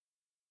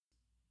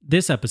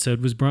This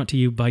episode was brought to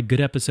you by Good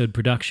Episode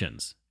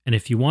Productions. And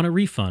if you want a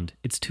refund,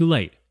 it's too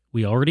late.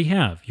 We already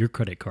have your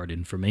credit card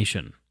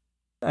information.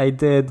 I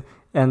did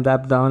end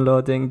up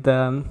downloading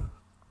the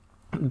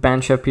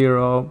Ben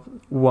Shapiro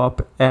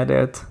WAP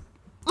edit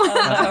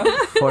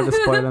for the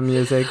spoiler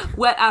music.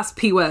 Wet ass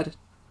P word.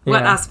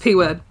 Wet ass P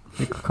word.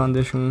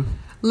 Condition.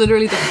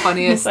 Literally the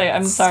funniest, like,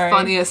 I'm sorry.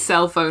 funniest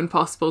cell phone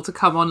possible to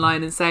come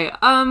online and say,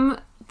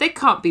 they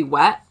can't be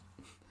wet.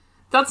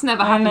 That's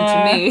never happened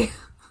to me.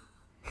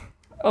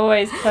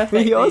 Always perfect.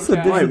 But he also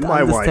dry. didn't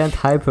My understand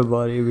wife.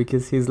 hyperbole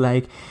because he's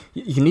like,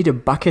 you need a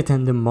bucket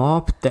and a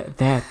mop?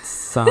 That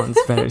sounds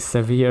very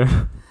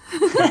severe.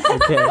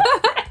 Okay.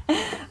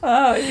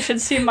 Oh, you should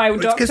see my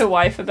doctor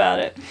wife about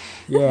it.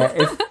 Yeah,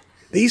 if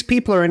These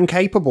people are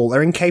incapable.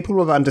 They're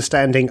incapable of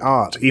understanding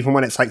art, even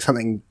when it's like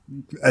something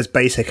as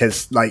basic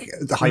as like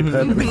the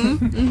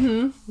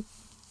hyperbole.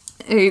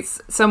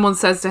 Someone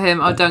says to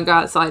him, oh, don't go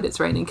outside, it's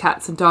raining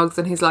cats and dogs.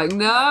 And he's like,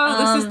 no,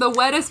 this is the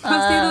wettest pussy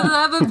there's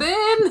ever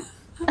been.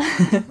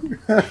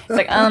 It's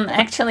like,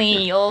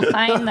 actually, you'll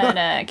find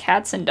that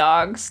cats and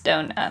dogs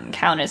don't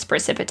count as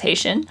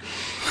precipitation.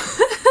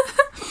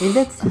 I mean,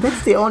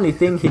 that's the only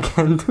thing he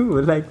can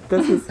do. Like,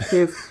 this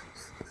is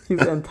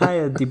his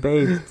entire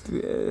debate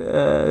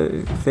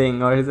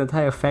thing, or his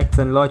entire facts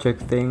and logic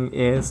thing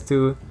is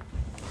to,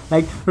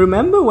 like,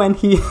 remember when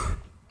he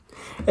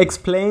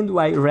explained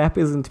why rap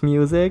isn't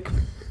music?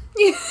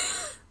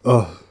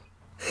 Oh,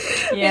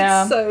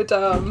 Yeah. It's so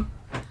dumb.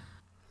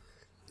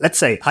 let's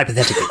say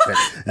hypothetically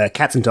that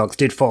cats and dogs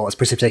did fall as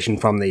precipitation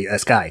from the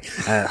sky.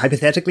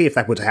 Hypothetically, if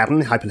that were to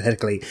happen,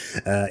 hypothetically,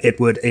 it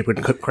would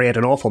create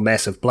an awful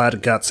mess of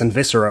blood, guts, and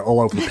viscera all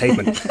over the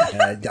pavement.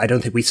 I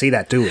don't think we see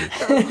that, do we?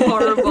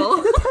 Horrible.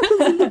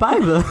 In the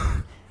Bible.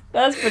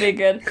 That's pretty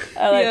good.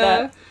 I like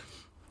that.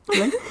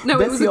 Like, No,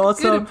 it does was he a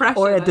also, good impression.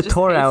 or I at the just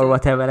Torah hate or it.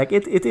 whatever, like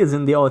it is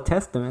in the Old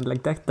Testament,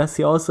 like that. Does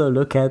he also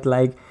look at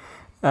like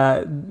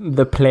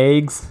the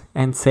plagues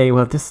and say,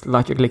 well, this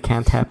logically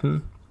can't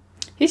happen?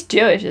 He's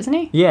Jewish, isn't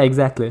he? Yeah,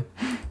 exactly.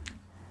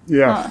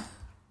 Yeah. Huh.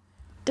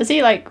 Does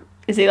he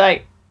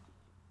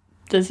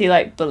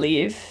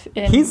believe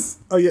in... He's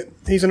Oh yeah,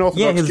 he's an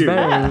Orthodox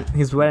Jew.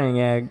 he's wearing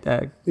a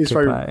He's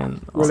kippah very and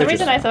For some religious.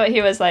 reason I thought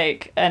he was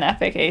like an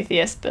epic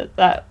atheist, but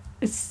that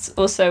is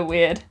also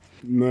weird.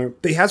 No,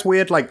 but he has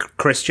weird like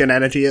Christian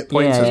energy at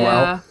points Yeah, as yeah.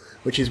 well,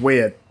 which is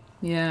weird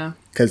Yeah.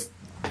 because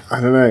I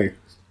don't know.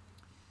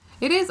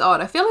 It is odd.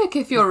 I feel like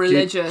if you're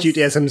religious...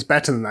 Judaism's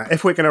better than that.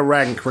 If we're going to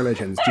rank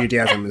religions,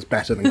 Judaism is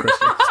better than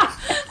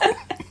Christianity.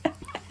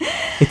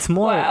 it's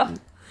more. Wow.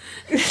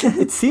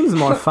 It seems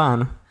more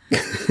fun.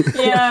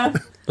 Yeah.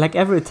 Like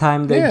every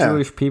time the Yeah.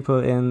 Jewish people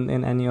in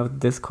any of the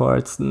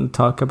discords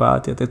talk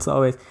about it, it's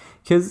always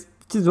because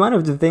one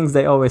of the things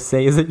they always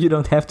say is that you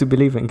don't have to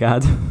believe in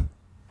God.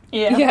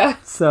 Yeah. Yeah.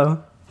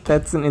 So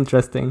that's an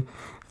interesting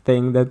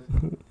thing that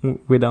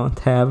we don't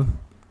have.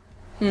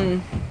 Yeah,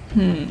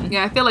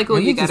 I feel like all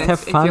And you we get just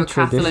have if fun you're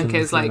Catholic traditions,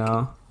 is like you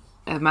know?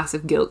 a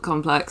massive guilt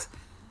complex.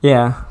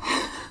 Yeah.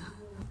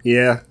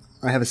 Yeah,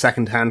 I have a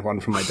second-hand one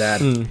from my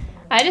dad.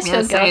 I just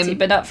Yeah, feel guilty, same.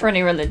 but not for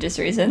any religious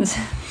reasons.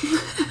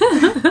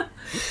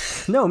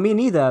 No, me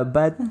neither.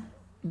 But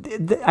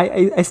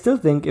I still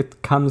think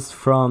it comes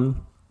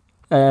from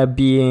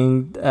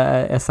being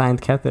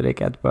assigned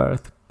Catholic at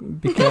birth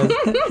because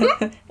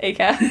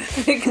Okay.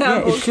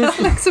 it's just-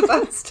 Catholics are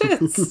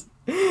bastards.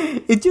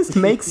 it just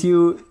makes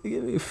you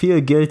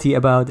feel guilty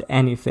about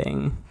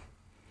anything.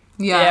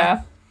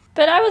 Yeah.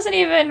 But I wasn't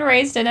even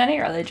raised in any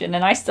religion,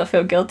 and I still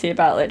feel guilty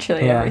about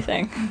literally Yeah.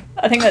 everything.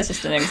 I think that's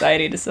just an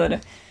anxiety disorder.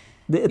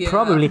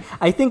 Yeah.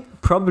 I think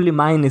probably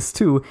mine is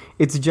too.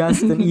 It's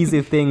just an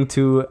easy thing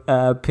to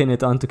pin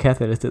it onto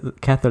Catholicism.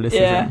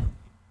 Yeah.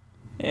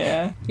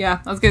 Yeah. Yeah,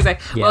 I was going to say,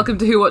 Yeah. welcome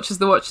to Who Watches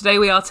the Watch. Today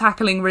we are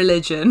tackling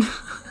religion.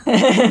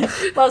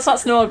 Well, it's not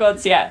Snow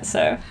Gods yet,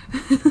 so.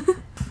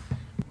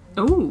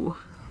 Ooh.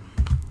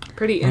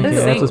 Pretty Okay, that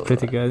interesting. was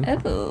pretty good.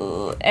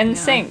 Ooh.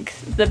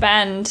 NSYNC, the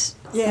band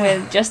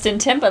with Justin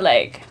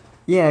Timberlake.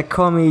 Yeah,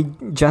 call me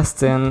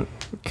Justin,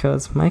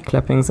 because my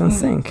clapping's in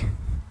sync.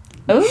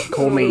 Ooh.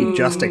 Call me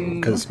Justin,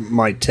 because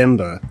my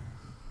timber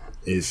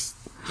is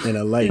in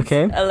a lake.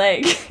 Okay. A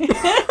lake.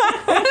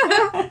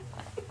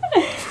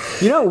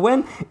 You know,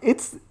 when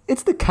it's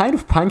the kind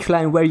of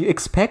punchline where you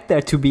expect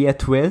there to be a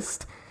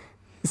twist.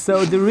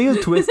 So the real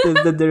twist is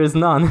that there is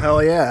none.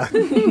 Hell yeah.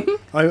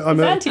 I'm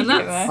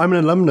an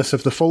alumnus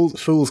of the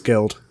Fools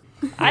Guild.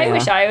 I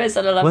wish I was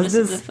an alumnus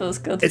of this- the Fool's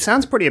Guild. It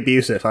sounds pretty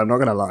abusive, I'm not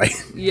going to lie.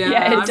 Yeah,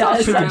 it I'm not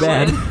does, sure. Pretty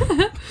bad.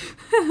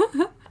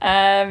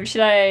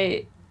 Should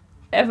I...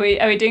 Are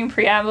we doing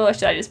preamble or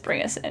should I just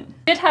bring us in? We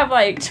did have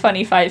like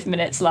 25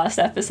 minutes last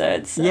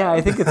episode. So. Yeah, I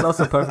think it's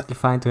also perfectly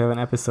fine to have an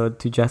episode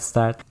to just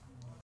start.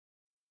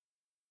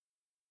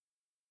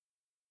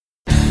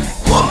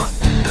 What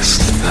dost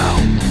thou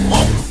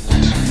want?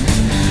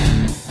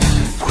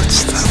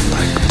 Wouldst thou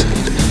like to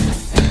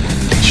live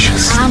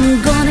delicious?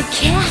 I'm gonna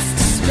cast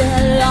a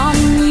spell on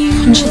you.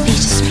 Conjure thee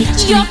to speak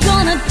to You're me.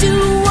 gonna do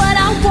what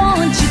I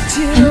want you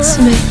to.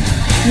 Answer me.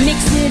 Mix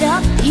it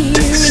up here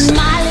in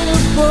my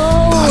little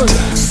bowl.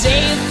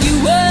 Say a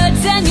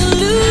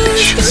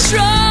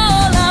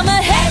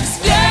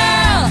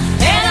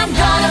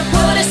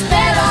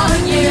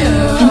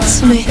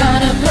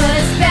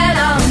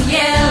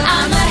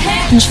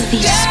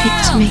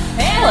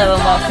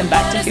welcome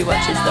back to Who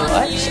Watches the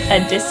Watch, a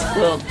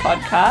Discworld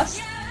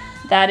podcast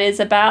that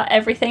is about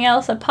everything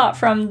else apart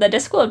from the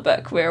Discworld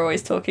book we're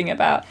always talking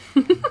about.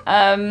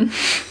 I'm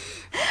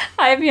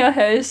your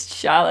host,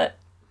 Charlotte.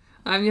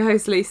 I'm your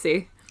host,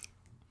 Lucy.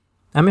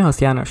 I'm your host,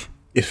 Janos.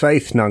 Your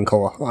faith,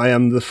 Nuncor. I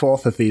am the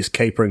fourth of these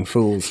capering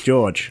fools,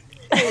 George.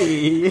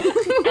 Hey.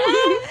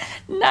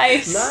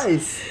 Nice.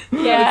 Nice.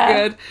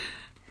 Yeah. Good.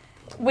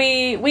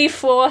 We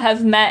four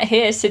have met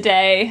here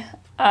today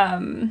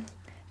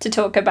to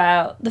talk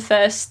about the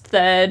first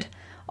third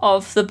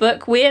of the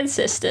book Weird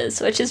Sisters,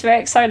 which is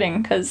very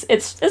exciting because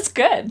it's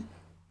good.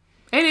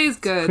 It is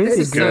good. Pretty This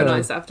is so good.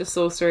 nice after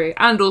Sorcery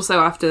and also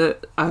after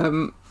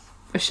A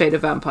Shade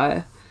of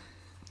Vampire.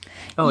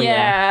 Oh,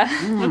 yeah.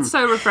 It's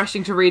so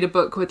refreshing to read a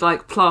book with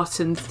like plot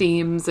and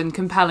themes and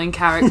compelling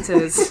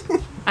characters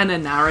and a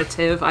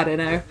narrative. I don't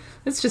know.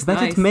 It's just But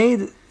nice. it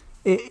made...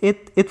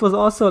 It was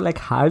also, like,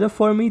 harder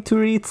for me to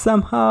read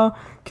somehow,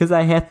 because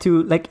I had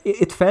to, like,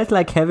 it felt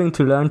like having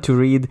to learn to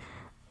read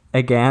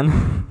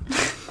again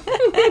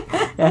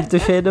after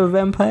Shade of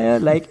Vampire.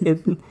 Like,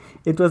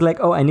 it was like,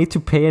 oh, I need to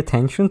pay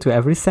attention to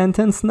every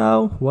sentence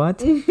now? What?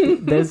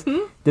 There's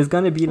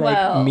gonna be, like,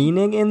 Well-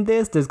 meaning in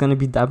this. There's gonna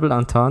be double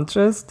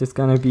entendres. There's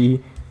gonna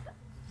be...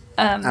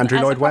 Andrew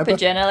As Lloyd a proper Webber?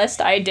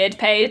 journalist, I did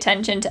pay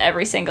attention to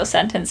every single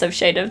sentence of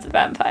Shade of the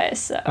Vampire,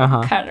 so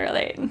can't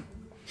relate.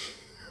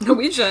 Are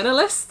we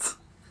journalists?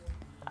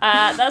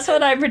 That's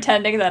what I'm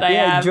pretending that I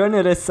Yeah, am.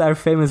 journalists are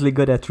famously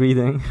good at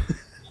reading.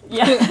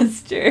 Yeah,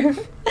 that's true.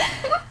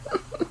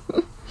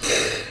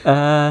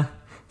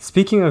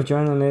 Speaking of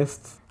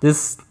journalists,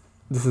 this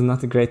is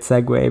not a great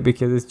segue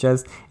because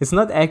it's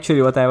not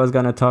actually what I was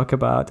gonna talk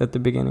about at the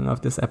beginning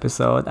of this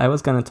episode. I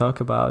was gonna talk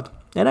about,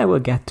 and I will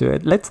get to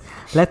it. Let's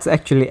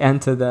actually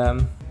enter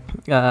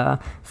the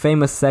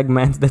famous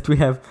segment that we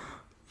have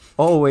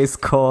always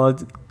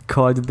called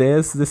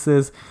this. This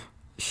is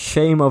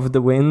Shame of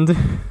the Wind.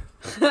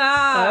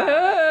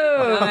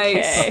 Oh, Nice.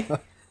 okay.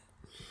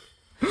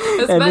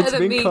 It's And better it's than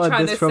been me called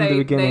trying this to from the say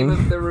beginning. name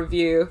of the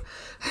review.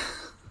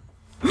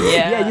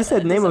 Yeah, you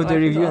said it name doesn't of the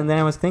work review, well. and then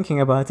I was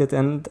thinking about it,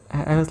 and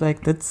I was like,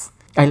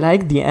 I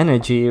like the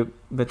energy,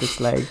 but it's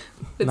like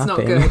It's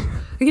nothing. not good.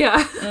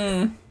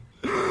 Yeah.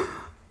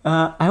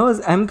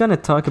 I'm gonna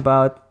talk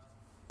about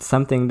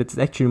something that's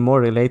actually more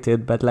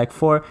related, but like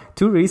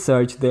to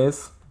research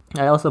this,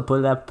 I also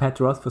pulled up Pat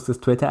Rothfuss's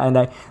Twitter, and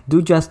I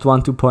do just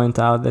want to point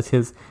out that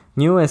his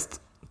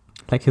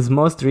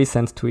most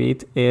recent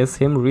tweet is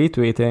him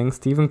retweeting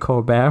Stephen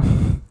Colbert,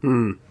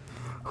 who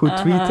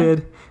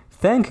tweeted,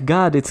 "Thank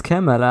God it's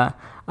Kamala.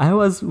 I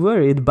was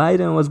worried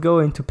Biden was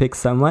going to pick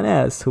someone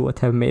else who would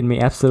have made me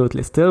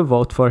absolutely still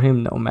vote for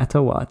him no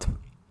matter what."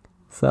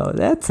 So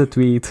that's a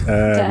tweet.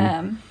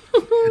 Damn.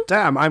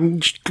 Damn, I'm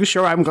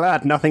sure I'm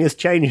glad nothing has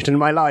changed in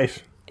my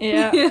life.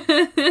 Yeah.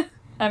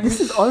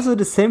 This is also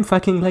the same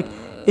fucking, like,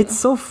 it's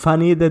so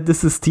funny that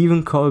this is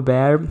Stephen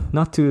Colbert,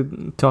 not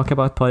to talk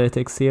about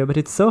politics here, but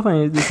it's so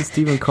funny that this is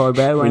Stephen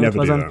Colbert when it never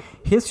was do on that.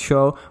 his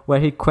show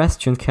where he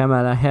questioned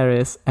Kamala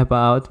Harris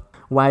about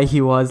why he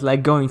was,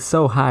 like, going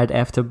so hard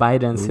after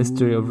Biden's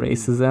history of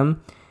racism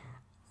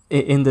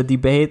in the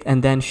debate,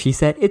 and then she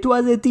said, "It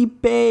was a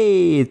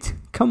debate!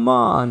 Come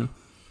on!"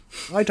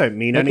 I don't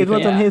mean Like, it anything.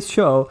 was on Yeah. his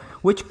show,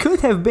 which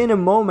could have been a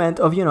moment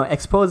of,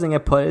 exposing a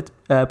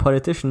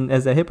politician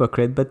as a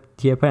hypocrite, but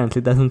he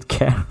apparently doesn't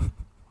care.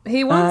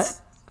 He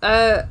wants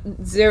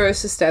zero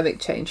systemic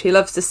change. He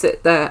loves to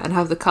sit there and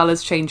have the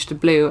colours change to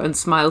blue and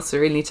smile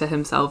serenely to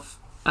himself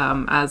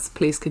as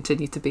police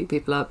continue to beat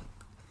people up.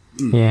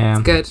 Yeah.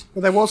 Good.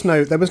 Well, there was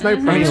no police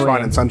Anyway.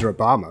 violence under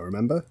Obama,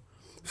 remember?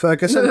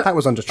 Ferguson, that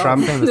was under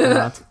Trump. Famous or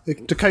not. The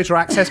Dakota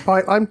Access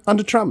Pipeline,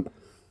 under Trump.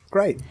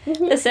 Great.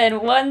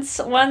 Listen, once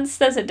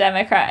there's a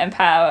Democrat in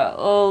power,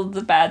 all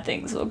the bad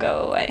things will go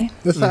away.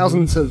 The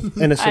thousands of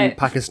innocent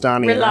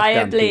Pakistani and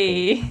Afghan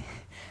people.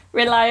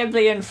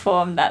 Reliably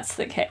informed that's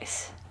the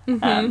case.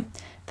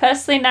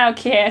 Personally, now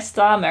Keir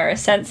Starmer, a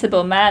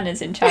sensible man,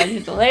 is in charge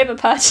of the Labour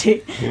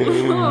Party.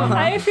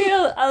 I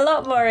feel a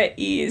lot more at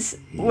ease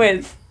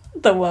with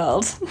the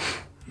world.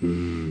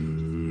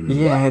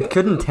 Yeah, it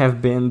couldn't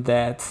have been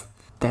that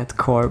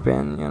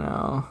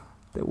Corbyn,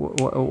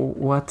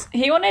 What?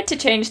 He wanted to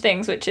change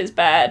things, which is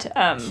bad.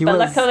 He But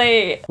was-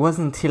 luckily,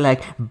 Wasn't he,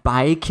 like,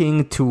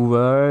 biking to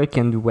work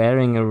and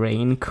wearing a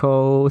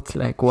raincoat?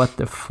 Like, what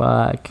the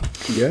fuck?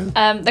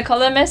 Yeah. the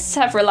columnists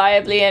have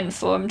reliably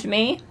informed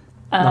me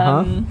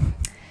Uh-huh.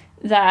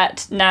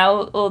 that now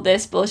all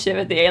this bullshit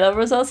with the A-level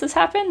results has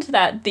happened,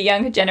 that the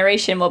younger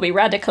generation will be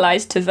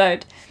radicalized to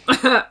vote.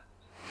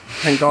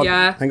 Thank God.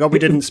 Yeah. Thank God we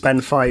didn't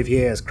spend 5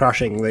 years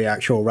crushing the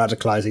actual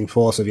radicalizing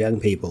force of young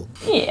people.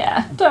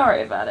 Yeah, don't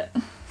worry about it.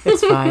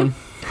 It's fine.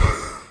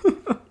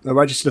 They'll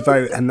register to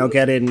vote and they'll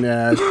get in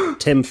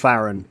Tim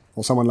Farron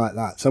or someone like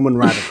that. Someone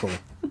radical.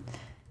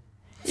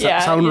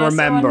 someone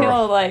remember. Someone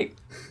who'll, like,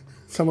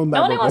 Someone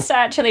no one who memorable. wants to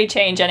actually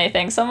change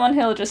anything. Someone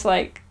who'll just,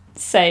 like,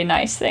 say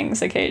nice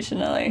things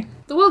occasionally.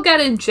 We'll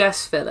get in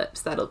Jess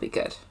Phillips. That'll be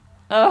good.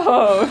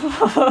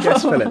 Oh,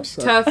 Jess Phillips.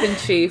 Turf in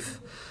chief.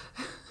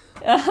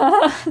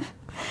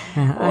 I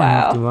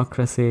Wow. love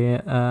democracy.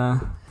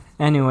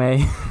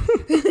 Anyway,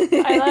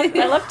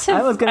 I love to.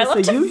 I was gonna love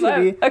say, to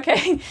usually- vote.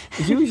 Okay.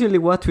 usually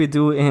what we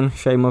do in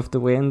Shame of the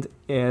Wind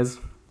is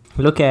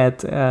look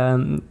at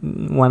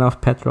one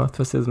of Pat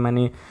Rothfuss's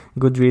many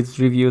Goodreads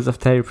reviews of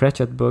Terry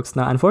Pratchett books.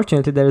 Now,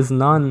 unfortunately, there is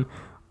none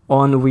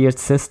on Weird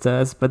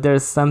Sisters, but there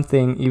is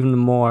something even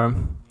more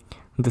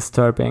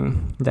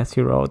disturbing that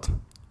he wrote.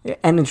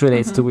 And it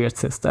relates to Weird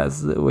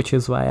Sisters, which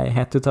is why I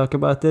had to talk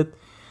about it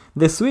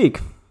this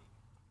week.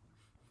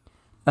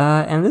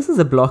 And this is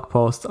a blog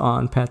post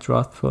on Pat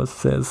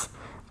Rothfuss's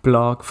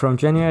blog from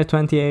January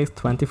 28th,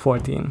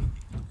 2014.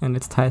 And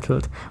it's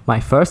titled, My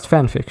First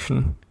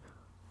Fanfiction,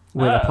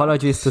 with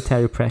apologies to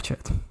Terry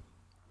Pratchett.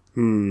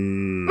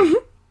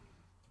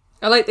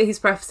 I like that he's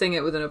prefacing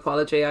it with an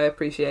apology. I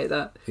appreciate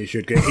that. He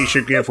should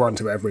give one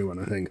to everyone,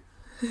 I think.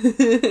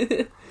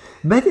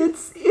 But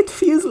it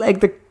feels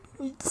like the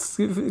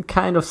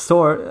kind of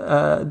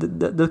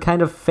the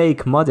kind of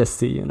fake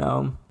modesty, you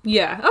know.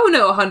 Yeah. Oh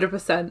no,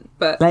 100%.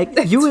 But Like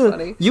it's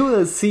funny. you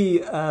will see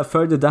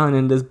further down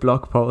in this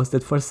blog post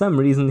that for some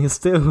reason he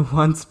still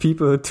wants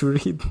people to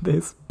read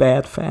this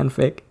bad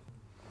fanfic.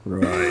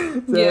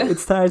 Right. So Yeah. it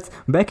starts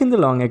back in the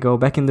long ago,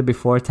 back in the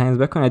before times,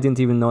 back when I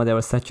didn't even know there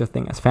was such a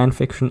thing as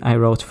fanfiction. I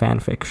wrote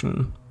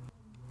fanfiction.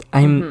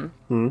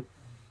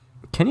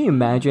 Can you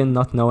imagine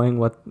not knowing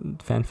what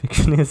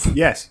fanfiction is?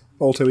 Yes.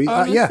 All too easy.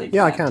 Honestly,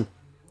 Yeah, I can.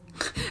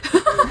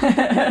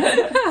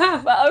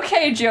 can. Well,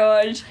 okay,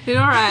 George.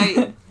 You're all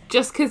right.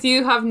 Just because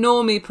you have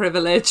normie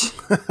privilege.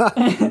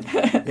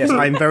 Yes,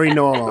 I'm very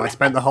normal. I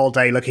spent the whole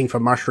day looking for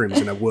mushrooms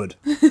in a wood.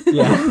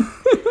 Yeah.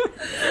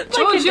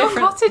 George, you're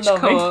different cottage normie.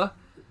 core.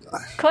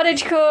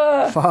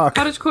 Cottagecore. Fuck.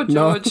 Cottage core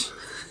No. George.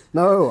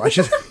 No, I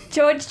just...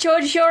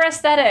 George, your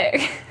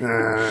aesthetic.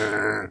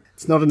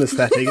 It's not an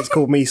aesthetic. It's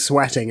called me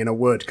sweating in a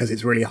wood because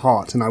it's really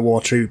hot and I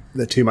wore too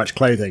much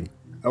clothing.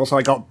 Also,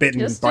 I got bitten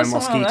Just by one of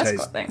those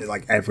mosquitoes things.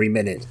 like every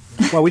minute.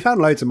 Well, we found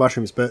loads of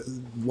mushrooms, but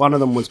one of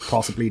them was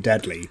possibly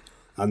deadly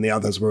and the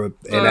others were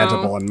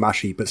inedible and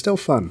mushy, but still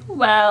fun.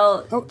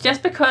 Well,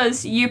 just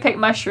because you pick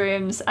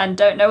mushrooms and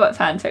don't know what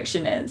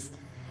fanfiction is,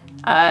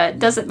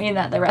 doesn't mean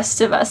that the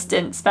rest of us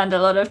didn't spend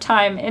a lot of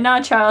time in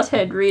our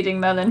childhood reading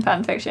Merlin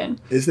fanfiction.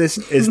 Is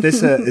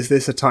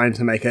this a time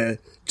to make a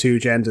two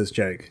genders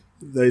joke?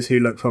 Those who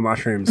look for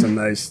mushrooms and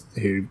those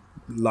who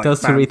like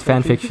Those who read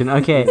fanfiction.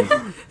 Okay.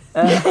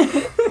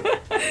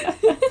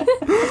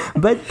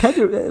 But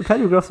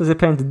Patrick Rothfuss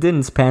apparently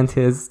didn't spend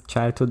his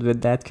childhood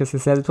with that, because he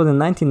said it was in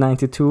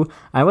 1992.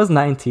 I was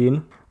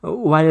 19.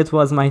 While it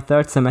was my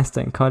third semester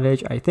in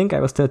college, I think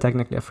I was still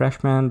technically a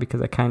freshman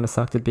because I kind of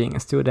sucked at being a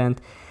student.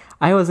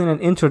 I was in an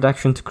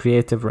introduction to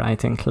creative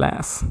writing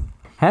class.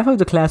 Half of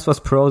the class was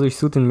prose, which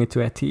suited me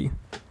to a T.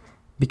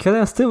 Because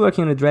I was still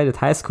working on a dreaded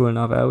high school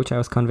novel, which I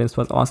was convinced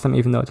was awesome,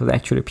 even though it was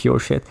actually pure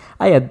shit.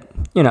 I had,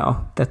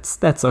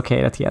 that's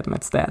okay that he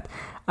admits that.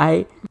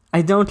 I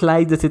don't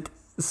like that it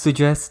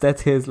suggests that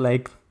his,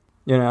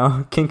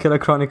 King Killer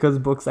Chronicles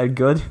books are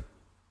good.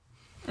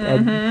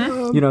 And,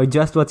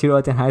 just what he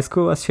wrote in high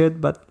school was shit,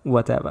 but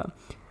whatever.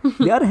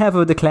 The other half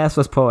of the class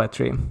was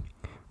poetry,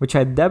 which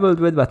I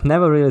dabbled with but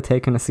never really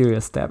taken a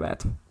serious stab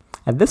at.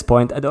 At this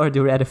point, I'd already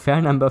read a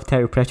fair number of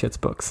Terry Pratchett's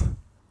books.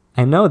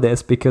 I know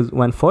this because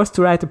when forced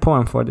to write a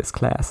poem for this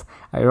class,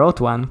 I wrote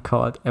one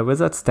called A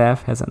Wizard's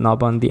Staff Has a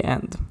Knob on the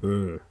End.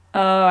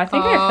 Oh, I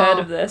think I've heard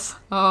of this.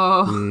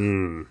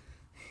 Oh.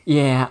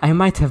 Yeah, I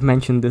might have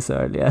mentioned this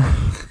earlier.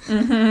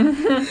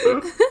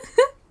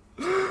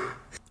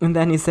 And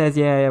then he says,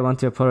 I want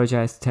to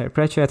apologize to Terry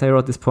Pratchett. I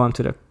wrote this poem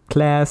to the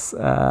class.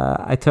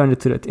 I turned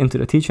it into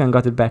the teacher and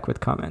got it back with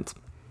comments.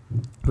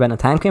 When the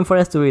time came for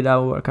us to read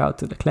our work out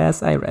to the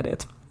class, I read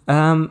it.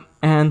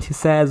 And he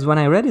says, when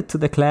I read it to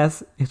the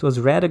class, it was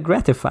rather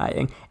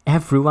gratifying.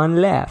 Everyone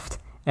laughed.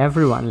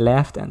 Everyone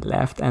laughed and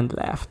laughed and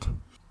laughed.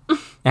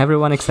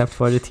 Everyone except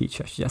for the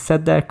teacher. She just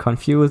sat there,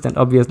 confused and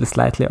obviously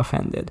slightly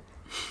offended.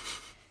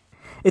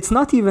 It's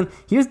not even...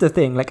 Here's the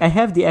thing. I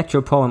have the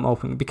actual poem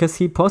open because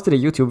he posted a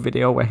YouTube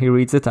video where he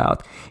reads it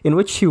out, in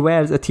which he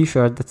wears a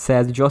t-shirt that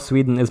says, Joss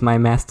Whedon is my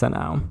master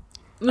now.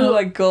 Oh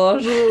my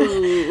god.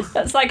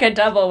 That's like a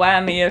double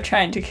whammy of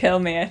trying to kill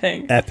me, I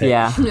think. Epic.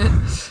 Yeah.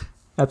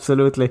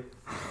 Absolutely.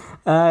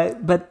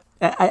 But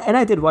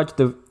I did watch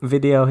the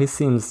video. He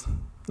seems...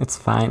 It's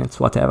fine. It's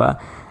whatever.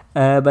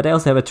 But I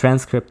also have a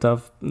transcript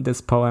of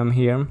this poem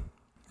here.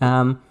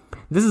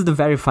 This is the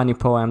very funny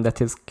poem that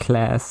his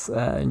class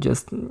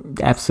just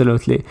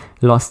absolutely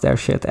lost their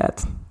shit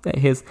at.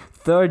 His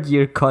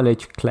third-year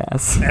college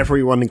class.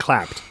 Everyone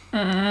clapped.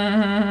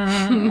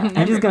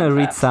 I'm just gonna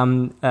read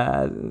some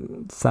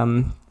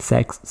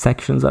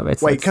sections of it.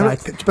 So Wait,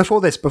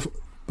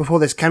 before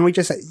this, can we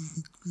just say,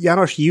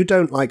 Janos, you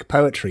don't like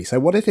poetry, so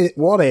what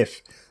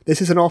if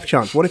this is an off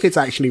chance? What if it's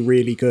actually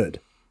really good?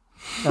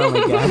 Oh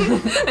my god!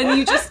 And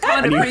you just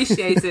can't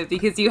appreciate it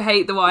because you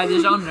hate the wider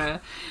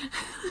genre.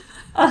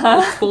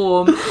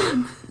 Form.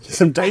 There's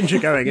some danger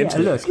going into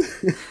look,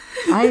 this.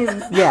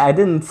 I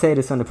didn't say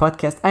this on the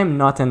podcast. I'm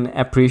not an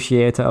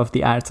appreciator of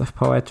the arts of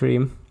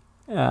poetry.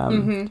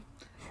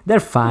 they're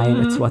fine.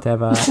 It's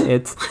whatever.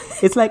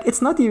 It's like,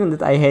 it's not even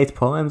that I hate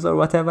poems or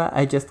whatever.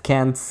 I just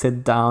can't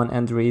sit down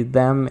and read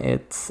them.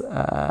 It's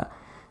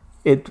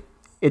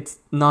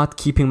not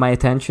keeping my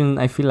attention.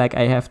 I feel like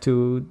I have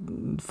to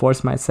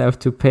force myself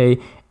to pay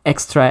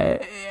extra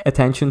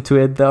attention to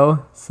it,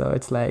 though. So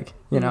it's like,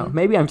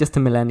 maybe I'm just a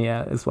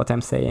millennial, is what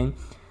I'm saying.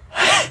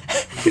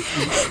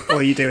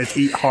 All you do is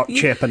eat hot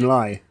chip and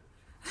lie.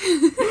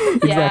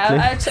 Exactly.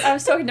 Yeah, I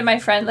was talking to my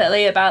friend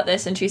Lily about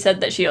this, and she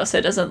said that she also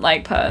doesn't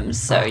like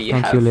poems. So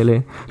Thank you,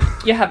 Lily.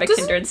 You have a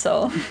kindred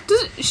soul.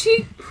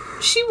 She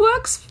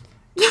works.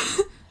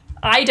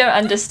 I don't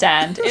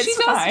understand. It's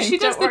fine. She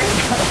does the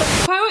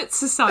Poets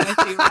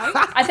Society,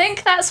 right? I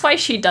think that's why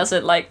she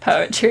doesn't like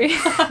poetry.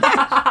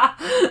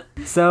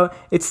 So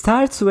it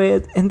starts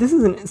with, and this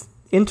is an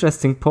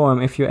interesting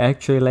poem if you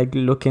actually like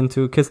look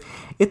into, because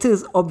it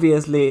is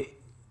obviously,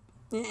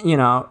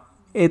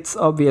 it's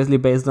obviously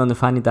based on the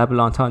funny double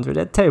entendre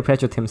that Terry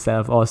Pratchett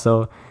himself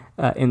also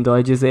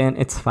indulges in.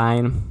 It's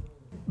fine,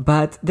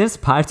 but there's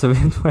parts of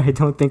it where I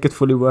don't think it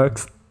fully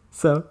works.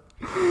 So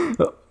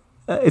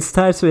it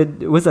starts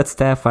with, wizard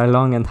staff are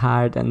long and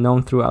hard and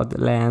known throughout the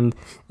land.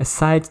 A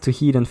sight to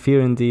heed and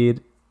fear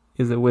indeed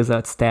is a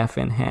wizard staff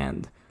in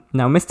hand.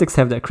 Now mystics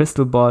have their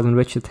crystal balls and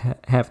witches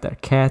have their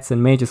cats,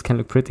 and mages can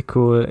look pretty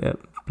cool,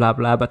 blah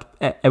blah, but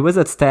a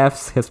wizard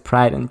staff's his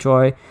pride and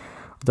joy,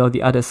 though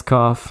the others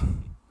scoff.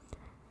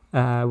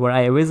 Were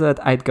I a wizard,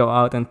 I'd go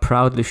out and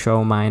proudly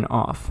show mine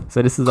off.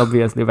 So this is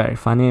obviously very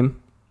funny.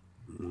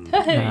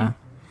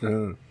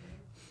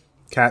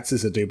 Cats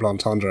is a double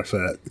entendre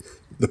for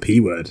the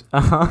P word.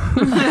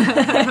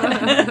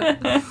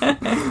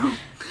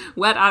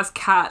 Wet as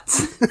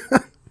cats.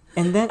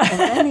 And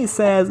then he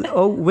says,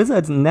 oh,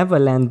 wizards never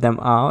lend them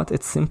out.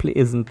 It simply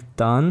isn't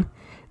done.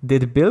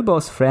 Did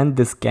Bilbo's friend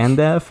this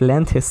Gandalf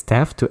lend his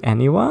staff to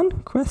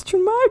anyone? ?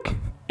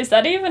 Is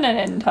that even an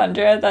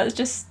entendre? That's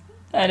just,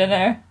 I don't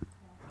know.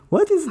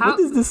 What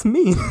does this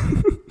mean?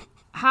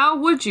 How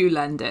would you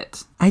lend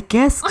it? I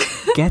guess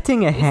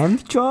getting a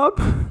hand job?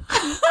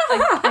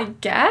 I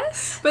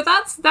guess? But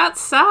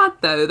that's sad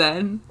though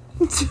then.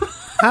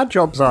 Hand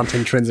jobs aren't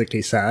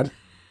intrinsically sad.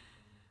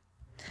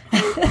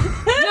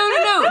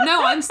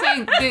 No, I'm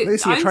saying...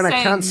 Lucy, you're trying to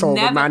cancel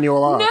the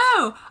manual arts.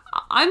 No,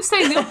 I'm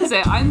saying the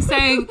opposite. I'm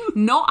saying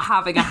not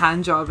having a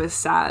hand job is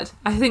sad.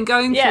 I think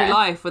going through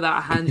life without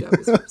a hand job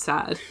is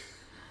sad.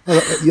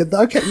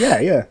 Okay,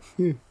 yeah.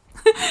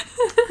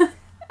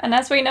 And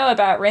as we know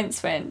about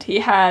Rincewind, he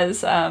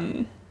has...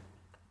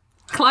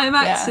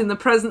 climaxed in the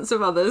presence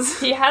of others.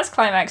 He has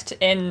climaxed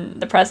in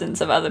the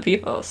presence of other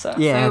people, so...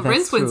 Yeah, so that's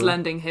Rincewind's true.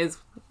 lending his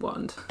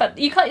wand. But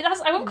you can't,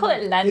 I wouldn't call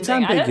it lending. It's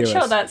I'm not ambiguous.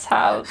 sure that's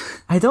how...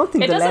 I don't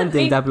think It the doesn't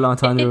landing make- double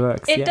entendre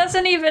works. It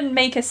doesn't even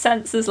make a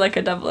sense as like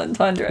a double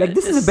entendre. Like,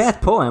 this is a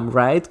bad poem,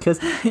 right? Because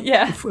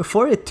Yeah.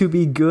 for it to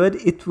be good,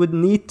 it would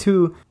need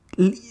to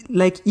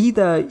like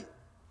either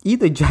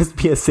just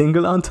be a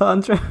single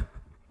entendre,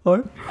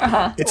 or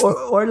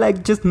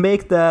like just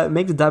make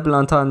the double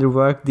entendre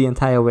work the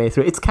entire way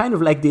through. It's kind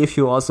of like the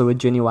issue also with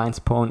Genuine's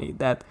pony,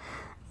 that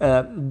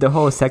the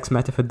whole sex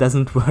metaphor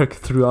doesn't work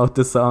throughout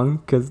the song,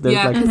 because there's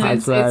like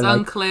parts it's where, like,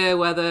 unclear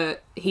whether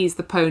he's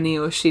the pony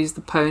or she's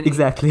the pony.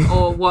 Exactly.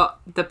 Or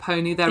what the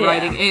pony they're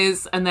riding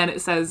is, and then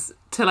it says,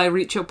 till I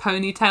reach your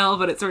ponytail,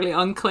 but it's really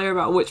unclear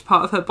about which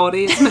part of her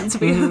body is meant to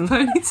be her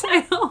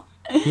ponytail.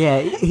 Yeah,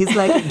 he's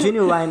like,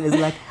 Genuine is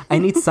like, I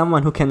need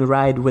someone who can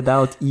ride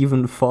without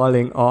even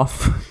falling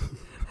off.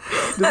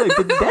 Like,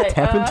 did that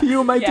happen to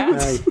you, my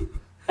dude?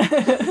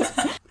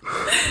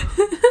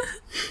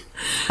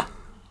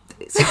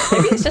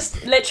 Maybe it's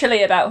just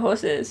literally about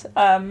horses.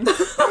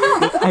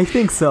 I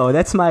think so.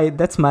 That's my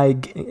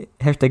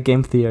hashtag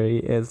game theory,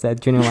 is that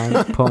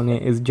Genuine Pony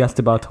is just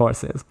about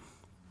horses.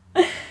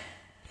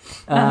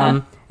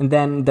 And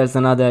then there's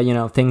another,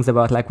 things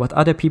about like what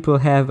other people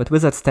have, but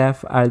wizard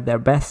staffs are their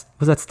best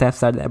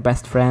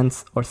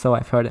friends, or so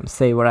I've heard them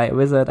say. Were I a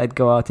wizard, I'd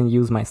go out and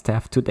use my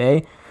staff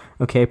today.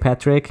 Okay,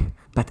 Patrick.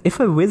 But if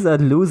a wizard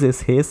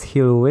loses his,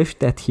 he'll wish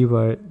that he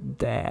were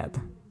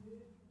dead.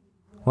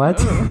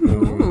 What?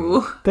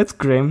 Ooh. That's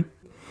grim.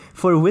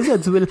 For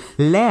wizards will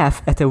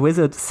laugh at a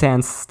wizard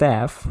sans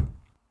staff.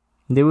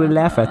 They will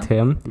laugh at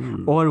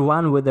him, or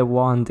one with a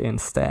wand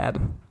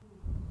instead.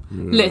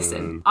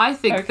 Listen, I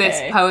think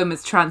this poem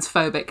is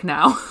transphobic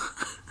now.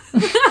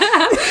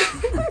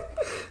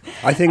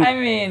 I think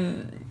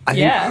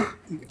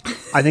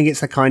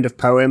it's a kind of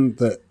poem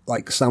that,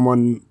 like,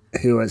 someone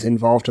who is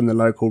involved in the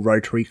local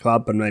Rotary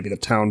Club and maybe the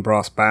town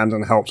brass band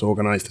and helps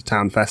organise the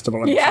town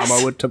festival in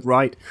summer would to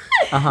write.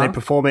 They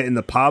perform it in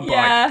the pub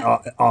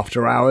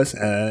after hours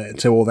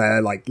to all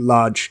their like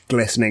large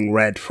glistening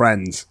red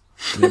friends.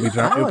 And it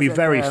would be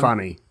very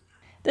funny.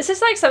 This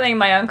is like something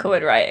my uncle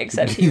would write,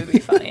 except he would be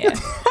funnier.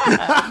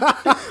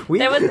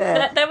 There was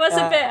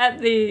a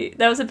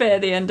bit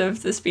at the end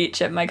of the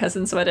speech at my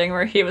cousin's wedding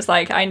where he was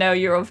like, "I know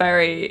you're all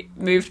very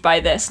moved by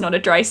this, not a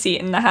dry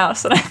seat in the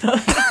house," and I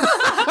thought.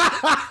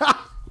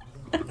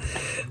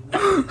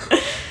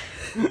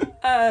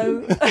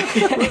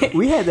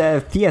 We had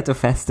a theater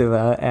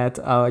festival at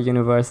our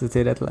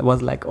university that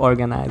was like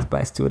organized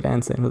by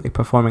students and was like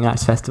performing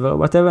arts festival or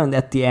whatever. And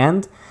at the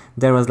end,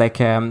 there was like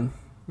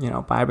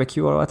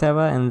barbecue or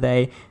whatever, and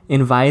they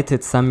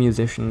invited some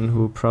musician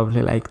who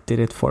probably like did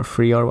it for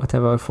free or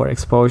whatever for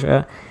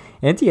exposure.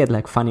 And he had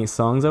like funny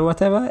songs or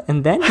whatever.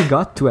 And then he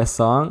got to a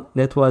song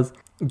that was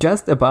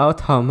just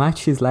about how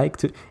much he's like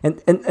to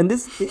and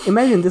this,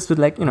 imagine this with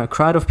like, a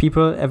crowd of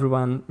people,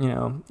 everyone,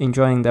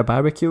 enjoying their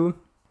barbecue.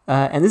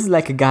 And this is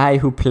like a guy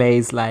who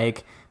plays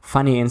like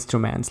funny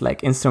instruments,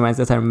 like instruments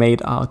that are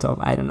made out of,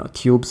 I don't know,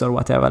 tubes or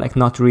whatever, like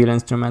not real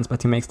instruments,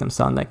 but he makes them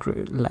sound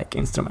like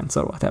instruments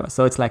or whatever.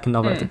 So it's like a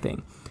novelty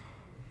thing.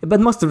 But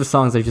most of the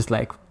songs are just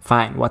like,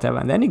 fine, whatever.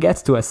 And then he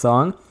gets to a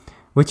song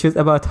which is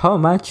about how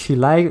much he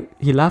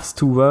loves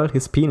to whirl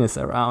his penis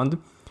around.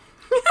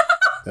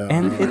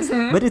 And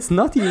it's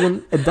not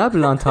even a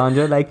double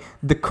entendre. Like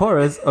the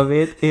chorus of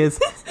it is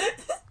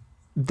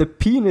the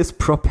penis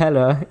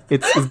propeller.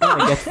 It's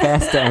gonna get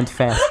faster and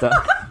faster.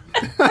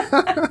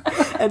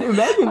 And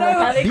imagine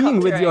like being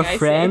with your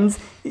friends,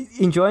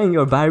 enjoying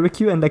your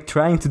barbecue, and like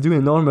trying to do a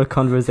normal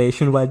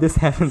conversation while this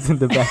happens in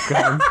the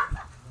background.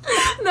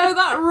 No,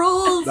 that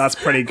rules. That's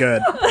pretty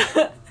good.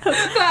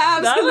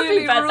 That would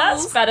be rules.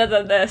 That's better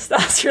than this.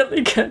 That's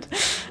really good.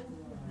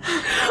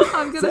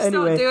 I'm gonna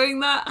start doing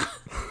that.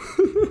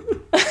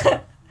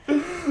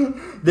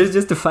 There's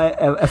just a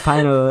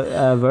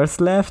final verse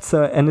left,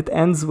 and it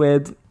ends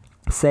with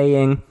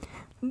saying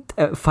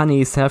a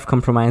funny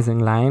self-compromising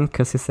line,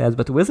 because he says,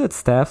 "But wizard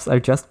staffs are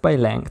just by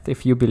length,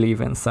 if you believe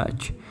in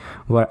such.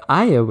 Were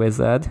I a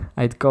wizard,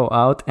 I'd go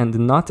out and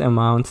not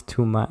amount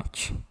to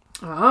much."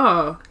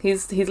 Oh,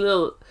 he's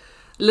little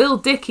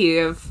Dicky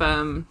of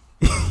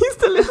He's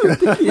the little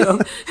Dicky of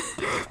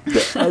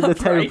the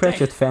Terry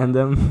Pratchett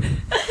fandom.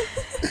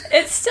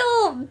 It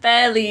still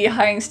barely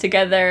hangs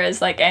together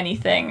as like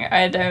anything.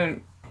 I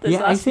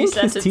think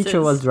his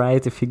teacher was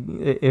right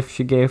if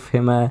she gave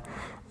him a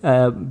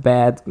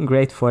bad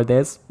grade for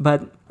this.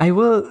 But I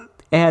will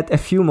add a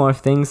few more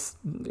things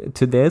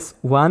to this.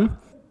 One,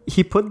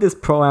 he put this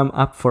poem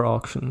up for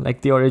auction,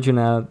 like the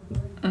original.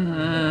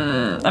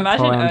 Imagine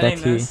poem owning that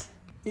this.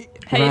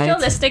 Hey, if you're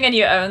listening and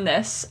you own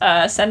this,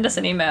 send us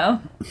an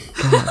email.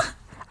 God,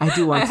 I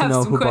do want to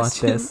know who bought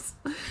this.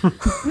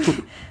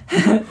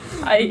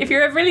 If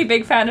you're a really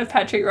big fan of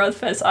Patrick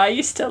Rothfuss, are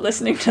you still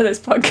listening to this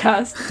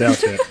podcast?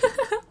 Doubt it.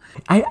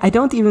 I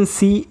don't even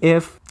see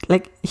if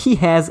like he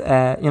has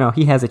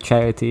a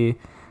charity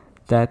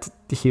that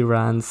he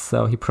runs,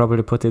 so he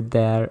probably put it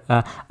there.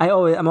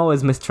 I'm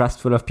always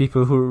mistrustful of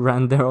people who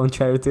run their own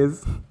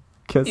charities.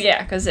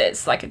 Because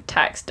it's like a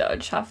tax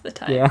dodge half the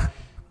time. Yeah.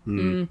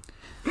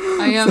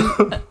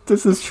 So,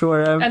 this is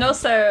sure. And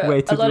also,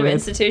 a lot of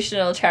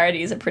institutional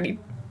charities are pretty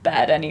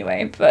bad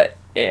anyway. But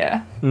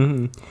yeah.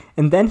 Mm-hmm.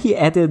 And then he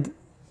added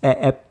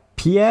a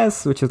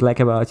PS, which is like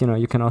about,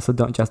 you can also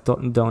don't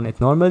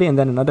donate normally, and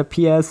then another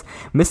PS,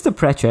 Mr.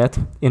 Pratchett,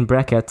 in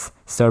brackets,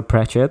 Sir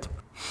Pratchett.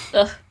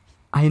 Ugh.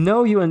 I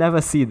know you will never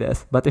see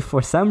this, but if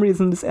for some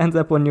reason this ends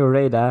up on your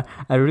radar,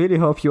 I really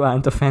hope you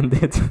aren't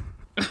offended.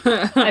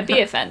 I'd be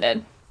offended.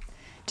 Do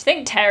you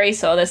think Terry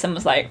saw this and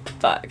was like,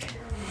 fuck,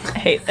 I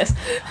hate this?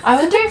 I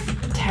wonder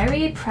if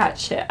Terry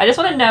Pratchett, I just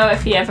want to know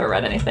if he ever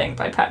read anything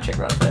by Patrick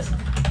Rothfuss.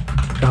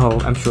 Oh,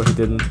 I'm sure he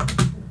didn't.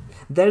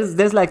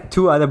 There's like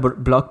two other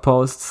blog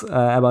posts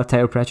about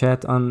Terry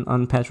Pratchett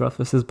on Pat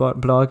Rothfuss's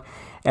blog,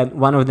 and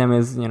one of them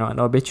is, an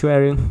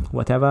obituary,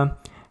 whatever,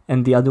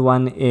 and the other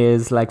one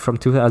is like from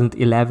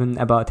 2011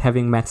 about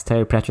having met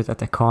Terry Pratchett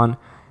at a con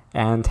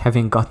and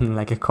having gotten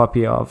like a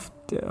copy of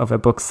a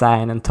book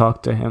signed and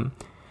talked to him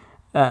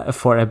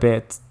for a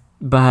bit.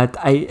 But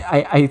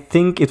I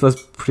think it was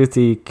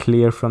pretty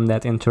clear from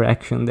that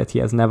interaction that he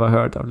has never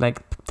heard of,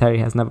 like Terry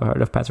has never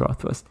heard of Pat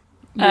Rothfuss.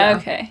 Yeah.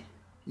 Okay.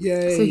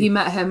 Yay. So he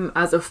met him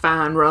as a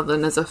fan rather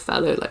than as a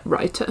fellow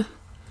writer.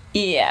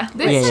 Yeah,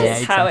 this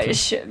is how it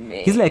should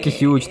be. He's like a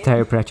huge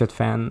Terry Pratchett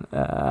fan.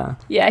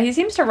 Yeah, he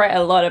seems to write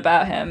a lot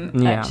about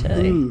him,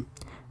 actually.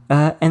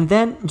 And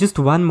then just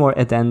one more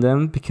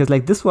addendum, because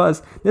like this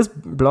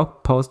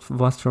blog post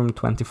was from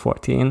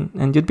 2014,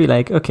 and you'd be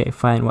like, okay,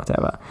 fine,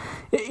 whatever.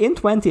 In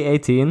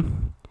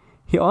 2018,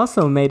 he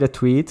also made a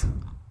tweet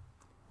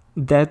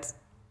that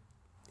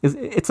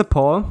it's a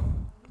poll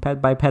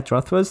by Pat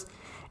Rothfuss.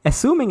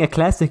 Assuming a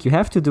classic, you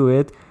have to do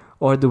it,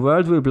 or the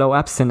world will blow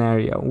up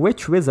scenario.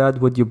 Which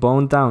wizard would you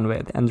bone down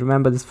with? And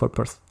remember this for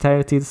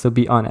posterity, so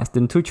be honest.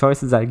 The two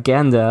choices are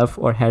Gandalf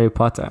or Harry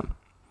Potter.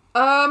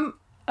 The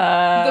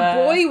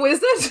boy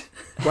wizard?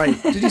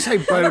 Wait, did you say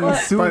bone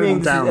Assuming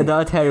down?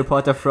 adult Harry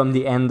Potter from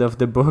the end of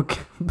the book.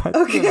 But,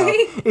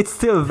 it's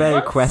still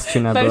very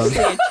questionable.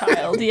 Mostly a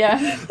child,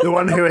 yeah. The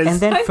one who is... And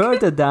then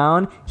further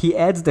down, he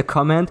adds the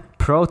comment,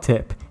 pro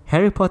tip,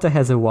 Harry Potter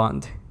has a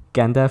wand.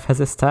 Gandalf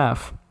has a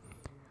staff.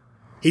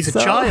 He's a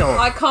child.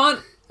 I can't...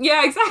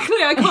 Yeah, exactly.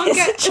 I can't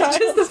get just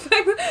the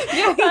fact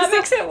that... That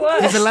makes it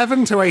worse. He's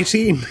 11 to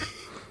 18.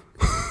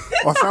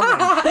 Or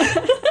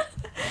something.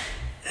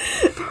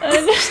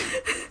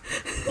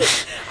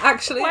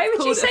 Actually, why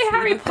would you say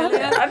Harry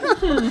Potter?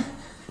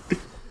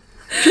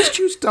 Just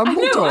choose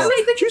Dumbledore.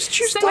 Just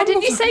choose Why Dumbledore.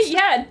 didn't you say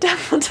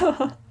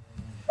Dumbledore?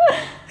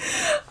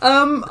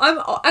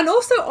 And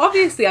also,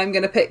 obviously, I'm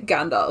going to pick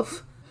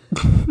Gandalf.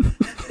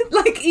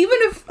 Like, even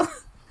if...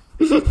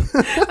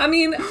 I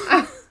mean...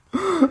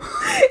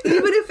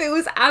 even if it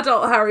was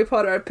adult Harry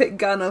Potter, I'd pick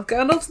Gandalf.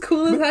 Gandalf's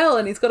cool as hell,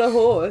 and he's got a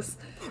horse.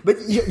 But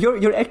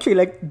you're actually,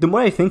 like, the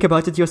more I think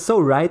about it, you're so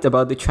right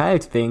about the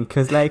child thing,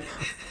 because, like,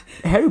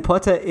 Harry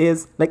Potter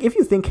is, like, if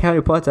you think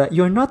Harry Potter,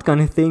 you're not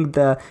gonna think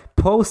the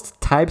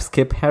post-type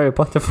skip Harry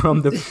Potter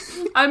from the...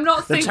 I'm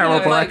not thinking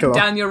of, like,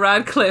 Daniel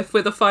Radcliffe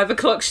with a 5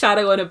 o'clock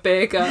shadow and a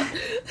beer gut.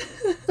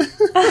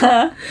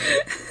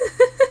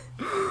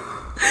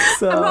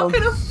 So... I'm not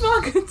gonna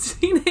fuck a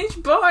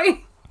teenage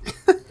boy.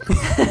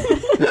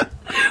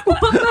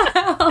 What the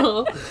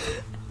hell?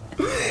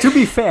 To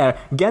be fair,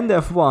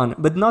 Gandalf won,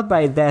 but not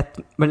by that.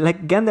 But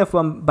like Gandalf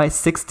won by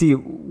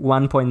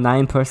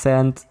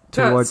 61.9%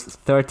 towards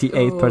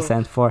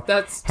 38% for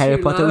Harry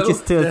Potter, which is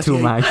still too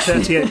much.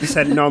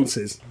 38%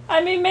 nonsense.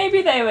 I mean,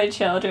 maybe they were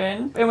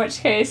children, in which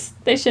case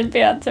they shouldn't be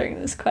answering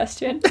this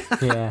question.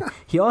 Yeah.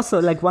 He also,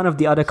 like, one of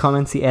the other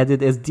comments he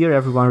added is, "Dear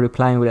everyone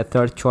replying with a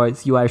third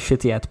choice, you are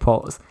shitty at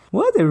polls."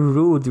 What a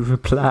rude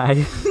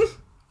reply.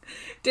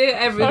 Dear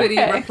everybody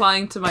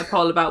replying to my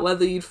poll about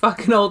whether you'd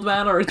fuck an old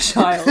man or a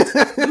child.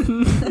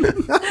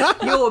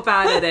 You're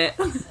bad at it.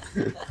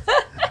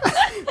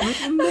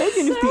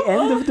 Imagine if the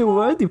end of the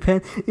world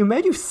depends.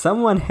 Imagine if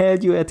someone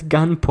held you at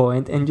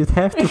gunpoint and you'd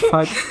have to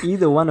fuck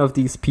either one of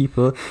these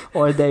people,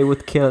 or they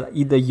would kill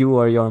either you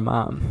or your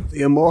mom.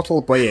 The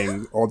immortal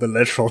being or the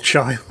literal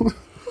child.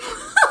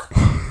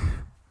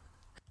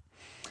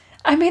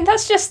 I mean,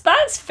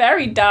 that's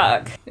very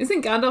dark.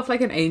 Isn't Gandalf like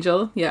an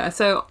angel? Yeah,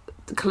 so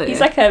clear. He's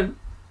like a...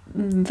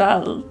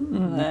 Maya?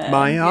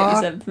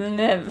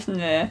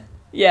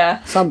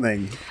 Yeah.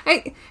 Something.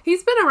 Hey,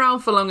 he's been around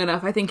for long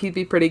enough. I think he'd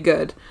be pretty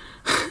good.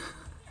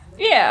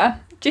 Yeah.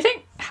 Do you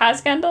think, has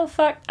Gandalf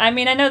fucked? I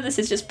mean, I know this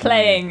is just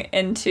playing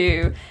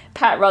into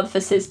Pat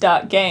Rothfuss's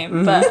dark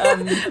game, but...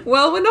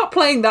 Well, we're not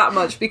playing that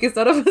much because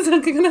none of us are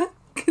going to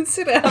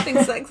consider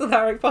having sex with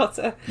Harry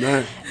Potter.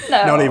 No,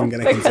 not even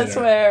going to consider because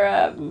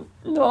we're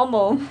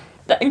normal.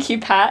 Thank you,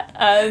 Pat.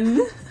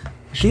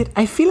 Shit,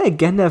 I feel like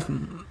Gandalf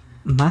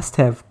must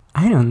have...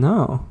 I don't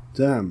know.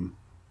 Damn.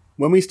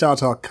 When we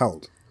start our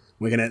cult,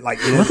 we're going to, like...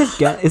 You know, What if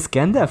is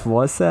Gandalf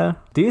was there?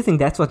 Do you think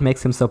that's what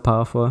makes him so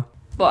powerful?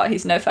 What,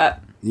 he's no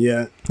fat?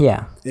 yeah.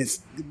 Yeah.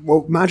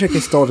 Well, magic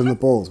is stored in the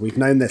balls. We've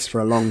known this for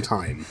a long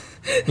time.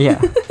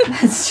 Yeah.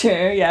 That's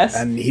true, yes.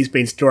 And he's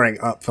been storing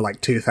it up for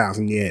like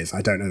 2,000 years.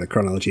 I don't know the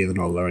chronology of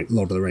the Lord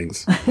of the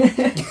Rings.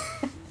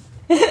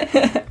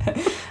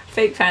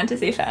 Fake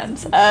fantasy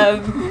fans.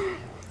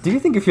 Do you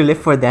think if you live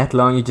for that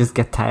long, you just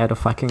get tired of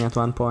fucking at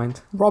one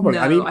point? Probably.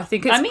 No, I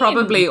think it's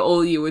probably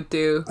all you would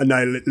do.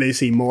 No,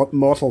 Lucy,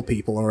 mortal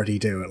people already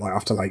do it like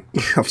after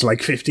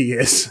 50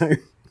 years. So.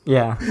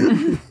 Yeah.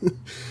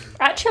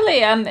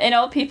 Actually, in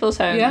old people's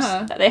homes,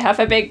 they have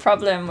a big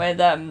problem with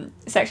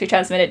sexually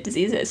transmitted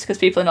diseases because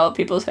people in old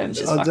people's homes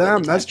just fuck all the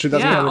time. That's true.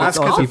 That's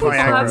Old people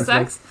have Viagra.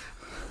 sex.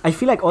 I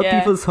feel like old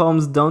people's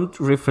homes don't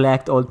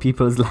reflect old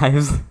people's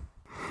lives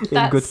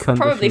in good conditions.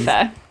 Probably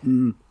fair.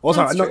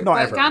 Also, That's not true,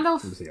 but everyone.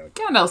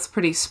 Gandalf's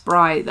pretty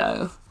spry,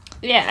 though.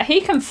 Yeah, he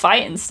can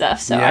fight and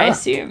stuff, so I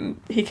assume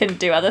he can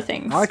do other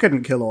things. I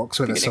couldn't kill orcs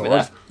with a Beginning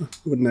sword.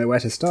 with Wouldn't know where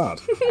to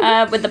start.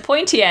 With the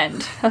pointy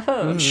end.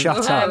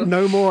 Shut up.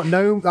 No more.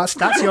 No, that's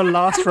your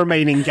last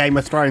remaining Game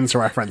of Thrones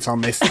reference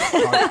on this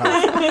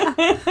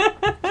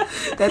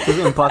podcast. That is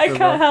impossible. I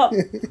can't help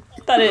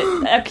that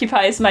it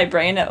occupies my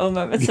brain at all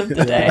moments of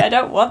the day. I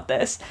don't want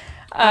this.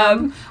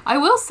 I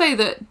will say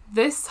that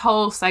this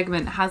whole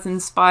segment has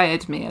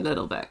inspired me a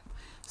little bit.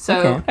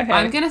 So Okay.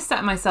 I'm going to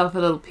set myself a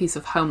little piece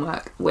of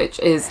homework, which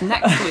is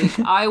next week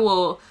I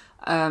will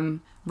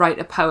write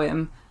a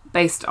poem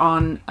based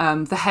on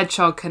the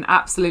hedgehog can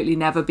absolutely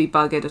never be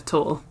buggered at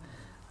all,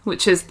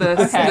 which is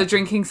the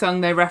drinking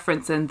song they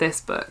reference in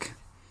this book.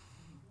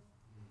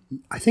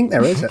 I think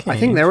there is. I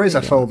think there is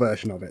a full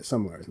version of it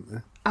somewhere, isn't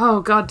there? Oh,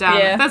 god damn.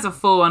 Yeah. If there's a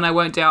full one, I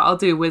won't do it. I'll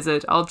do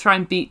Wizard. I'll try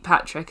and beat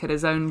Patrick at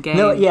his own game.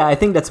 No, yeah, I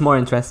think that's more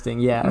interesting.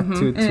 Yeah,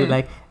 to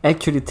like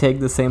actually take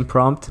the same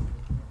prompt.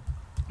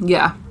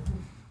 Yeah.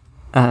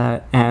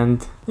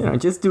 And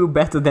just do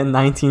better than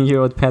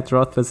 19-year-old Pat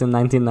Rothfuss in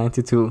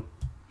 1992.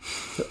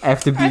 So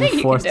after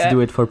being forced to do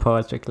it for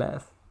poetry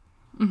class.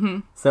 Mm-hmm.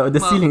 So the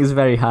ceiling is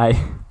very high.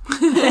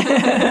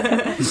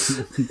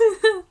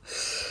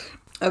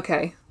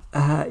 Okay.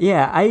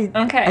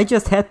 I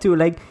just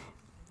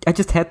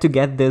had to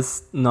get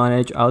this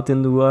knowledge out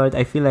in the world.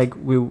 I feel like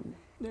we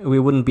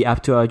wouldn't be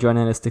up to our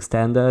journalistic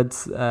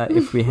standards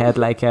if we had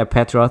like a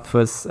Pat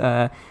Rothfuss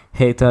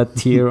hater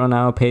tier on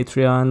our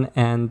Patreon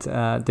and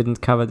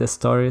didn't cover this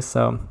story.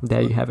 So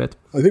there you have it.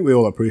 I think we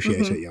all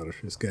appreciate it, Janusz.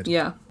 It's good.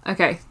 Yeah.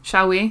 Okay.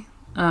 Shall we?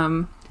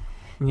 Let's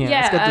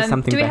get to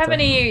something do we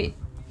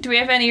better.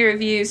 have any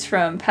reviews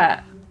from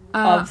Pat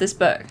of this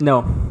book?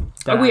 No.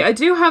 I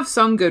do have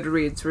some good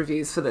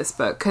reviews for this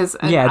book because,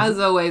 Yeah. as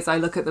always, I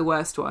look at the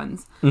worst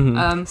ones.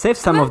 Save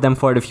some of them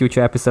for the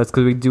future episodes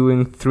because we're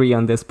doing 3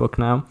 on this book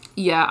now.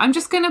 Yeah, I'm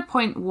just going to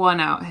point one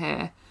out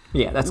here,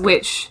 Yeah, that's good.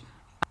 which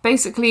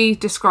basically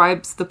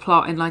describes the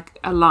plot in like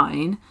a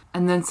line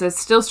and then says,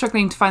 still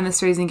struggling to find the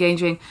series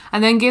engaging,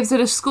 and then gives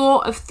it a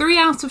score of 3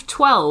 out of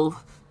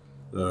 12.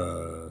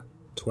 12.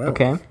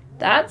 Okay.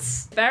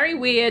 That's very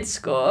weird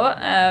score.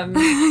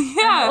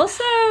 Yeah.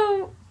 Also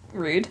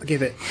rude. I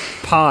give it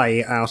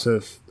pi out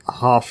of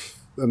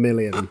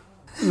 500,000.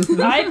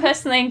 I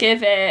personally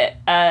give it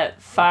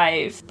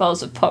 5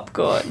 bowls of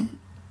popcorn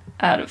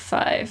out of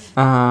 5.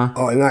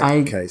 Oh, in that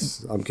I-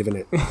 case, I'm giving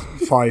it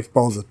 5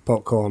 bowls of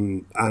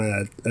popcorn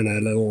and a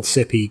little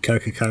sippy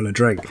Coca-Cola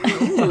drink.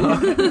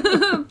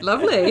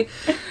 Lovely.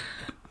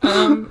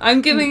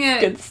 I'm giving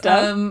it Good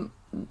stuff.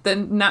 the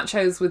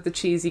nachos with the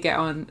cheese you get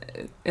on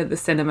at the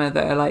cinema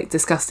that are like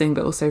disgusting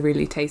but also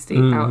really tasty.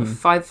 Out of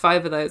 5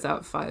 of those out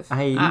of 5.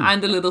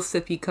 And a little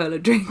sippy cola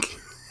drink.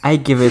 I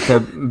give it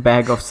a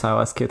bag of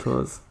sour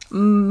Skittles.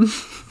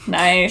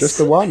 Nice. Just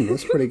the one.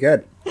 That's pretty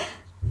good.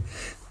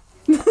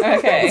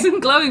 Okay. Some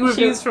glowing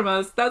reviews from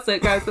us. That's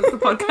it, guys. That's the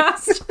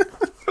podcast.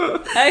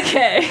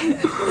 Okay.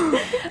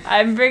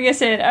 I'm bringing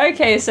us in.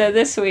 Okay, so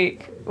this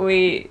week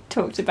we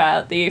talked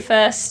about the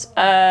first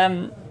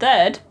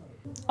third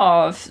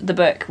of the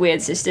book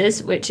Weird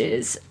Sisters, which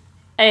is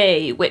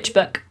a witch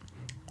book,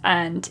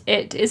 and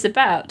it is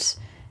about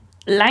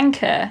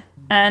Lancre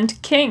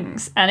and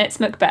kings, and it's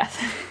Macbeth.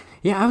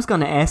 Yeah, I was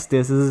gonna ask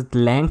this. Is it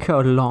Lancre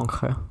or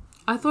Lancre?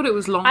 I thought it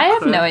was long. I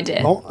have no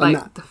idea. Oh, and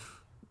Like, that-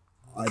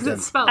 because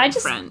it's spelled I in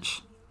just-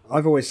 French.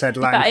 I've always said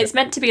But Lancashire. it's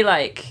meant to be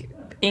like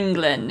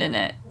England, isn't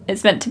it?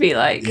 It's meant to be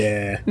like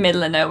Yeah.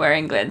 middle of nowhere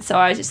England, so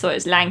I just thought it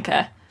was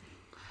Lancre. I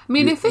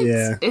mean, if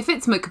yeah.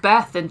 it's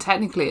Macbeth, then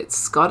technically it's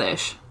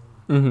Scottish.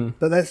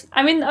 But there's,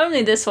 I mean,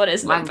 only this one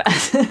is Lancre.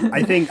 Macbeth.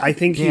 I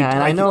think you. Yeah,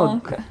 and I know.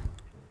 Lancre.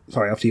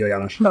 Sorry, after you,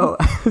 Janusz. Oh,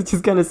 I was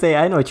just gonna say,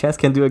 I know Chess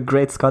can do a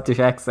great Scottish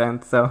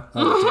accent, so.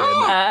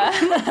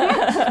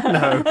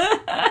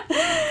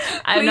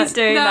 I'm not Please,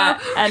 doing no.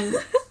 that,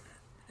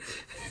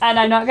 and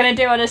I'm not going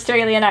to do an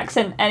Australian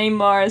accent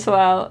anymore as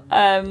well.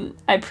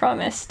 I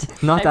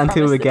promised. Not I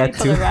until we promised the get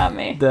people to around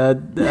me.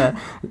 the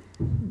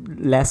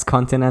last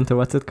continent, or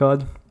what's it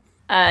called?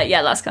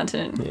 Yeah, Last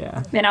Continent.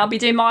 Yeah. Then I'll be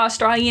doing my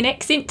Australian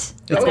accent.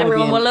 It's gonna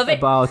Everyone be will in love it.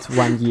 about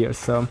 1 year,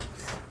 so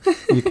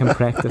you can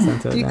practice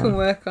until You then. can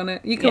work on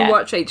it. You can Yeah.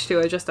 watch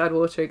H2O Just Add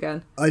Water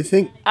again. I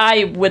think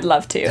I would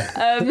love to.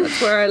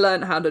 That's where I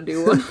learned how to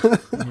do one.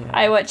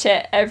 I watch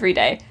it every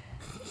day.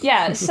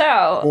 Yeah,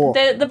 so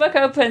the book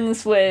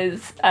opens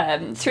with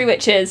 3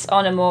 witches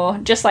on a moor,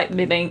 just like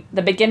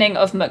the beginning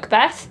of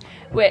Macbeth,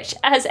 which,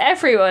 as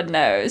everyone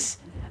knows,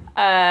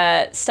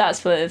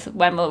 starts with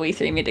 "When will we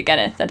 3 meet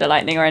again? Thunder,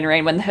 lightning, or in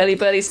rain? When the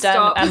hurly-burly's done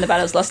Stop. and the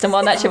battle's lost and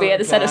won, that should be at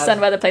the set of God. sun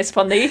where the place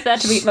upon the heath there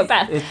to meet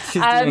Macbeth."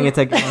 She's doing it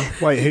again.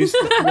 Wait,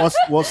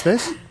 what's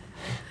this?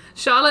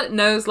 Charlotte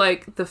knows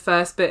like the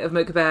first bit of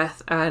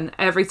Macbeth, and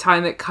every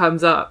time it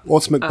comes up,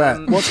 What's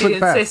Macbeth? What's she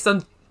Macbeth? insists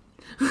on.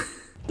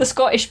 The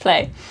Scottish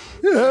play.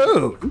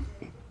 Oh,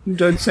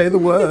 don't say the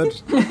word.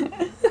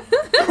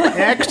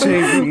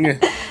 Acting.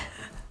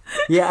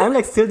 Yeah, I'm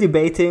like still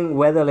debating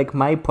whether like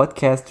my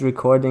podcast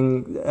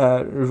recording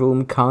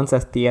room counts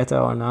as theater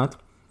or not.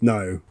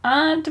 No.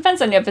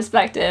 Depends on your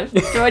perspective.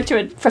 George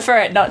would prefer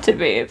it not to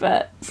be,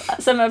 but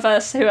some of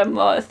us who are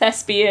more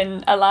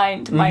thespian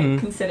aligned might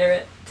consider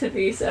it to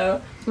be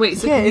so. Wait,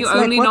 so Yeah, can you it's like,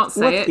 only what, not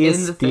say what it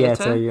is in the theater,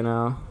 theatre? you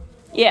know?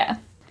 Yeah.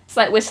 It's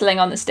like whistling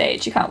on the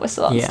stage. You can't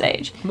whistle on Yeah.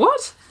 stage.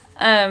 What?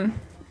 Yeah.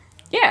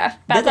 Bad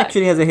That luck.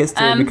 actually has a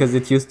history because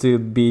it used to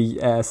be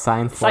a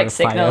sign for like fires.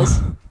 signals.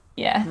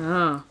 Yeah.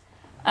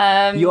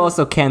 Oh. You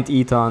also can't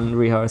eat on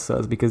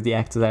rehearsals because the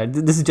actors are.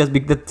 This is just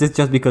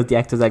because the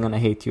actors are gonna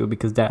hate you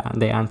because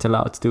they aren't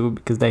allowed to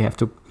because they have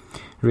to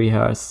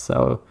rehearse.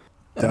 So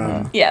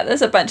Damn. Yeah,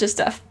 there's a bunch of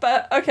stuff.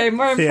 But okay,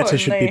 more Theatre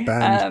importantly. should be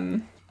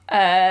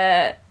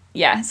banned.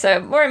 Yeah,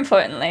 so more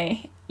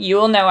importantly, you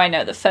all know I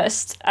know the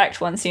first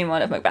Act 1, Scene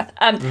 1 of Macbeth.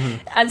 And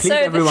Please, so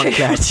everyone the 3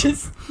 clap.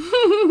 witches.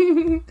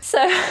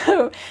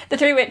 So the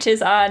 3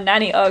 witches are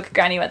Nanny Ogg,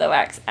 Granny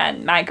Weatherwax,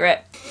 and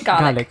Margaret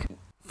Garlic.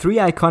 3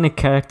 iconic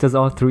characters,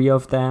 all 3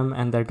 of them,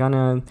 and they're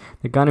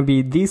gonna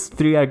be these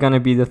 3 are gonna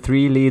be the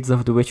 3 leads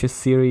of the Witches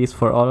series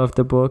for all of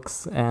the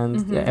books,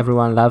 and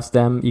everyone loves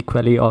them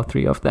equally, all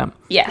 3 of them.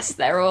 Yes,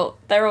 they're all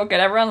good.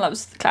 Everyone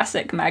loves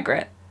classic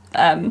Margaret,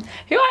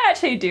 who I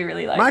actually do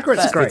really like.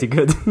 Margaret's but- great. Pretty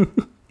good.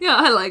 Yeah,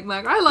 I like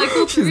Mag. I like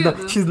all 3 of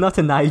them. She's not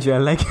a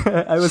Nigel. Like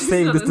I was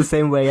saying not this a- the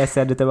same way I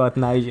said it about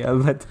Nigel,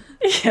 but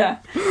Yeah.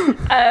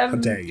 How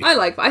dare you?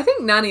 I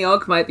think Nanny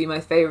Ogg might be my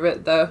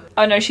favourite though.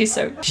 Oh no, she's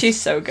so good.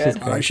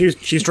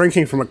 She's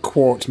drinking from a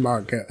quart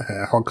mug at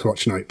her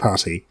Hogswatch night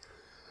party.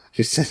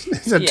 It's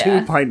a Yeah.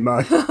 2-pint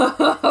mug.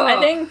 I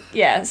think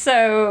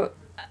so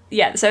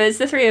it's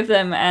the 3 of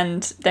them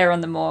and they're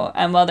on the moor,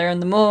 and while they're on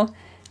the moor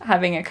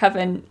having a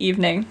coven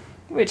evening,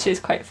 which is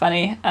quite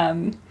funny,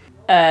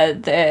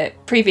 the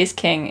previous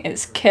king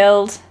is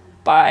killed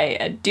by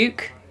a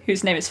duke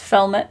whose name is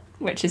Felmet,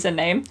 which is a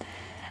name.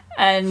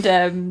 And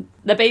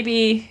the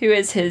baby, who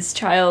is his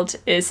child,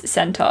 is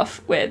sent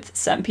off with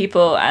some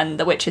people, and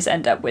the witches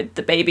end up with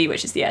the baby,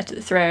 which is the heir to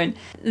the throne.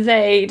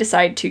 They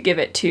decide to give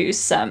it to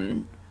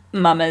some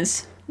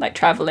mummers, like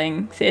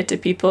travelling theatre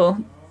people,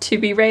 to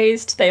be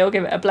raised. They all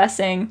give it a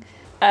blessing.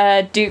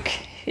 Duke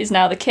is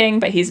now the king,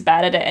 but he's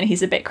bad at it, and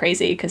he's a bit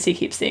crazy because he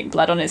keeps seeing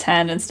blood on his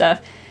hand and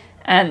stuff.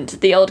 And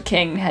the old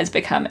king has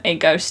become a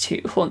ghost who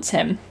haunts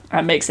him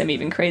and makes him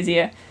even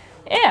crazier.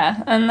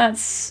 Yeah, and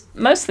that's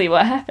mostly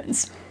what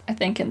happens, I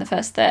think, in the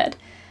first third.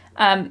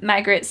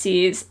 Margaret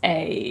sees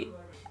a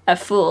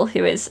fool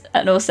who is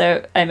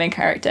also a main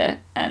character,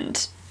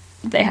 and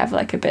they have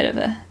like a bit of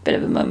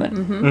a moment.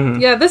 Mm-hmm.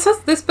 Yeah,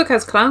 this book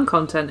has clown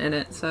content in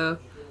it, so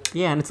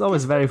Yeah, and it's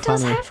always very It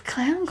does funny. have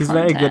clown He's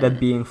content. very good at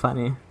being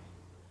funny.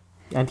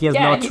 And he has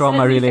Yeah, no he's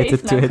trauma an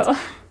related to it. knuckle.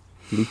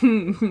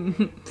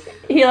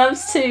 He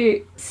loves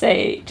to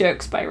say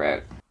jokes by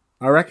rote.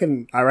 I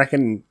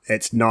reckon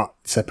it's not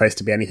supposed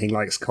to be anything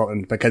like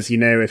Scotland, because,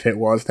 if it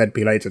was, there'd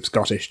be loads of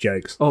Scottish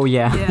jokes. Oh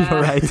yeah, Yeah.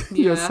 you're right.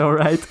 You're Yeah. so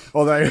right.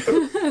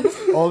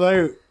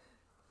 Although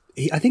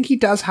I think he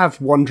does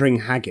have wandering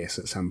haggis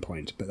at some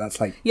point, but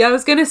that's like... yeah, I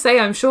was gonna say,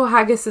 I'm sure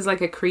haggis is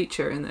like a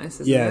creature in this,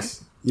 isn't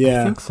Yes.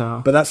 Yeah. I think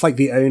so. But that's like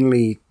the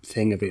only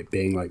thing of it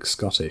being like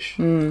Scottish.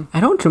 I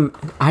don't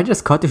are there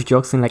Scottish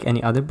jokes in like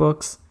any other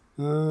books?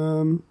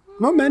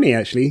 Not many,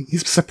 actually.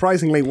 He's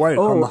surprisingly woke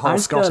on the whole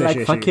aren't Scottish the, like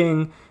issue.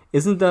 fucking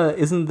isn't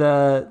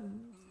the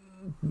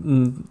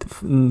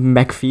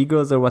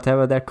McFeagles or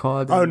whatever they're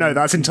called? Oh no,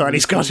 that's entirely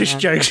Scottish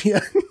jokes. Yeah.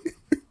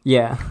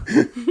 Yeah.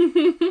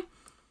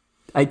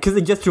 Because I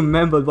just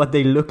remembered what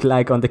they look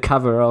like on the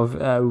cover of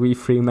We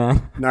Free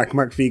Man. Mark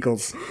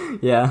Feagles.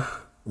 Yeah.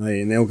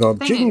 And they all go,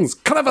 Jings,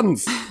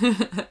 Clivens!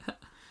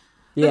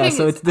 Yeah, thing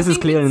so is, this I is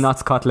think clearly it's- not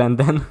Scotland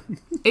then.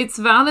 It's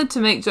valid to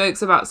make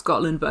jokes about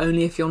Scotland, but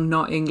only if you're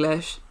not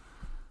English.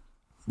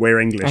 We're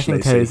English, I think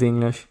Lacey. Terry's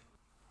English.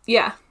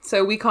 Yeah,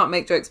 so we can't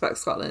make jokes about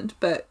Scotland,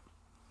 but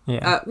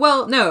Yeah.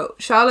 well, no,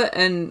 Charlotte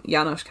and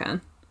Janosch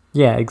can.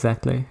 Yeah,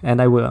 exactly. And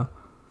I will.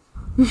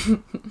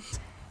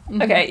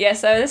 Okay, yeah,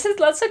 so this is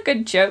lots of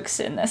good jokes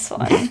in this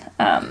one.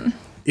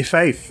 Your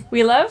faith.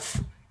 We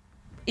love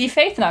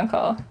Faith and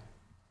Uncle.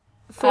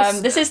 I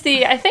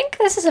think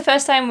this is the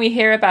first time we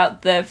hear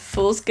about the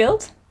Fool's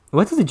Guild.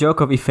 What is the joke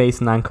of Efface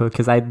and Uncle?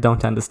 Because I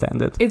don't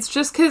understand it. It's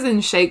just because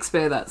in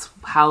Shakespeare, that's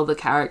how the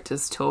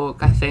characters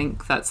talk. I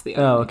think that's the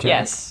only. Oh, okay.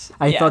 Yes.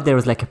 I yeah. thought there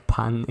was like a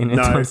pun in it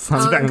No, or it's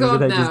something God,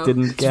 that I just no.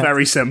 didn't It's get.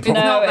 very simple. No,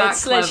 not that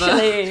it's clever.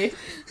 literally...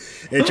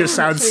 It just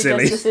sounds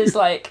silly. This is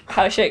like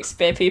how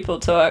Shakespeare people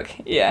talk.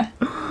 Yeah.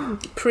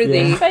 Pretty.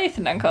 Yeah. Faith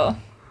and Uncle.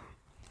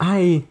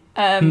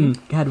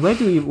 God, where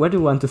do we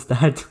want to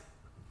start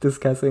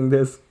discussing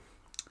this?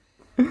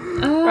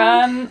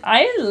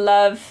 I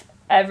love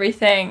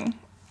everything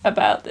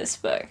about this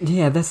book.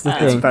 Yeah, that's the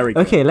It's thing. very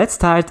good. Okay, let's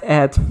start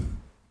at.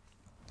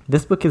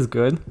 This book is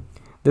good.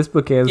 This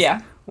book is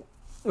Yeah.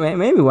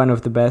 maybe one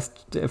of the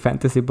best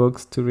fantasy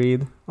books to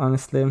read,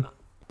 honestly,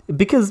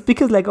 because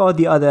like all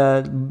the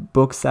other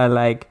books are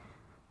like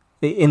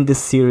in this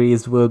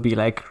series will be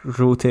like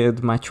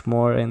rooted much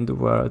more in the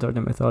world or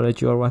the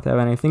mythology or whatever.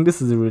 And I think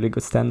this is a really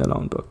good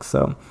standalone book.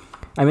 So,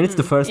 I mean, it's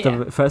the first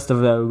of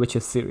the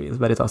Witches series,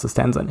 but it also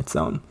stands on its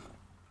own.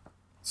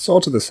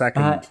 Sort of the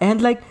second.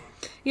 And like.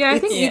 Yeah, I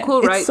think It's- equal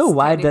it's rights. so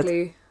wide that-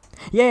 technically.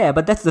 Yeah,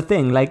 but that's the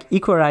thing. Like,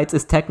 Equal Rights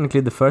is technically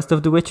the first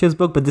of the Witches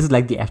book, but this is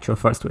like the actual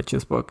first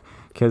Witches book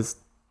because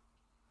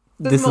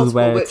There's this is multiple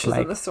where witches it's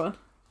like, in this one.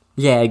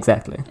 yeah,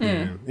 exactly.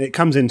 It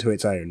comes into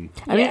its own.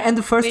 I mean, Yeah, and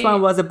the first one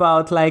was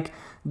about like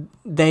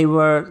they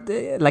were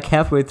like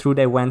halfway through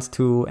they went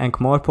to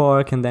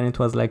Ankh-Morpork, and then it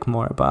was like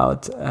more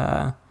about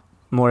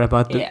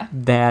Yeah.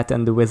 that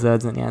and the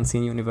wizards and the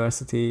Unseen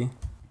University.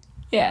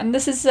 Yeah, and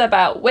this is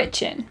about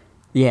witching.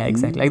 Yeah,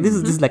 exactly. Like this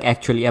is like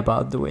actually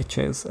about the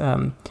witches,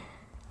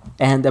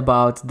 and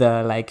about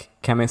the like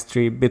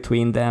chemistry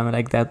between them.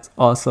 Like that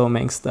also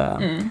makes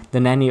the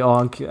Nanny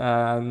Ogg,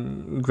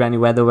 Granny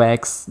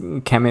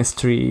Weatherwax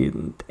chemistry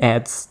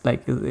adds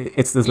like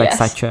it's just like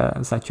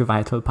Yes. such a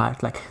vital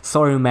part. Like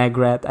sorry,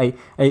 Magrat. I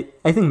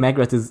think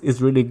Magrat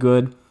is really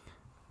good,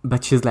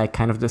 but she's like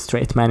kind of the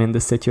straight man in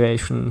this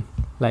situation.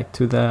 Like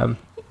to the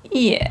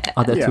Yeah.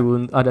 other Yeah.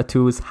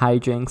 two's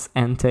hijinks,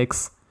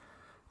 antics.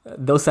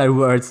 Those are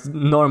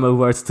normal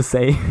words to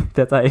say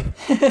that I...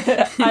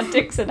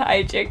 Antics and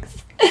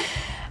hijinks.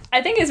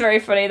 I think it's very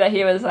funny that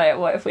he was like,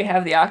 what if we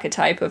have the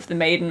archetype of the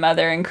maiden,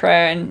 mother, and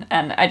crone,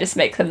 and I just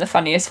make them the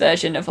funniest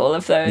version of all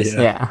of those.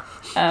 Yeah.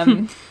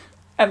 Yeah.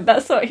 And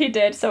that's what he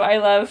did. So I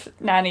love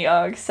Nanny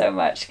Ogg so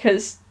much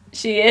because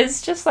she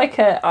is just like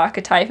an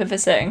archetype of a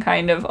certain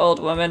kind of old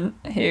woman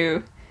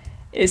who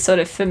is sort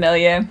of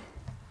familiar,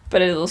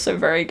 but is also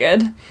very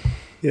good.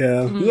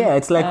 Yeah. Yeah,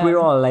 it's like we're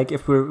all like,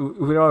 if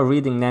we're all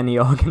reading Nanny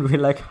Ogg and we're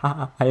like,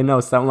 ha, I know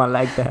someone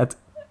like that.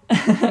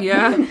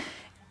 Yeah.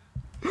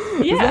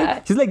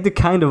 Yeah. She's like the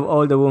kind of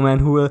older woman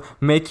who will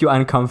make you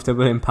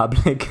uncomfortable in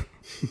public.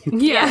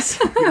 Yes.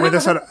 With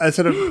a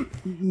sort of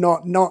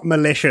not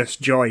malicious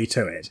joy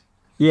to it.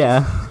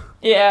 Yeah.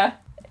 Yeah.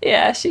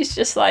 Yeah, she's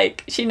just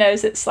like, she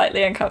knows it's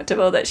slightly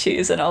uncomfortable that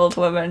she's an old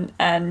woman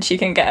and she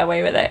can get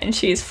away with it, and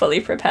she's fully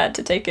prepared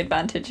to take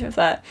advantage of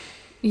that.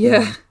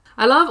 Yeah.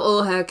 I love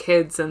all her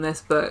kids in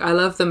this book. I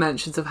love the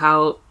mentions of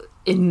how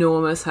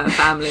enormous her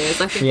family is.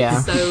 I think Yeah.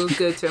 it's so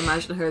good to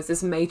imagine her as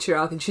this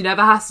matriarch, and she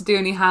never has to do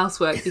any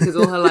housework because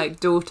all her like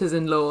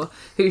daughters-in-law,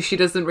 who she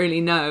doesn't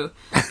really know,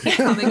 keep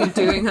coming and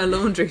doing her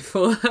laundry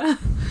for her.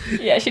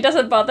 Yeah, she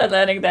doesn't bother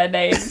learning their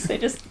names. They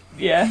just,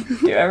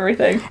 do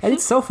everything. And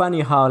it's so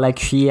funny how like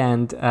she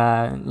and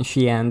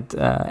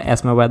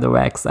Esma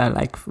Weatherwax are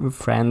like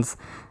friends,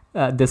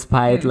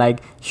 despite like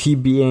she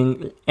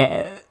being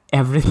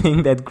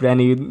everything that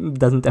Granny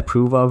doesn't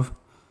approve of.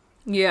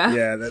 Yeah.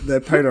 Yeah, they're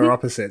polar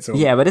opposites.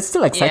 Yeah, but it's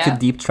still like such Yeah. a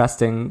deep,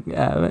 trusting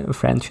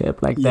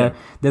friendship. Like Yeah.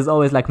 there's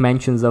always like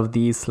mentions of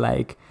these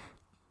like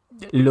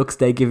looks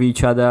they give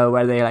each other,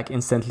 where they like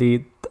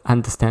instantly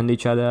understand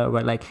each other.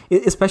 Where like,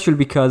 especially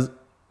because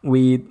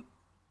we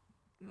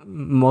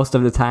most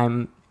of the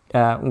time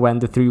when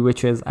the three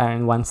witches are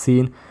in one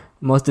scene,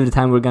 most of the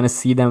time we're gonna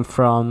see them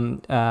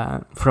from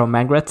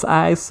Margaret's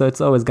eyes. So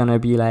it's always gonna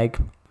be like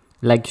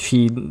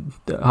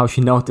how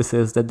she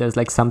notices that there's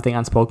like something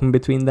unspoken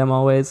between them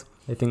always.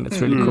 I think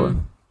that's really cool.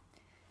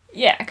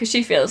 Yeah, because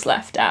she feels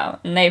left out,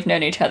 and they've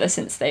known each other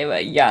since they were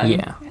young.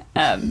 Yeah.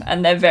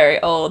 And they're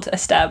very old,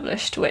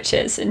 established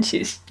witches, and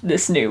she's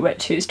this new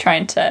witch who's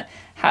trying to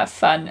have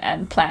fun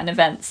and plan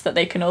events that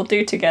they can all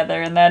do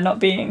together, and they're not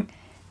being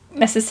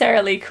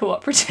necessarily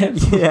cooperative.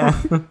 Yeah.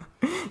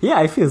 Yeah,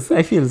 I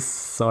feel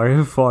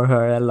sorry for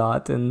her a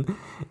lot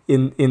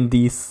in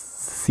these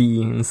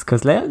scenes,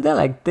 because they're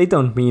like, they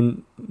don't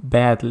mean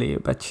badly,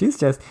 but she's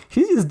just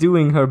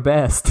doing her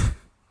best.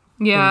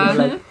 Yeah.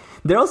 Like,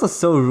 they're also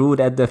so rude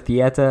at the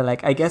theater.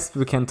 Like, I guess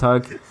we can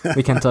talk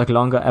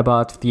longer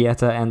about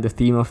theater and the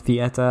theme of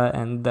theater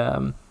and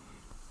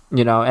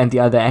and the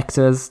other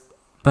actors.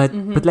 But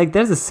like,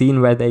 there's a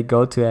scene where they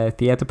go to a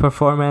theater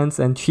performance,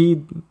 and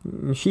she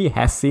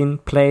has seen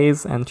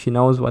plays and she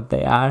knows what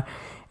they are,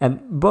 and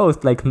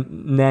both like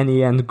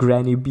Nanny and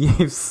Granny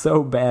behave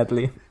so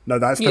badly. No,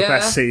 that's the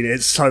best scene.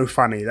 It's so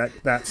funny.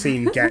 That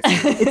scene gets...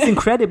 It's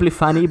incredibly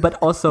funny, but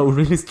also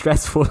really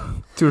stressful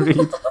to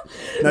read.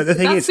 No, the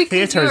thing That's is, because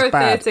theatre you're is a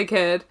bad. theatre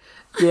kid.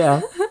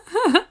 Yeah.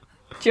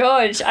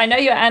 George, I know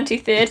you're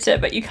anti-theatre,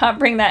 but you can't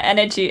bring that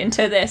energy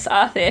into this,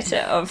 our theatre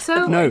of...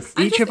 So No,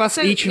 I each of us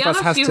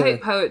Yanov, has you to-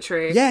 hate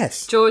poetry.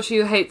 Yes. George,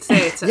 you hate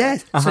theatre.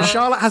 Yes. So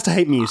Charlotte has to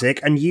hate music,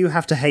 and you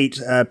have to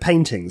hate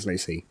paintings,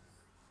 Lucy.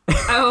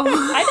 Oh,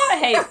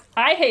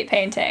 I hate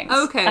paintings.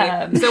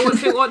 okay. So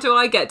what do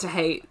I get to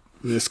hate?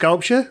 The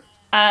sculpture,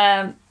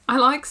 I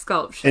like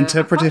sculpture.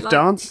 interpretive I quite like-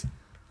 dance.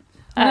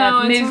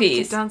 No, movies.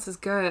 interpretive dance is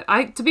good.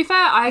 To be fair,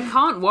 I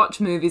can't watch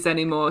movies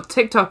anymore.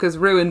 TikTok has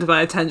ruined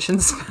my attention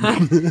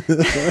span.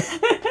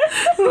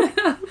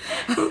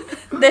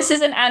 This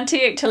is an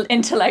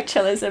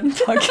anti-intellectualism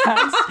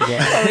podcast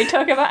where we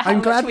talk about how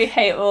much we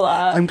hate all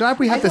art. I'm glad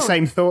we had the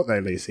same thought, though,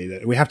 Lucy,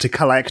 that we have to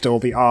collect all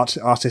the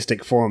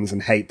artistic forms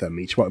and hate them,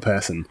 each one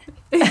person.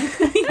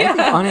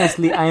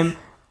 Honestly,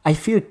 I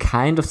feel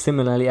kind of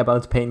similarly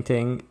about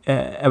painting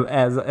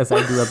as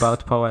I do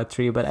about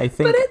poetry, but I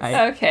think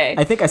okay.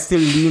 I think I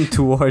still lean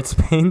towards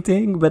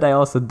painting, but I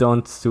also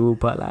don't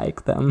super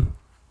like them.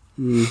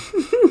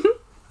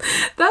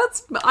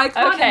 I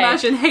can't Okay.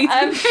 imagine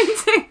hating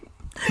painting.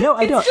 No,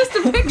 I don't. It's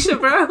just a picture,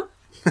 bro.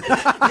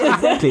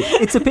 Exactly,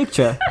 it's a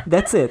picture.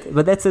 That's it.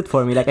 But that's it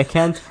for me. Like, I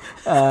can't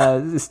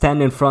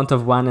stand in front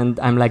of one and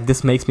I'm like,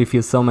 this makes me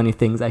feel so many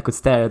things. I could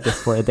stare at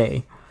this for a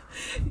day.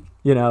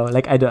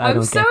 Like I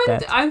don't get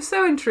that. I'm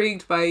so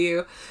intrigued by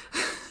you.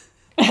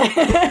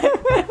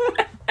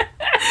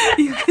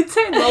 You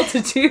contain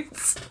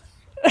multitudes.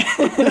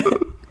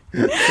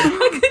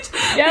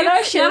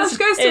 Janosch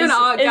goes to an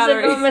art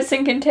gallery. Is enormous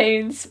and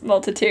contains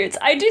multitudes.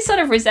 I do sort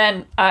of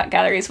resent art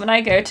galleries. When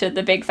I go to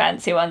the big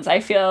fancy ones, I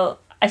feel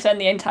I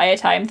spend the entire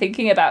time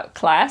thinking about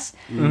class.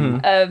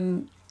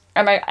 And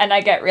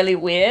I get really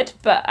weird,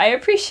 but I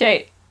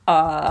appreciate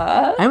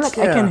art. I'm like,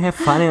 I can have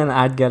fun in an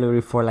art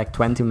gallery for like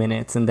 20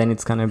 minutes and then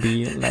it's gonna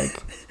be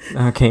like,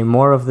 okay,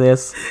 more of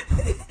this.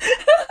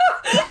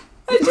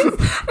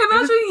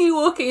 Imagine you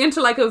walking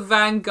into like a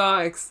Van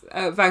Gogh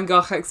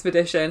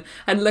exhibition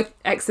and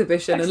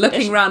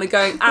looking around and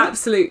going,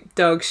 absolute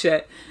dog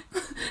shit.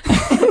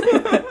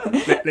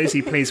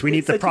 Lucy, please, we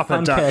need the Such a proper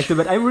fun Dutch. character,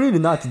 but I'm really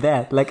not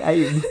that. Like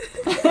I've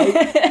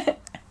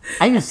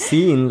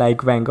seen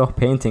like Van Gogh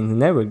paintings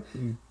and they were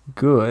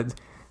good.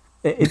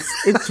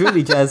 It's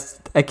really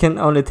just, I can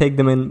only take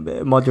them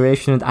in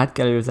moderation, and art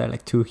galleries are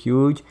like too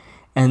huge.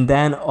 And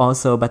then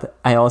also, but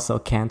I also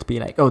can't be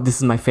like, oh, this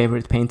is my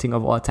favorite painting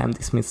of all time.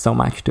 This means so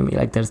much to me.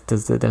 Like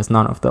there's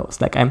none of those.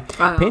 Like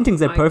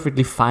paintings are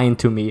perfectly fine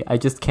to me. I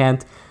just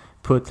can't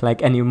put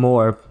like any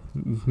more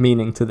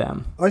meaning to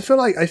them. I feel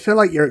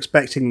like you're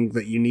expecting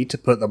that you need to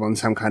put them on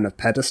some kind of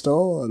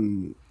pedestal,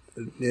 and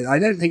I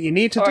don't think you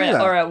need to do that.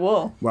 Or a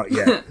wall. Well,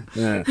 yeah.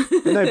 No,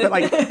 but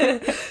like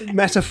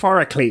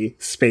metaphorically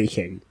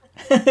speaking,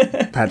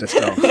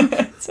 pedestal.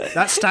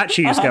 That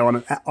statues go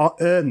on,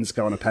 urns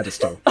go on a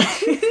pedestal.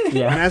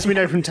 Yeah. And as we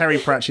know from Terry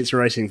Pratchett's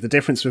writings, the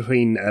difference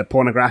between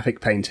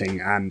pornographic painting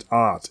and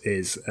art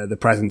is the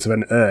presence of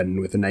an urn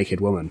with a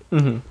naked woman.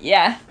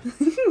 Yeah.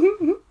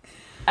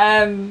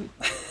 I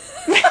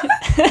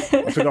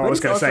forgot what I was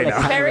going to say like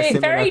now.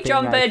 Very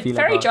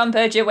John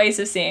Berger ways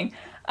of seeing.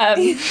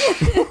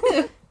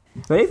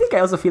 But I think I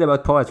also feel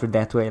about poetry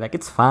that way. Like,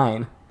 it's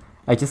fine.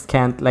 I just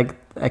can't, like,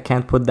 I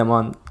can't put them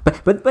on.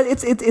 But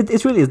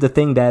it really is the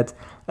thing that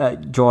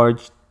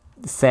George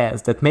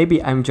says, that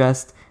maybe I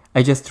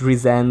just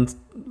resent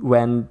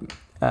when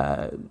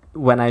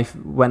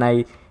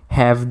I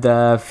have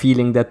the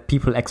feeling that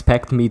people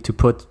expect me to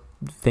put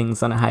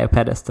things on a higher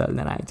pedestal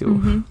than I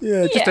do.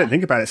 Yeah, just don't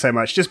think about it so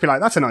much. Just be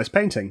like, that's a nice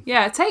painting.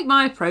 Yeah, take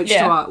my approach to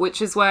art,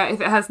 which is where if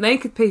it has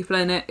naked people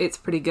in it, it's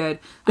pretty good.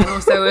 And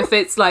also if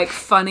it's like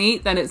funny,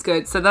 then it's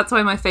good. So that's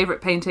why my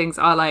favourite paintings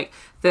are like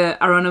the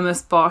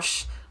Hieronymus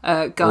Bosch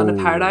Garden of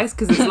Paradise,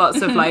 because there's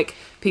lots of like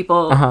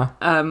people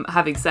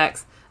having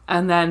sex.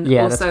 And then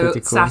also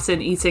cool.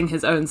 Saturn eating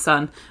his own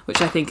son,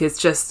 which I think is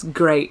just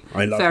great.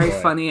 I love Very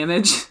Goya. funny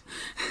image.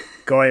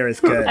 Goya is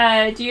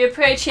good. Do you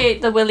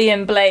appreciate the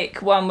William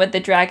Blake one with the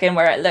dragon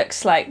where it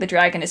looks like the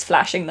dragon is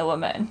flashing the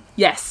woman?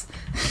 Yes.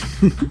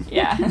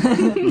 Yeah.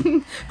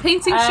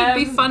 Painting should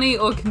be funny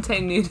or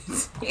contain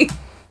nudity.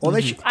 Or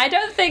they should, I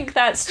don't think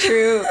that's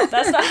true.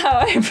 That's not how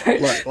I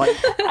approach it. like,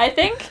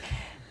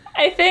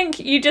 I think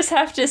you just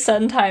have to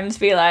sometimes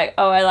be like,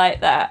 oh, I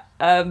like that.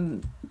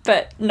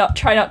 But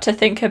try not to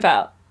think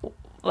about,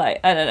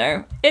 like, I don't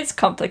know. It's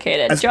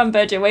complicated. John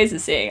Berger ways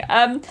of seeing.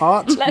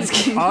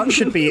 art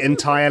should be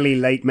entirely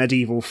late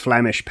medieval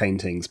Flemish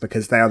paintings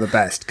because they are the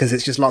best. Because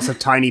it's just lots of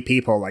tiny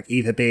people, like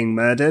either being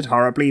murdered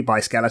horribly by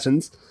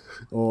skeletons,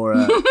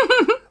 or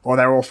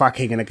they're all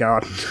fucking in a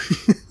garden.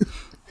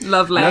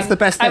 Lovely. And that's the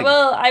best thing.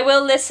 I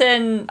will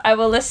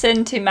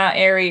listen to Mount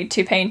Airy,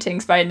 two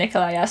paintings by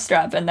Nikolai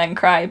Astrab, and then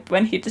cry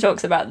when he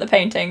talks about the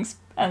paintings.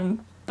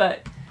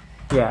 But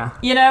Yeah.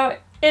 you know,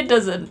 it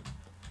doesn't.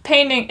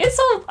 Painting, it's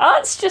all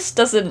arts. Just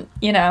doesn't.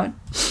 You know,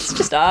 it's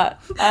just art.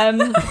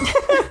 That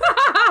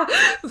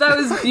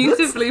was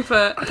beautifully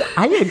put.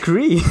 I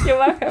agree. You're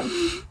welcome.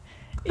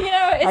 You know,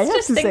 I have it's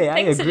just to say, I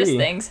things are just agree.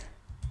 things.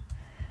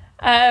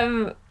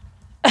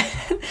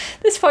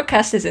 This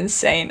podcast is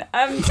insane.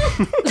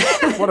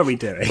 What are we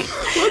doing?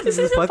 This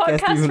is a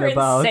podcast even for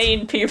about?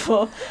 insane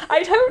people.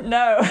 I don't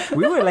know.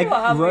 We were like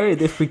What are we?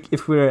 worried if we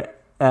were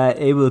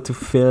able to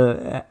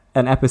fill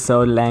an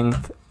episode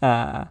length.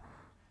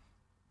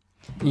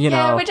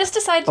 Yeah, we just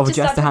decided of to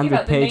just start talking 100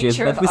 about the pages,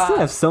 nature but of we still art.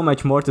 have so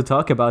much more to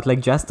talk about, like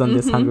just on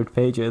this 100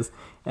 pages,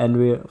 and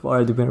we've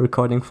already been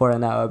recording for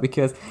an hour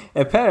because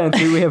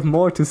apparently we have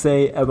more to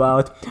say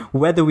about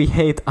whether we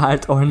hate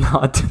art or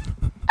not.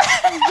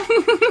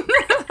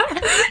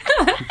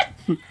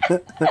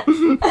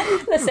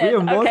 Listen, We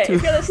have more okay, to-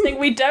 if you're listening,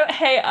 we don't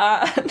hate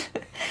art.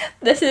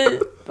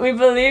 We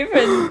believe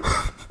in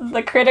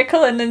the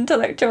critical and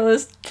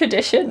intellectualist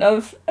tradition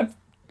of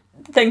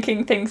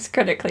thinking things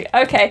critically.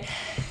 Okay,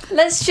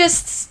 let's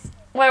just...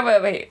 Where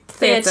were we?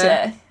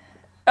 Theatre.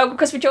 Oh,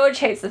 because George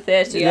hates the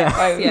theatre.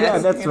 Yeah,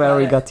 that's where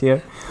we got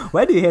here.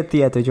 Why do you hate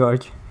theatre,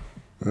 George?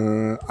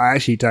 I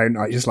actually don't.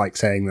 I just like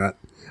saying that.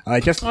 I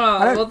don't-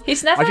 well,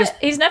 He's never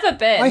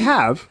been. I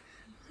have,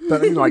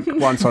 but only like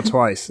once or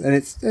twice, and I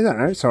don't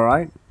know, it's all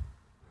right.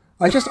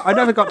 I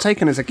never got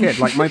taken as a kid.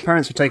 Like my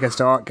parents would take us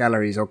to art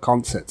galleries or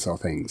concerts or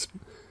things.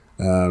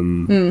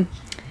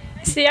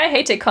 See, I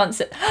hated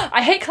concert.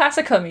 I hate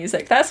classical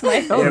music. That's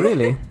my thing. Oh,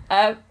 really?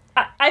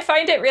 I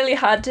find it really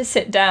hard to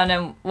sit down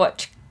and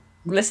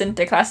listen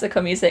to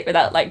classical music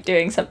without like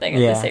doing something at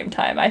the same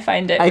time. I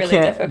find it really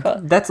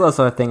difficult. That's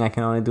also a thing I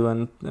can only do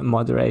in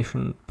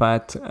moderation,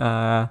 but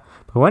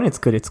when it's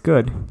good, it's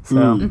good.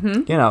 So,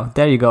 you know,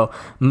 there you go.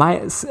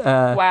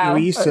 Wow.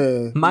 We used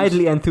to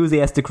Mildly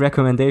enthusiastic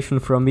recommendation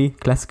from me,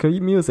 classical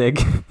music.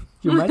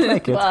 You might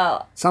like it.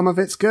 Well, some of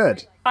it's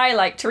good. I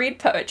like to read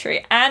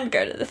poetry and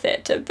go to the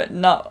theatre, but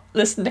not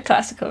listen to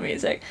classical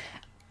music.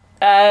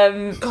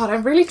 God,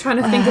 I'm really trying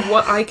to think of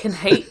what I can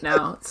hate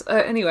now.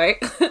 Anyway.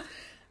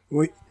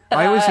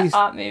 I always used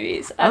art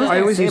movies. I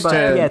always Say used about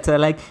to. theater,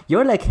 like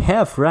you're like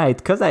half right,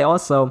 because I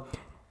also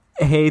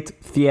hate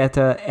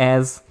theater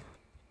as,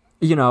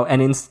 you know,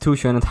 an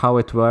institution and how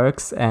it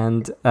works,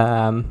 and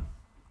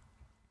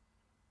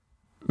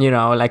you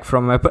know, like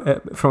from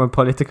a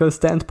political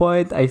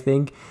standpoint, I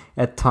think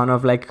a ton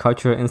of like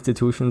cultural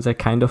institutions are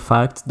kind of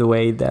fucked the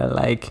way they're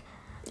like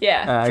for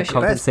sure.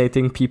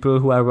 compensating people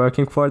who are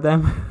working for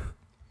them.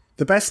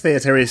 The best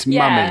theatre is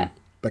mumming,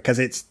 because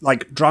it's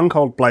like drunk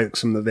old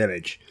blokes from the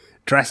village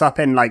dress up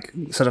in like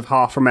sort of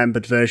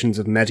half-remembered versions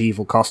of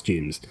medieval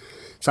costumes.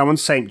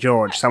 Someone's St.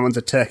 George, someone's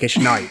a Turkish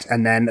knight,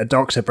 and then a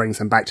doctor brings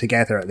them back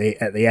together at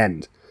the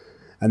end,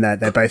 and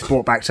they're both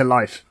brought back to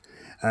life.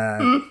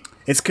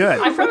 It's good.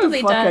 I've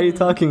probably What are you done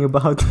talking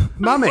about?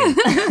 Mumming.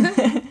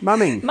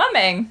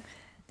 mumming.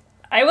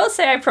 I will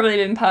say I've probably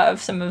been part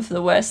of some of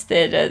the worst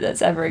theatre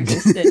that's ever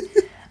existed.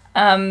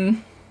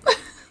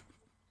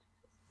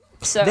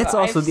 So That's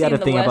also I've the other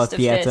seen thing about worst of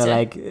theater.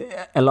 Like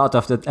a lot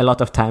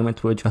of time,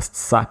 it will just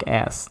suck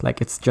ass.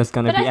 Like it's just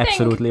gonna But be I think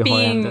absolutely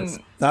being, horrendous.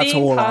 That's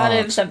being all part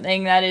art. of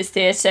something that is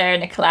theatre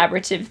in a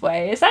collaborative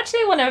way is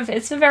actually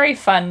it's a very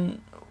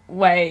fun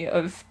way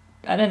of,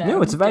 I don't know.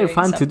 No, it's very doing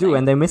fun to do, something.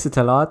 and I miss it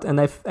a lot. And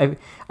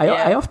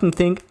I often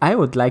think I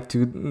would like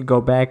to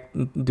go back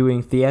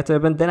doing theater,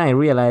 but then I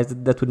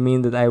realized that would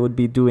mean that I would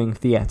be doing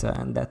theater,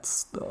 and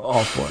that's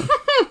awful.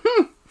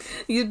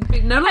 You'd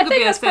be, no longer I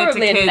think be that's a theatre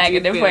probably kid, a you'd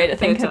negative be way a to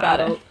think theatre about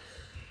adult. it.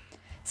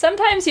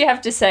 Sometimes you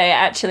have to say,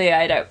 actually,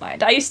 I don't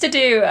mind. I used to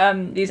do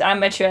these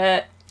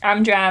amateur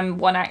Amdram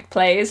one-act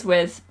plays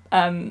with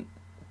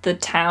the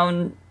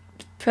town,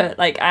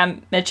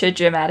 amateur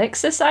dramatic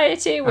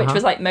society, which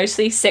was like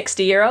mostly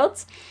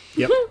 60-year-olds.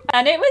 Yep.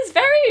 And it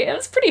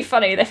was pretty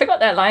funny. They forgot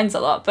their lines a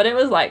lot, but it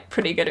was like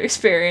pretty good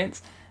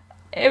experience.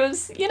 It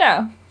was,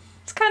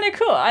 it's kind of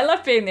cool. I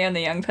love being the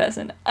only young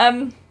person.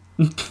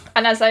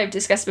 And as I've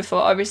discussed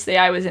before, obviously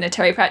I was in a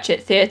Terry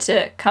Pratchett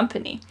theatre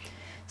company.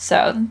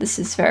 So this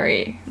is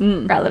very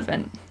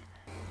relevant.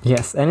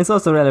 Yes, and it's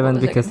also relevant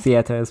What was I because gonna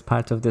theater is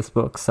part of this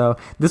book. So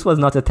this was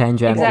not a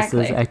tangent. Exactly.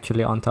 This is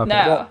actually on topic.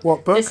 No,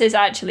 What book? this is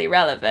actually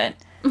relevant.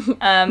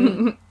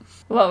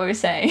 What were we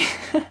saying?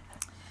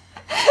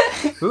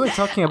 We were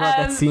talking about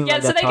that scene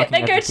where so they're talking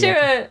they at go the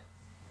theater.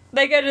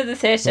 they go to the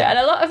theatre, Yeah. and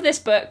a lot of this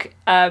book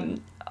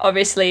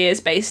obviously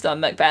is based on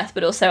Macbeth,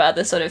 but also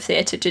other sort of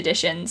theatre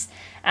traditions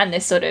and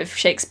this sort of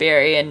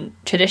Shakespearean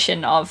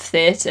tradition of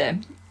theatre.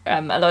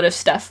 A lot of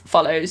stuff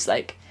follows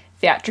like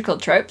theatrical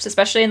tropes,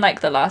 especially in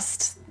like the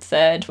last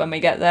third when we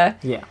get there.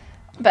 Yeah.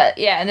 But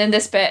yeah, and then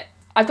this bit,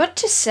 I've got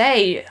to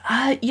say,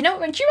 do you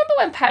remember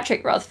when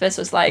Patrick Rothfuss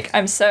was like,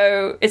 it's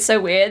so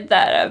weird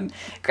that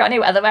Granny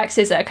Weatherwax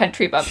is a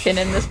country bumpkin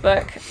in this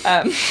book.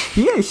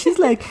 Yeah, she's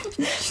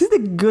a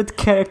good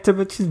character,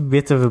 but she's a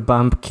bit of a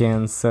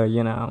bumpkin, so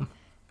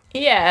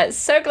Yeah,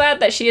 so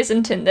glad that she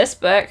isn't in this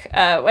book,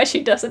 where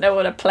she doesn't know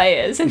what a play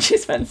is, and she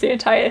spends the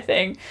entire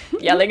thing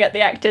yelling at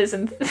the actors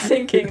and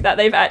thinking that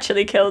they've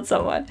actually killed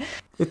someone.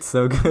 It's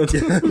so good.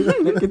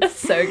 It's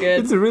so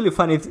good. It's a really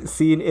funny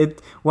scene.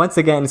 It once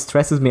again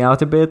stresses me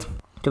out a bit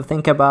to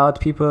think about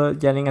people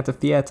yelling at the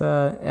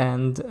theater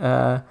and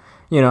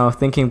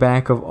thinking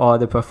back of all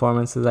the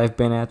performances I've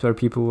been at where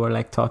people were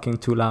like talking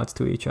too loud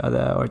to each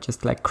other or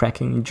just like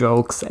cracking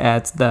jokes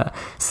at the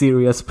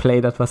serious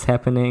play that was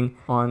happening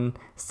on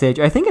stage.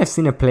 I think I've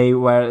seen a play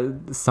where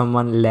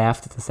someone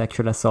laughed at the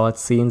sexual assault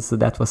scene, so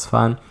that was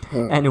fun.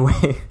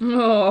 Anyway.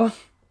 Oh.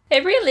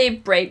 It really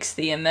breaks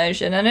the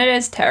immersion, and it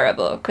is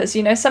terrible, because,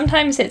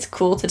 sometimes it's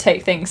cool to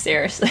take things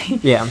seriously.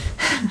 Yeah.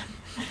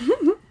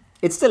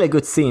 It's still a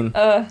good scene.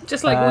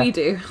 Just like we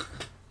do.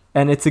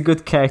 And it's a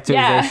good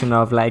characterization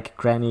of like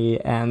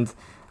Granny and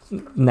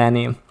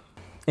Nanny.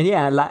 And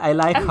yeah, I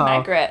like And how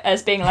Margaret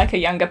as being like a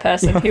younger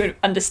person who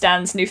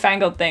understands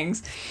newfangled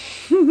things.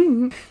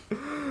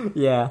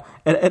 yeah,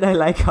 and I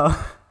like how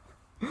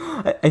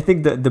I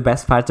think the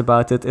best part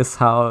about it is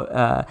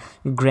how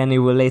Granny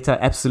will later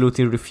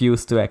absolutely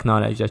refuse to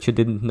acknowledge that she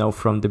didn't know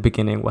from the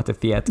beginning what a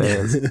theater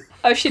is.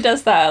 Oh, she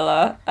does that a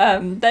lot.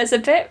 There's a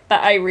bit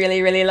that I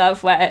really, really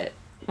love where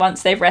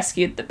once they've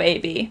rescued the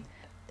baby,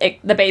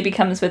 the baby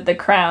comes with the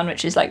crown,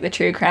 which is like the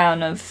true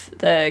crown of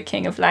the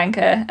King of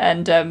Lanka,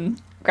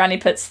 and Granny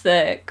puts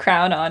the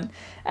crown on,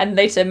 and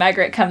later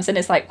Margaret comes in and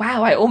is like,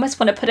 wow, I almost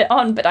want to put it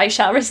on, but I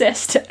shall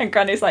resist. And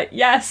Granny's like,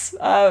 yes,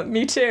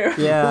 me too.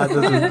 Yeah,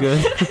 this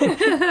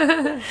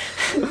is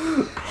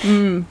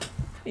good.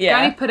 Yeah.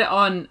 Granny put it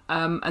on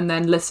and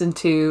then listened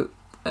to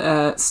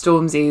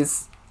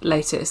Stormzy's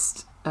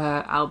latest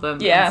album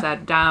and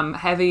said, damn,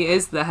 heavy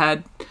is the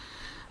head,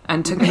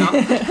 and took it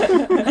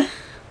off.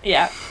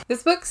 Yeah.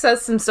 This book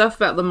says some stuff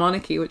about the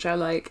monarchy, which I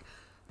like.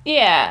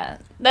 Yeah.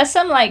 There's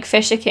some like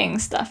Fisher King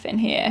stuff in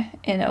here,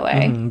 in a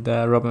way.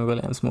 The Robin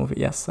Williams movie,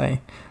 yes,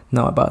 I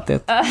know about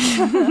it.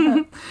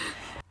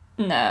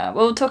 No,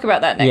 we'll talk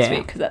about that next Yeah.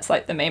 week, because that's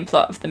like the main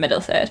plot of the middle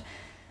third.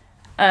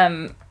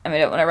 And we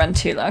don't want to run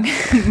too long.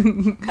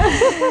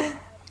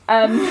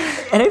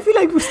 And I feel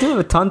like we still have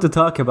a ton to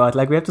talk about.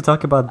 Like we have to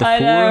talk about the I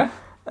know.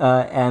 Fool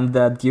and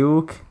the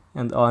Duke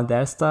and all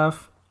their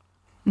stuff.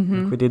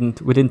 Mm-hmm.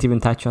 Like, we didn't even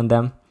touch on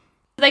them.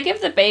 They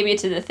give the baby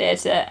to the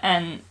theatre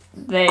and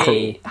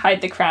they hide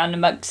the crown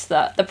amongst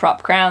the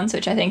prop crowns,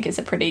 which I think is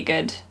a pretty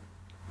good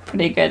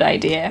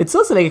idea. It's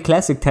also like a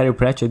classic Terry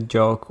Pratchett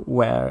joke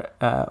where,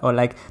 or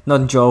like,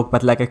 not joke,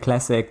 but like a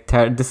classic,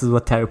 this is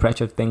what Terry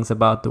Pratchett thinks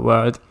about the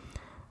world.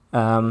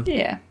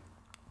 Yeah.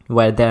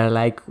 Where they're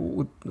like,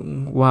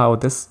 wow,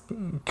 this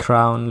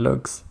crown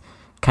looks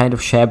kind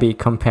of shabby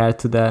compared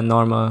to the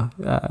normal,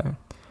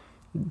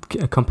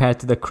 compared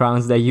to the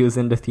crowns they use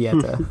in the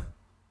theater.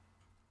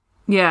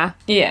 Yeah.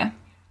 Yeah.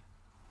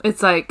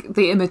 It's like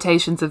the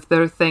imitations of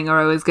the thing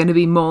are always going to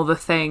be more the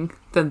thing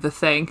than the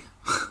thing.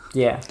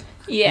 Yeah.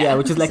 Yeah. Yeah,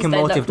 which is like a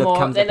motive that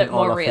comes up in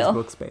all of his real.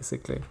 books,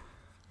 basically.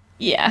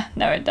 Yeah,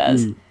 no, it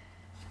does.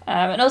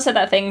 And also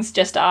that things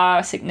just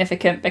are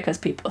significant because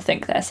people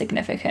think they're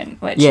significant,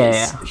 which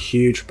is A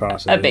huge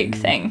part of a it. big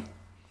thing.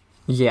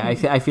 Yeah, I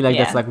feel like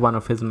that's Yeah. like one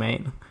of his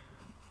main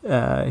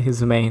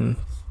his main,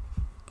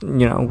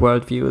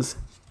 worldviews.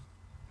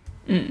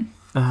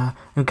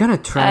 I'm gonna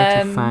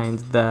try to find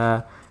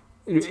the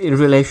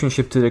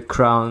relationship to the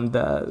crown.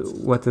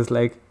 What is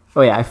like?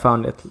 Oh yeah, I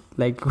found it.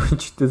 Like,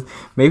 which is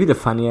maybe the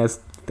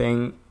funniest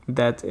thing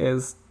that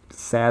is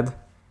said.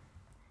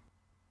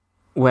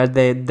 Where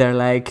they're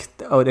like,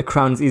 oh, the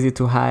crown's easy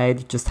to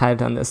hide. Just hide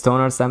it on a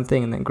stone or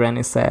something. And then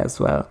Granny says,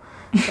 well,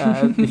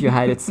 if you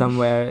hide it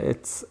somewhere,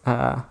 it's.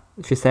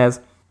 She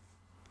says,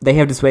 they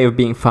have this way of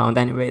being found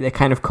anyway. They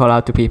kind of call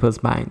out to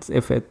people's minds.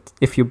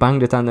 If you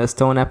banged it on a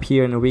stone up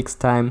here in a week's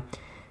time,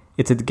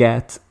 it'd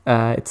get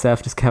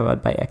itself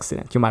discovered by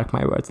accident. You mark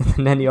my words.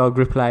 And then Yogg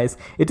replies,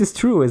 it is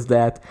true, is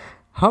that.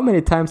 How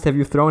many times have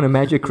you thrown a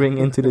magic ring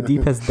into the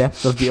deepest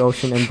depths of the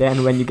ocean, and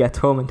then when you get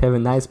home and have a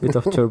nice bit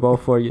of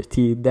turbot for your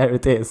tea, there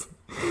it is?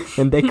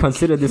 And they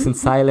consider this in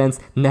silence.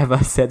 Never,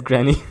 said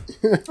Granny.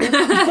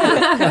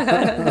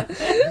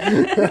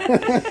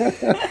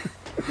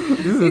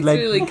 This is It's like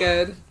really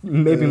good.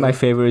 maybe my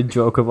favorite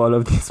joke of all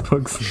of these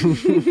books.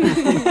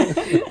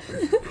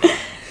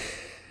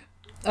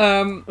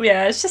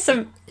 Yeah, it's just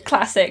some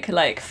classic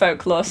like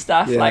folklore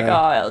stuff. Yeah. Like,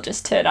 oh, it'll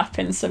just turn up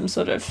in some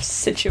sort of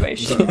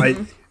situation.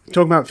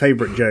 Talking about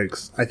favourite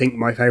jokes, I think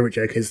my favourite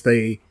joke is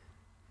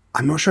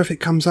I'm not sure if it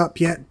comes up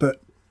yet,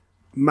 but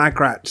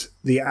Magrat,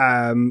 the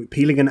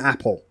peeling an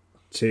apple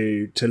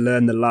to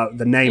learn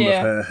the name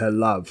of her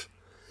love.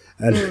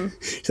 And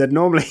she said,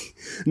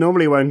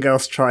 normally when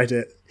girls tried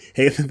it,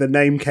 the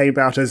name came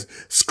out as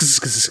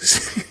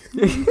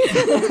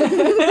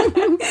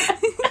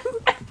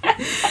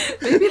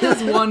Maybe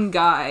there's one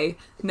guy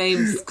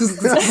named.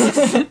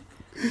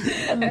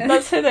 And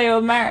that's who they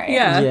all marry.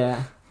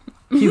 Yeah.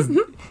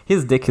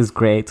 His dick is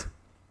great.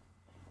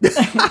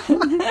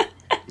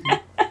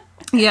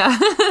 Yeah.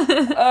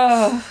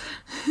 Oh.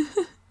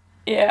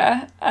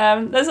 Yeah.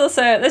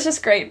 There's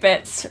just great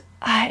bits.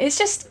 It's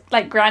just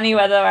like Granny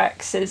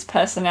Weatherwax's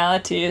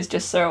personality is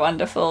just so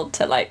wonderful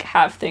to like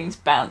have things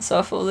bounce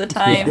off all the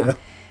time. Yeah.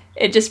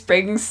 It just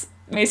brings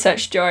me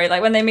such joy.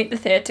 Like when they meet the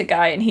theatre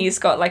guy and he's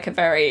got like a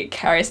very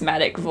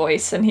charismatic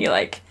voice and he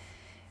like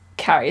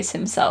carries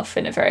himself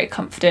in a very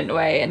confident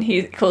way and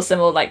he calls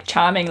them all like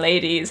charming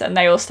ladies and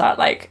they all start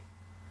like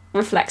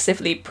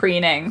reflexively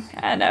preening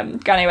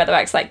and Granny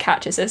Weatherwax like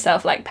catches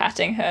herself like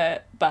patting her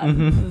butt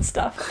and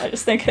stuff. I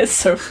just think it's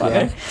so funny.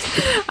 Yeah.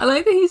 I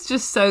like that he's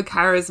just so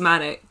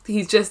charismatic.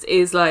 He just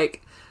is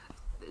like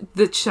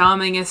the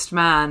charmingest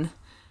man.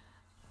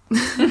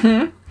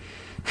 I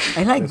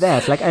like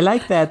that. Like, I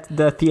like that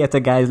the theater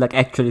guy is like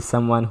actually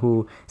someone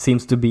who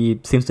seems to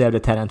have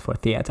the talent for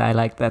theater. I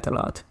like that a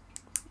lot.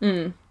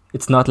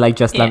 It's not like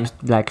just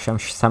like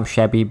some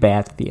shabby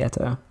bad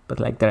theater, but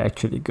like they're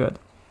actually good.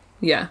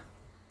 Yeah.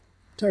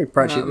 Terry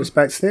Pratchett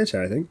respects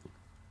theatre, I think.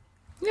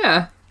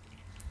 Yeah.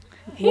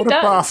 What a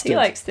bastard. He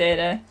likes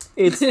theatre.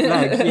 It's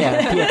like,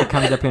 theater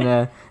comes up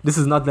this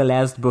is not the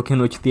last book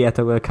in which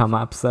theater will come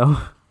up, so.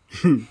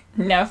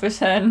 No, for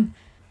certain.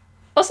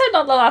 Also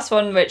not the last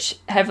one which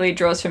heavily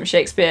draws from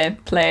Shakespeare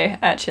play,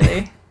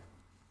 actually.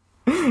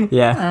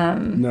 Yeah.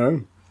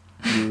 No.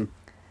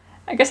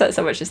 I guess that's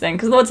so much his thing,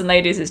 because Lords and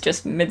Ladies is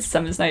just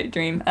Midsummer's Night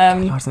Dream.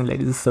 Lords and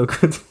Ladies is so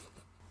good.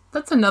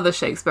 That's another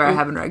Shakespeare I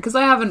haven't read, because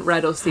I haven't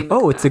read or seen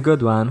Oh, it's a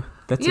good one.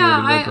 That's a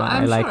really good one.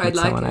 I'm like sure I'd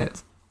like Midsummer it.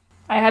 Nights.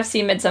 I have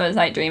seen Midsummer's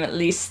Night Dream at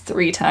least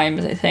 3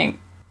 times, I think,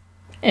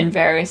 in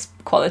various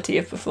quality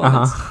of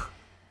performance.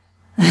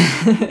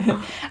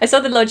 I saw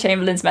the Lord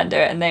Chamberlain's men do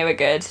it, and they were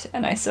good.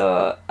 And I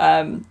saw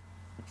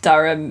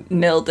Durham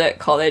Mildet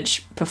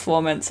College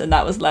performance, and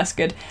that was less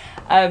good.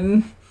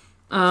 Oh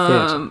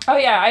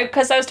yeah,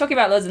 because I was talking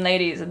about Lords and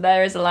Ladies, and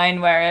there is a line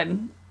where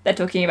they're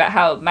talking about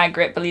how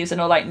Magritte believes in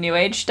all like New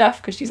Age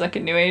stuff because she's like a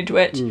New Age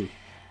witch.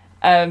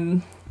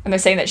 And they're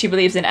saying that she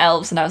believes in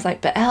elves, and I was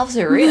like, but elves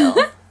are real.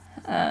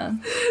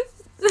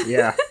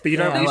 Yeah, but you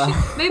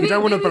don't. Maybe you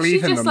don't want to maybe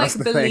believe she in just them. like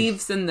That's the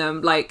believes in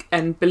them, like,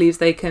 and believes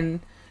they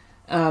can,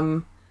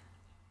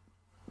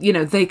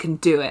 they can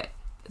do it.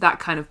 That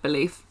kind of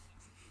belief.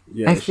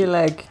 Yeah, I feel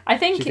like I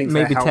think she thinks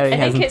maybe they're Terry I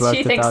think hasn't it's worked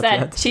she it thinks out that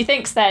yet. she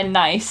thinks they're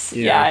nice.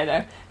 Yeah. Yeah, I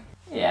know.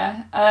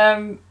 Yeah.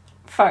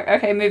 Fuck.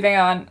 Okay, moving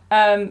on.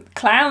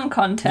 Clown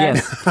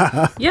content.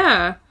 Yes.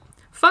 Yeah,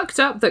 fucked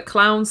up that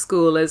clown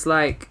school is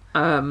like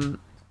sort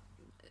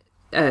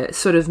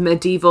of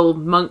medieval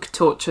monk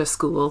torture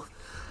school.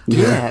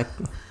 Yeah.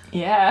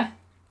 Yeah.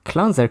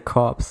 Clowns are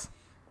cops.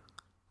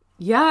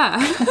 Yeah.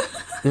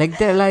 Like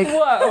they're like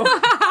Whoa.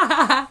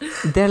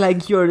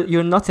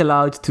 you're not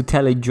allowed to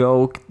tell a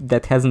joke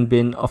that hasn't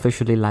been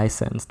officially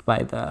licensed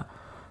by the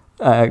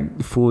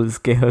Fools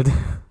Guild.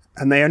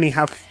 and they only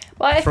have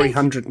Well, I think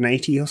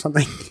 380 or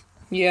something.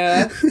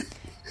 Yeah.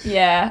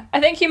 yeah, I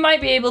think you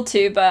might be able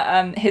to,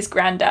 but his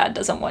granddad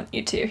doesn't want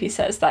you to. He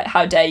says that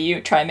how dare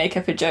you try and make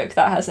up a joke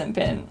that hasn't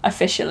been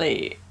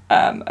officially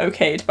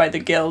okayed by the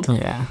guild.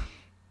 Yeah.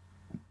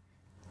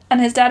 And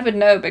his dad would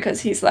know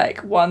because he's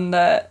like won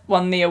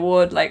the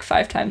award like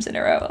 5 times in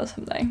a row or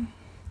something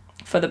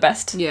for the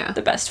best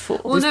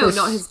fool. Well, no,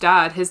 not his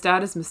dad. His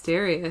dad is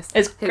mysterious.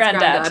 His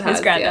granddad. has,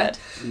 His granddad.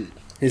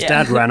 His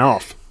dad ran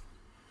off.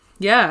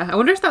 Yeah, I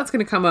wonder if that's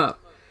going to come up.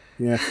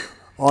 Yeah.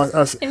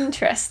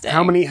 Interesting.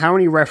 How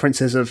many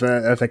references of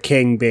a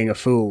king being a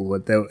fool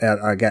would there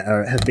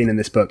have been in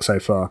this book so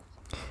far?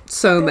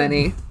 So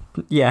many.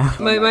 Yeah.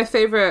 My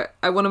favorite,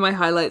 one of my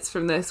highlights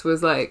from this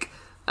was like,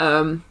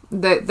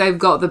 they've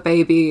got the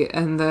baby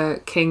and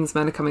the king's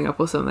men are coming up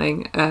or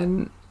something,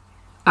 and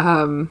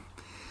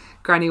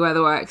Granny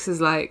Weatherwax is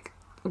like,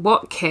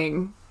 "What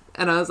king?"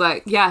 And I was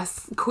like,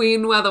 "Yes,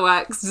 Queen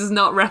Weatherwax does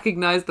not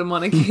recognise the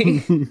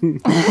monarchy."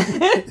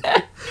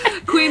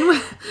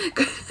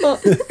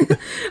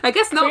 I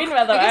guess not. Queen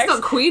Weatherwax. I guess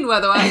not Queen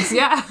Weatherwax.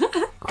 Yeah,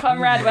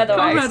 Comrade Weatherwax.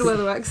 Comrade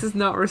Weatherwax does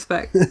not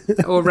respect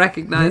or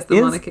recognise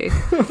the monarchy.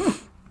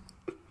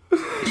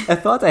 I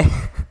thought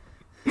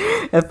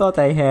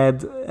I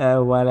had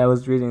while I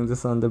was reading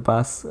this on the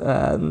bus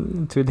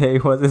today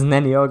is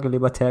Nanny Ogre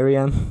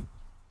libertarian?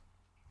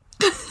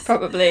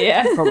 Probably,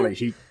 yeah. Probably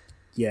she.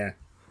 Yeah.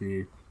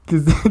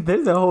 Because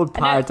there's a whole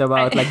part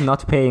about like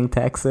not paying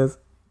taxes.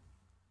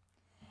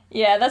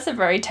 Yeah, that's a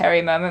very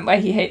Terry moment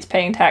where he hates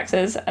paying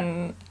taxes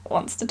and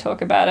wants to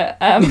talk about it.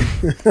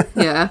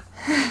 Yeah.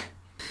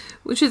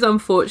 Which is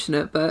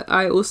unfortunate, but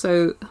I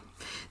also...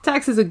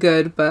 Taxes are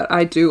good, but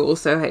I do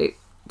also hate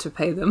to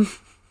pay them.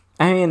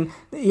 I mean,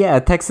 yeah,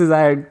 taxes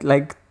are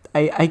like...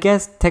 I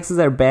guess taxes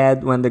are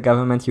bad when the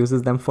government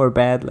uses them for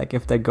bad, like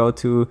if they go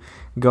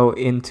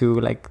into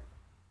like,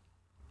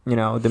 you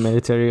know, the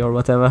military or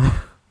whatever.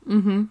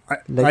 Mm-hmm.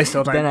 I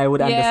still don't. Then I would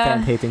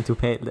understand hating to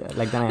pay.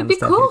 Like then I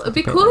understand. It'd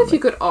be cool if you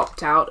could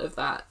opt out of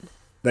that.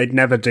 They'd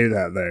never do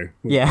that though.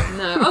 Yeah.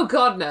 No. Oh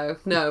God, no.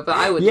 But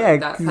I would yeah,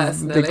 like that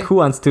personally. Like who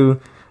wants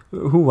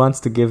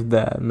to give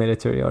the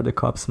military or the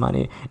cops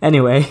money?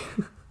 Anyway,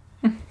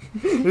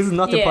 this is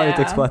not a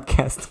politics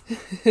podcast.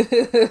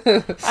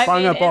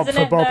 Banger Bob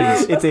for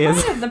Bobbies. It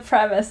is. Kind of the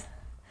premise.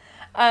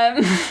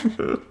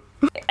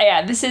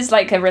 Yeah, this is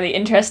like a really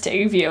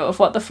interesting view of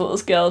what the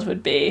Fool's Guild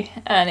would be,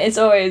 and it's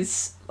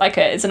always like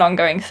it's an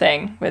ongoing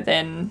thing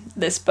within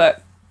this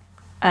book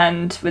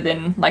and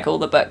within like all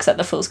the books that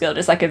the Fool's Guild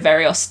is like a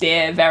very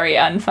austere, very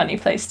unfunny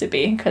place to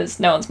be because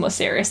no one's more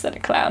serious than a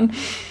clown.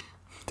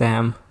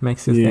 Damn,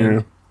 makes you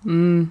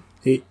think.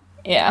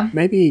 Yeah.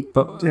 Maybe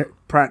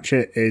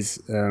Pratchett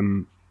is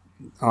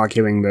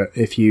arguing that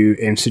if you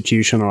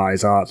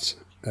institutionalize art,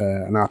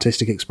 an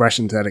artistic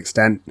expression to that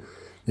extent,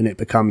 then it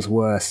becomes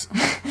worse.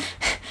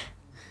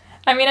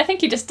 I mean, I think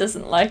he just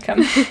doesn't like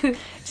them.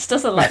 Just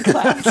doesn't like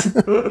clowns.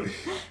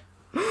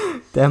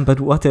 Damn,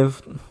 but what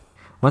if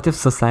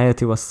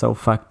society was so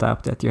fucked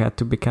up that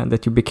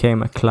you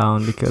became a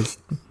clown because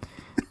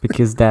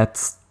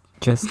that's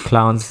just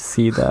clowns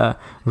see the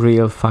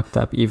real fucked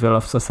up evil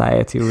of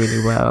society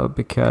really well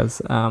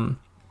because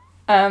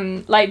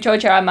like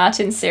George R. R.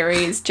 Martin's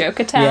series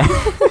Joker Town.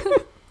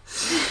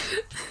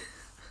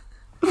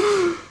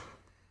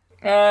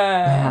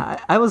 Yeah.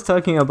 I was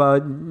talking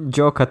about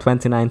Joker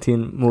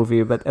 2019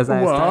 movie, but as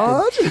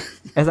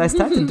I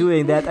started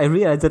doing that, I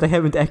realized that I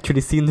haven't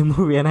actually seen the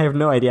movie and I have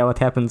no idea what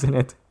happens in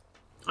it.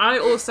 I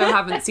also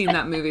haven't seen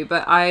that movie,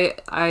 but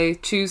I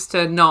choose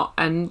to not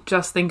and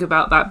just think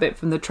about that bit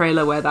from the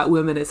trailer where that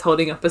woman is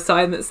holding up a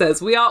sign that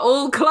says, "We are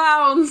all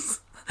clowns."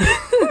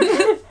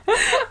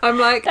 I'm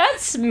like,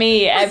 that's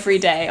me every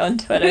day on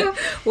Twitter.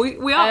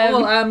 we are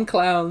all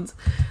clowns.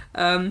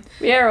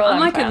 We are all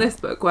unlike in this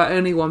book where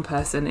only one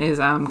person is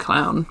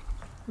clown.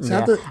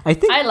 Yeah.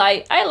 I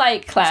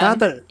like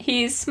Clown.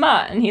 He's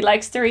smart and he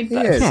likes to read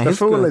books. Yes, the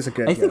Fool is a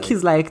good I think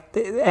he's like,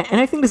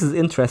 and I think this is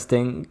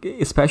interesting,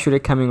 especially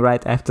coming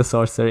right after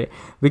Sorcery,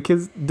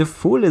 because the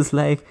Fool is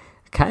like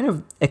kind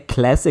of a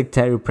classic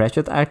Terry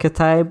Pratchett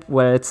archetype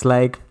where it's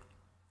like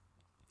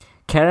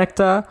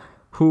character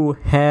who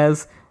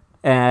has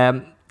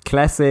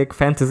classic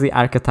fantasy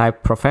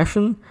archetype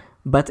profession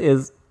but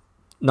is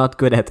not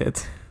good at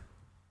it.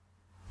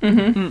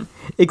 Mm-hmm.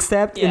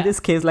 Except in this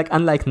case, like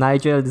unlike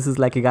Nigel, this is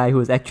like a guy who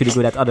is actually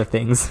good at other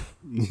things.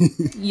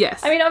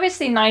 Yes. I mean,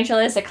 obviously Nigel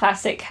is a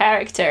classic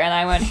character and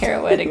I won't hear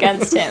a word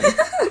against him.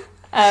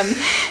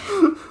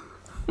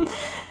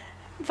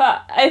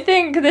 But I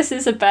think this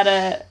is kind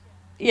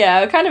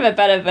of a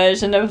better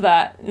version of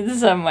that in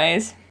some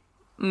ways.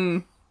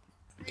 Mm.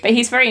 But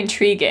he's very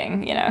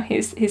intriguing, you know.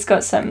 He's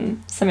got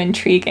some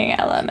intriguing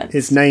elements.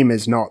 His name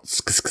is not.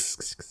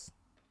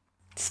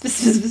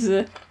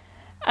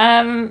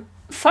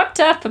 Fucked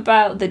up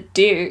about the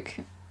Duke.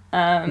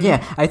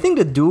 Yeah, I think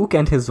the Duke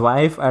and his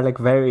wife are like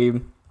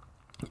very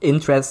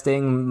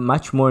interesting,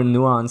 much more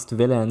nuanced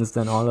villains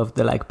than all of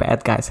the like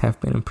bad guys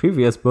have been in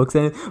previous books,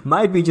 and it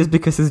might be just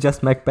because it's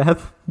just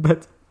Macbeth,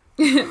 but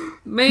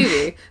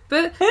maybe.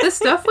 But the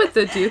stuff with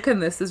the Duke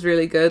in this is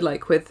really good,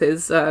 like with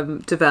his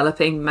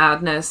developing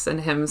madness and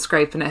him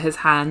scraping at his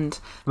hand.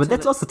 But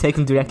that's also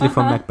taken directly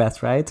from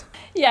Macbeth, right?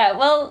 Yeah,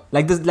 well,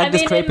 like the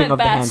scraping of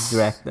the hand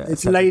direct.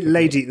 It's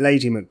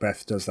Lady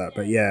Macbeth does that,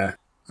 but yeah,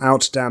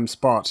 out damn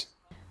spot.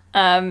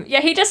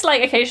 Yeah, he just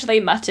like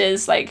occasionally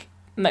mutters like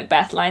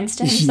Macbeth lines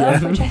to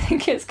himself, which I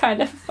think is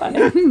kind of funny.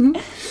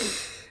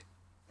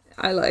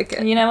 I like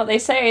it. You know what they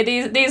say,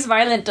 these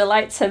violent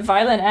delights have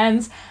violent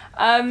ends.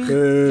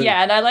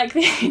 Yeah, and I like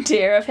the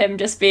idea of him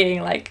just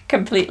being like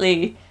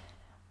completely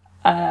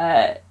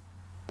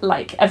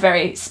like a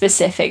very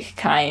specific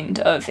kind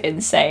of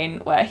insane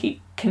where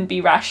he can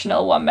be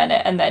rational one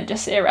minute and then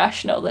just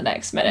irrational the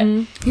next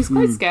minute. He's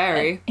quite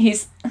scary.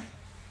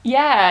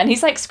 And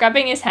he's like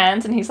scrubbing his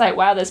hands and he's like,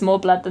 wow, there's more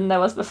blood than there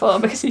was before,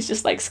 because he's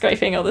just like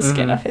scraping all the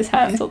skin off his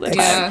hands all the time.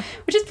 Yeah.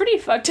 Which is pretty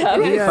fucked up.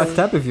 Pretty fucked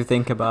up if you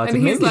think about it.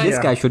 mean, he's Maybe like- this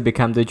guy should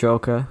become the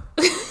Joker.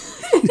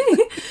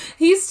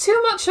 He's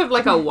too much of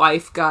like a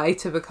wife guy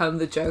to become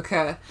the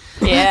Joker.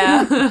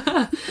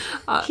 Yeah.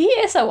 He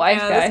is a wife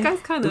Yeah, guy. this guy's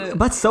kind of.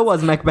 But so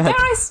was Macbeth.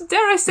 Dare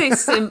I say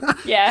simp?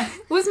 Yeah.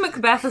 Was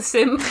Macbeth a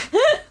simp?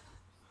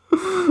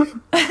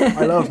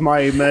 I love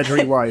my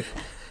murdery wife.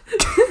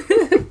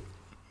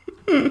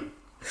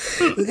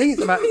 The thing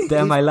is about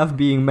Damn, I love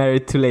being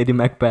married to Lady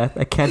Macbeth.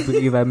 I can't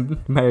believe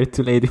I'm married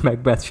to Lady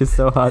Macbeth. She's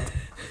so hot.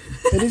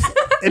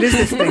 it is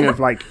this thing of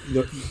like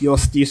you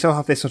still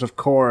have this sort of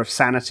core of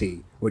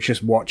sanity, which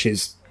just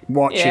watches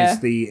Yeah.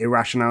 the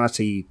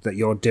irrationality that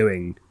you're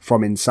doing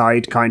from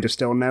inside, kind of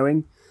still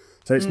knowing.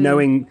 So it's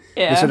knowing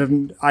the Yeah. sort of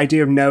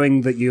idea of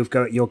knowing that you're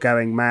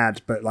going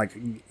mad, but like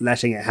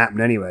letting it happen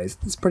anyways.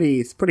 It's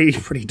pretty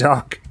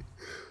dark.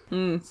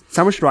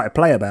 Someone should write a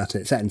play about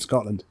it, set in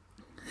Scotland.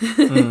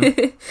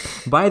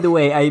 By the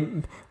way, I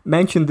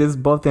mentioned this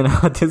both in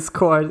our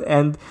Discord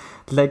and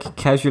like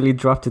casually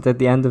dropped it at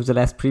the end of the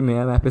last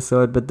premium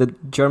episode, but the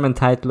German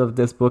title of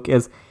this book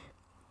is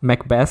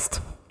Macbeth,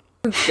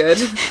 That's good.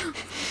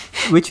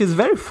 which is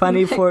very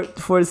funny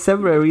for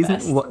several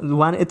reasons. Macbeth.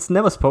 One, it's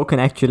never spoken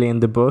actually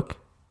in the book.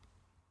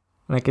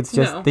 Like it's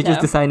just No. they just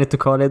No. decided to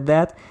call it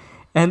that,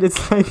 and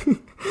it's like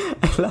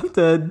I love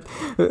the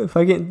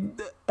fucking.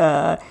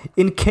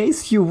 In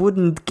case you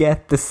wouldn't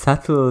get the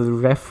subtle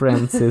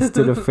references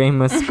to the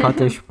famous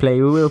Scottish play,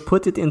 we will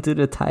put it into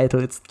the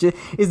title. It's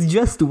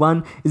just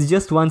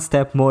one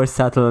step more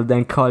subtle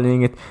than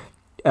calling it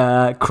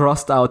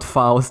crossed out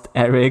Faust,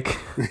 Eric.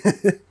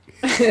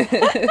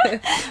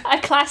 A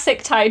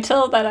classic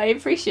title that I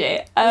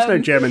appreciate. There's no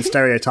German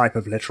stereotype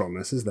of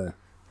literalness, is there?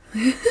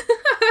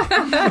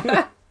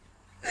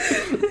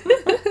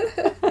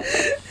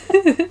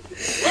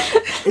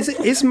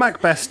 Is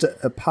Macbeth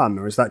a pun,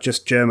 or is that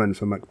just German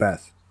for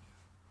Macbeth?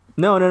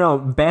 No.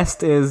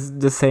 Best is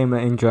the same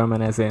in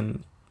German as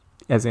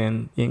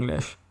in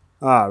English.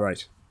 Ah,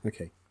 right.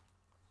 Okay.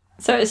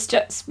 So it's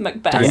just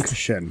Macbeth.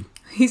 Dankeschön.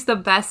 He's the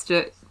best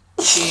at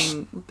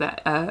being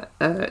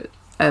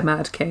a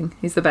mad king.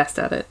 He's the best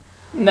at it.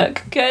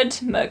 Good,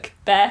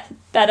 Macbeth,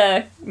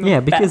 better. Yeah,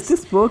 because Macbeth.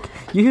 this book,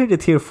 you heard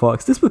it here,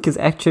 folks. This book is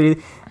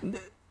actually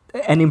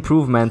an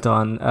improvement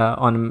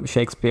on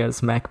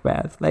Shakespeare's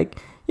Macbeth. Like,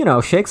 you know,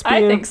 Shakespeare,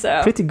 I think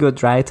so. pretty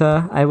good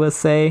writer, I will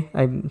say.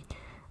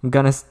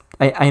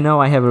 I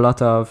know I have a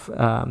lot of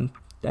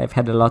I've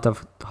had a lot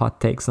of hot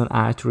takes on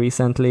art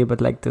recently,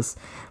 but like this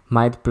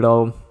might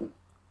blow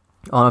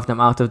all of them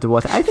out of the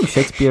water. I think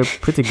Shakespeare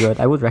pretty good.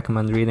 I would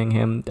recommend reading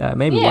him.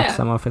 Maybe watch Yeah.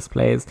 some of his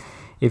plays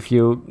if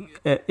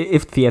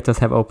theaters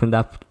have opened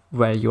up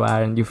where you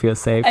are and you feel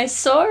safe. I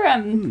saw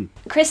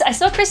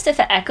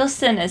Christopher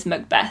Eccleston as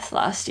Macbeth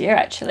last year,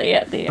 actually,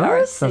 at the sounds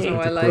RSC. pretty Oh,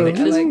 I cool. like Which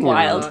was him a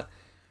wild. lot.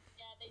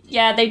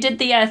 Yeah, they did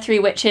the three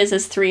witches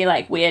as three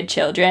like weird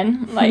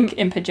children, like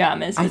in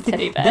pajamas with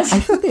teddy bears. I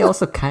think they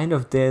also kind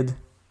of did.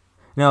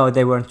 No,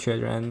 they weren't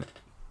children.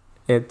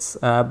 It's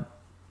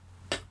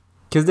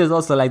because there's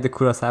also like the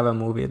Kurosawa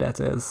movie that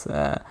is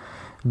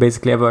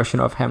basically a version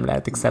of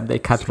Hamlet, except they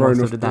cut Throne most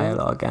of of the Blood.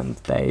 dialogue and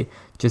they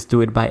just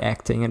do it by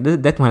acting. And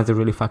that one has a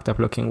really fucked up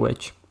looking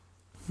witch.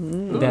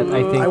 That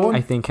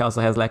I think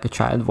also has like a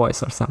child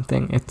voice or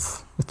something.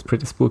 It's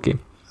pretty spooky.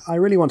 I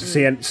really want to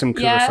see some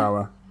Yeah.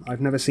 Kurosawa. I've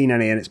never seen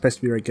any, and it's supposed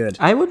to be very good.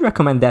 I would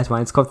recommend that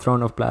one. It's called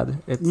Throne of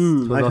Blood. It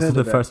was I've also heard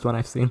the of it. first one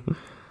I've seen.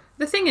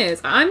 The thing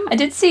is, I'm I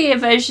did see a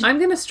version.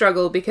 going to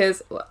struggle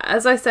because,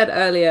 as I said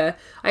earlier,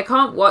 I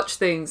can't watch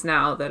things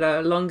now that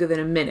are longer than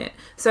a minute.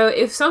 So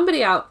if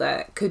somebody out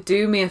there could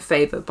do me a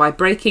favour by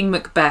breaking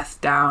Macbeth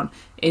down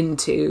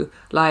into,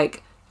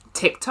 like,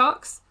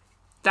 TikToks,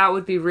 that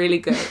would be really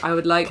good. I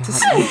would like to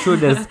see.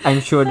 I'm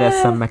sure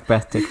there's some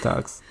Macbeth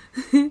TikToks.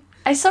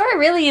 I saw a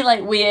really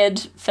like weird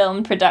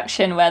film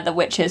production where the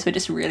witches were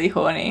just really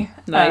horny.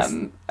 Nice.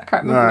 I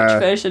can't remember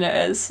which version it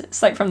is.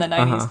 It's like from the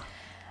 90s.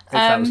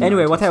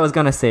 Anyway, what I was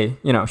gonna say,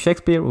 you know,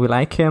 Shakespeare, we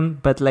like him,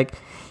 but like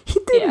he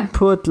didn't Yeah.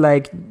 put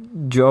like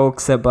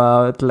jokes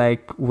about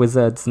like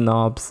wizard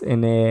snobs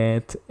in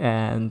it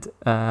and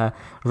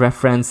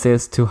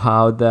references to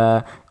how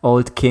the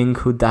old king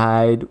who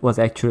died was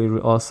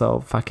actually also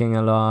fucking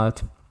a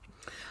lot.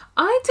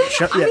 I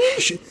don't know. I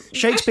mean,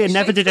 Shakespeare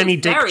never did any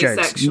dick Shakespeare's very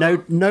jokes.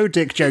 sexual. No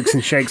dick jokes in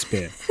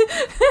Shakespeare.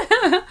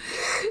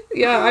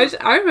 Yeah,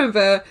 I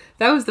remember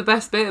that was the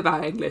best bit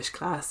about English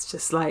class.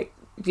 Just like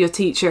your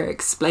teacher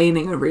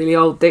explaining a really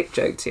old dick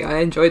joke to you. I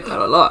enjoyed that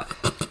a lot.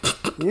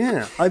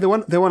 Yeah, the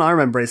one I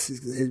remember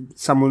is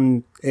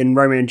someone in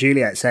Romeo and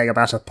Juliet saying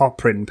about a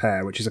poprin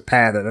pear, which is a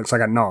pear that looks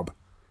like a knob.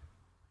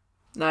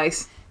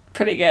 Nice.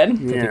 Pretty good.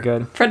 Pretty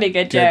good. Pretty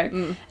good joke.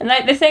 And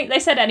like they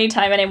said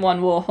anytime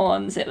anyone wore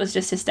horns, it was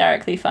just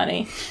hysterically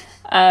funny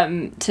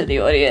to the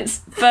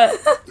audience. But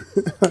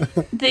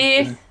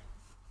the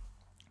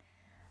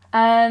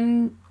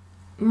what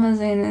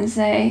was I gonna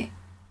say?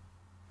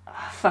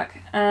 Oh, fuck.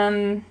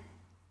 But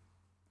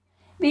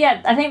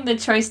yeah, I think the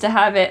choice to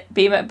have it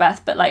be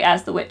Macbeth, but like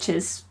as the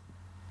witches,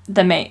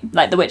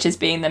 the witches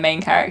being the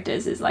main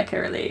characters is like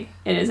it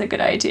is a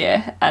good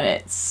idea, and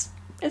it's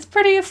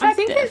pretty effective. I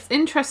think it's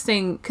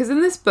interesting because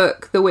in this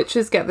book, the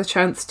witches get the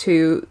chance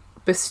to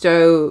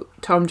bestow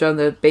Tom John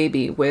the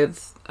baby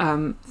with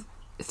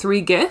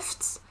 3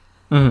 gifts.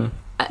 Mm-hmm.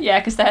 Yeah,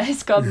 because they're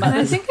his And I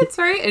godmothers. think it's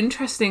very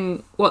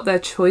interesting what their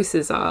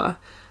choices are.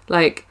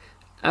 Like,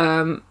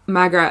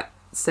 Magrat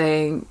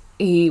saying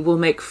he will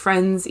make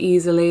friends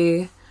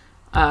easily.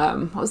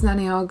 What was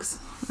Nanny Ogg's?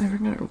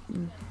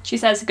 She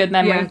says good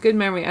memory. Yeah, good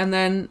memory. And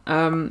then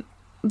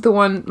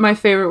my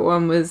favourite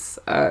one was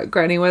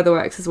Granny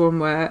Weatherwax's one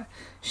where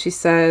she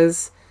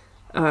says,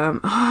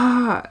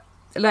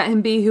 let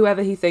him be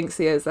whoever he thinks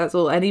he is. That's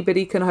all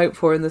anybody can hope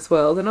for in this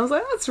world. And I was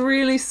like, that's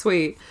really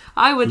sweet.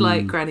 I would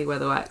like Granny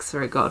Weatherwax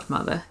for a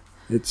godmother.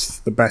 It's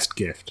the best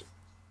gift.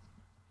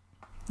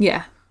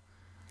 Yeah.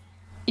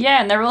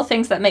 Yeah, and they're all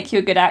things that make you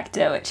a good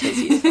actor, which is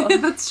useful.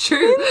 That's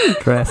true.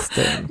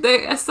 Interesting.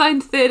 They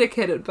assigned theatre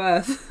kid at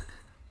birth.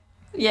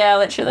 Yeah,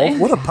 literally. Oh,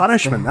 what a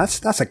punishment.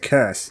 That's a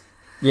curse.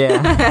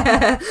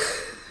 Yeah.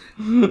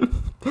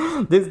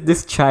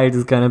 This child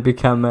is gonna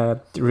become a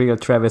real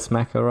Travis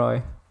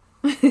McElroy.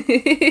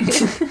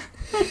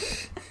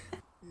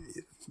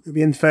 It'd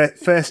be in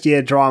first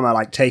year drama,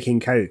 like taking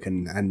coke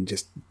and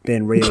just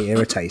being really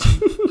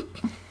irritating.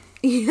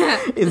 Yeah.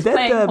 Is that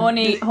playing the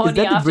horny is that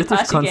the after British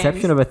party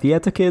conception games. of a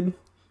theatre kid?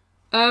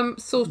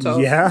 Sort of.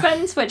 Yeah.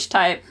 Depends which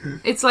type.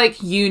 It's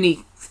like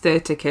uni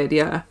theatre kid,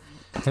 yeah.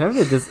 I love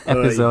that this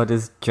episode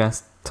is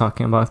just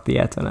talking about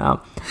theatre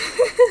now.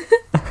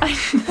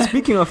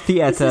 Speaking of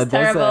theatre, This is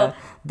terrible.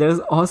 there's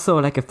also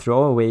like a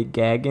throwaway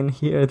gag in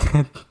here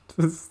that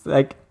was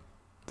like,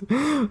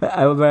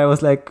 where I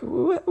was like,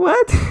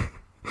 what?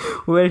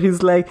 Where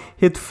he's like,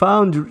 he'd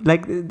found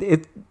like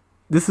it.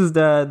 This is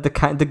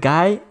the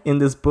guy in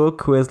this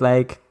book who is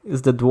the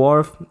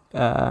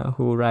dwarf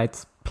who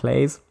writes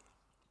plays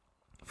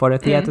for a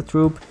theatre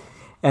troupe,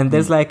 and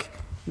there's like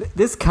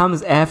this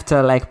comes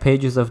after like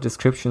pages of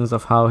descriptions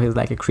of how he's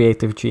like a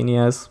creative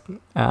genius,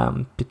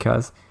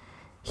 because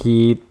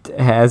he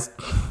has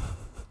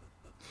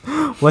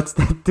what's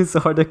that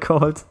disorder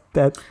called?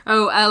 That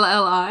Oh,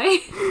 LLI.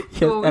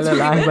 he has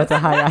LLI but a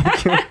high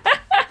IQ.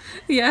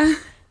 Yeah.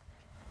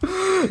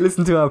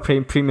 Listen to our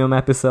premium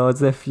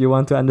episodes if you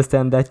want to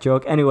understand that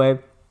joke. Anyway,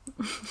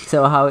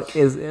 so how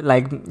is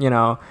like, you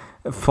know,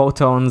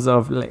 photons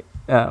of like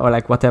or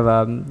like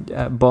whatever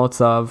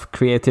bolts of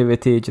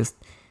creativity just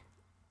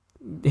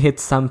hit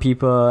some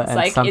people and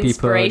like some people they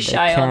inspiration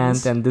can't,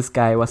 ions. and this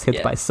guy was hit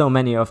Yeah. by so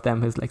many of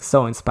them. He's like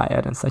so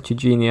inspired and such a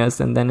genius.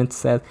 And then it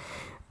said,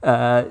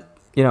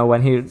 you know,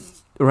 when he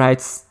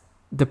writes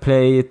the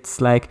play,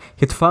 it's like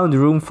he'd found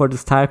room for the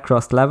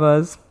star-crossed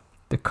lovers,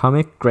 the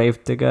comic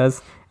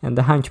gravediggers, and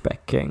the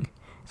hunchback king.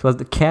 It was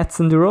the cats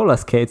and the roller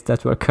skates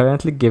that were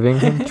currently giving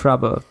him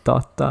trouble. ...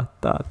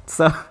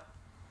 So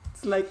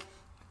it's like,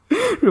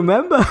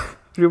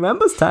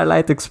 remember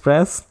Starlight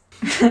Express?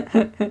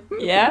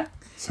 Yeah?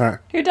 So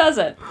Who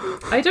doesn't?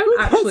 I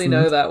don't actually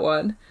know that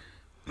one.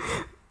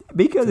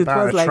 Because it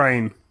about was a like,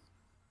 train.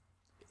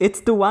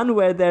 it's the one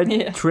where they're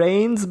Yeah.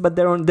 trains, but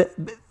they're on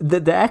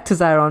the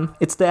actors are on.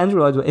 It's an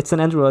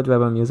Andrew Lloyd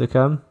Webber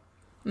musical,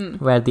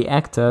 where the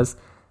actors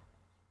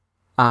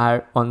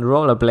are on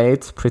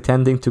rollerblades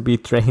pretending to be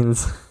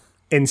trains,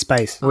 In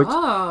space. which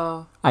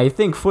Oh. I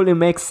think fully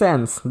makes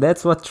sense.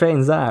 That's what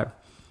trains are.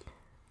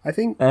 I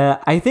think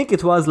I think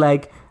it was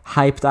like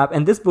hyped up,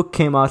 and this book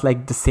came out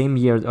like the same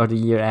year or the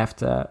year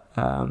after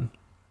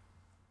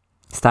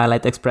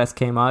Starlight Express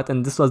came out,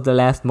 and this was the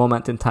last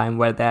moment in time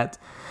where that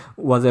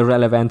was a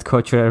relevant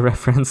cultural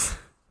reference.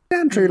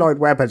 Andrew Lloyd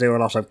Webber do a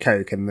lot of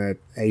coke in the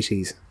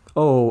 80s.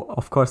 Oh,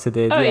 of course he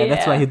did. Oh, yeah,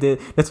 that's why yeah. he did.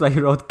 That's why he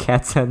wrote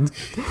Cats and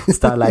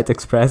Starlight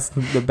Express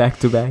the back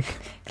to back.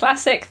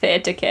 Classic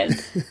theatre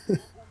kid.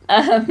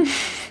 I've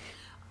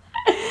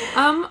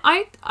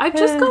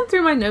just gone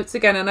through my notes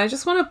again, and I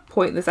just want to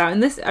point this out.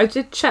 And this, I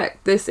did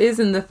check. This is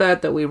in the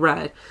third that we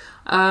read.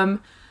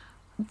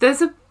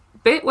 There's a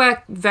bit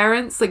where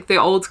Verence, like the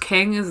old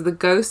king, as the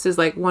ghost, is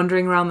like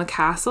wandering around the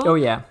castle. Oh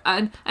yeah,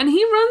 and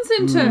he runs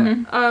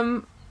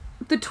into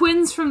the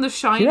twins from The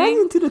he ran Shining.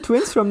 into the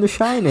twins from The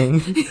Shining.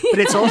 But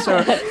it's also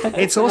a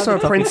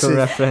Topical Prince's.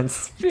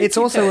 reference. It's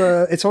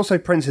also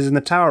Princes in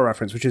the Tower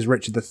reference, which is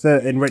Richard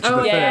III in Richard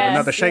III, yes,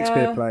 another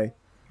Shakespeare yeah. play.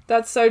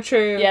 That's so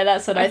true. Yeah,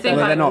 that's what I think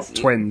thought. Well, they're was- not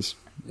twins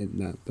in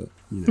that, but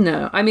you know.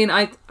 No, I mean,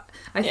 I think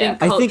I think-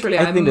 culturally,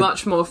 I I'm think that-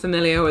 much more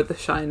familiar with The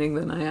Shining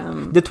than I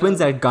am. The twins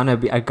are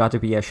gotta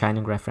be a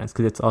Shining reference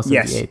because it's also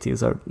Yes. the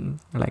 80s, or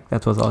like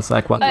that was also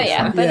like what. Oh was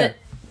yeah, like- but Yeah.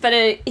 But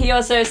he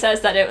also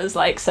says that it was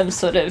like some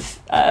sort of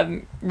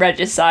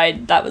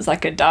regicide that was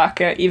like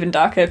a even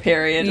darker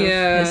period of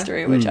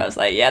history, which I was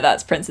like, yeah,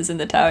 that's Princess in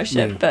the Tower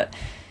shit. But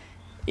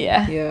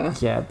yeah.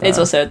 It's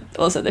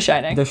also The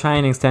Shining. The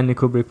Shining Stanley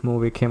Kubrick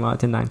movie came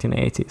out in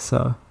 1980,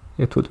 so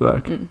it would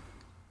work.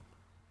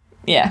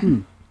 Yeah.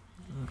 A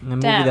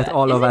movie that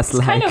all of us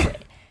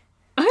like.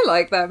 I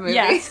like that movie.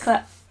 Yeah,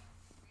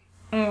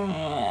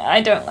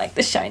 I don't like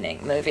the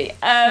Shining movie.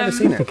 I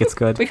think it's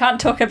good. We can't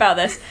talk about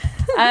this.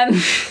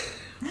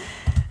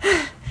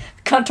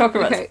 Can't talk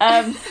about this.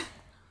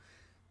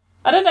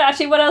 I don't know,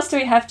 actually, what else do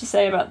we have to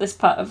say about this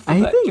part of the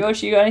book?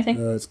 George, you got anything?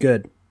 It's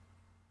good.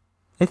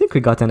 I think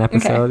we got an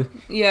episode. Okay.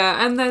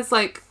 Yeah, and there's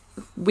like,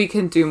 we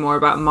can do more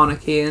about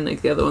monarchy and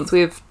like the other ones. We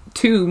have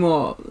 2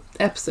 more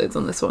episodes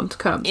on this one to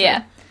come. So.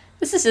 Yeah.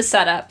 This is a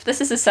setup.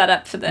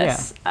 for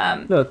this.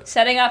 Yeah. Look.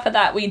 Setting up for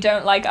that, we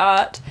don't like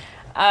art.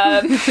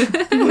 I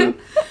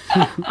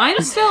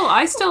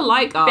still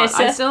like art.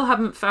 Bitter. I still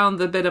haven't found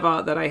the bit of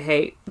art that I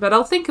hate, but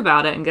I'll think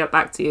about it and get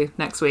back to you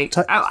next week.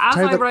 As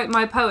I write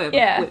my poem,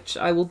 which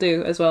I will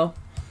do as well.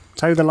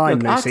 Toe the line,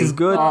 Look, art Lucy. is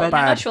good, Art but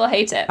bad. I will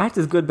hate it. Art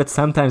is good, but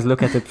sometimes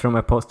look at it from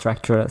a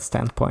post-structural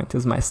standpoint,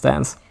 is my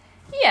stance.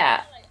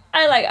 Yeah,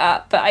 I like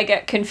art, but I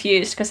get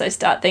confused because I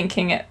start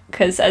thinking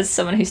because as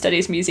someone who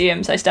studies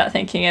museums, I start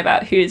thinking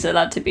about who's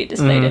allowed to be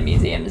displayed in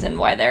museums and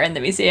why they're in the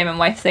museum and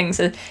why things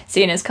are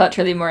seen as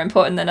culturally more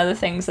important than other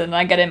things, and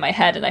I get in my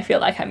head and I feel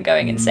like I'm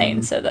going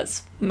insane, so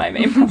that's my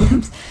main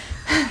problems.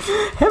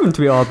 Haven't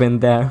we all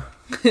been there?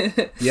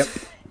 Yep.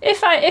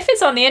 If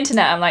it's on the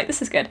internet, I'm like,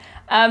 this is good.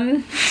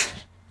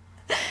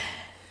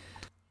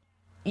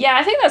 Yeah,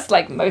 I think that's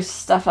like most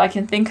stuff I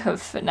can think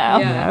of for now.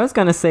 Yeah, I was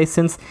gonna say,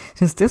 since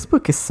this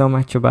book is so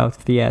much about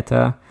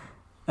theater,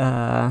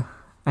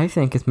 I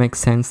think it makes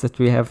sense that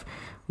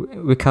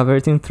we cover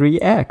it in 3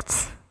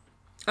 acts.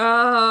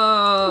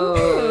 Oh.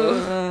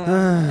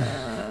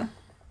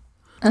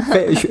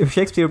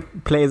 Shakespeare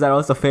plays are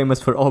also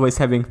famous for always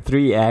having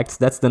 3 acts.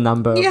 That's the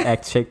number of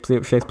acts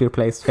Shakespeare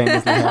plays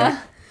famously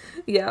have.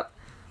 Yep.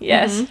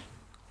 Yes.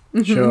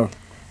 Sure.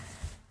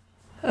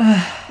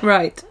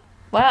 Right.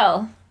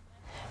 Well,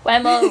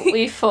 when will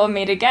we 4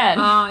 meet again?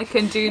 I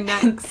can do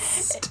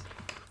next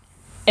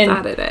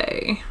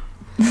Saturday.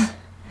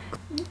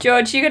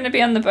 George, you going to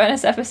be on the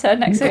bonus episode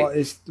next week?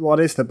 What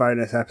is the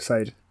bonus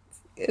episode?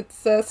 It's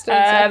Stone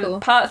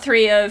Circle. Part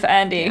 3 of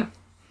Andy. Yeah.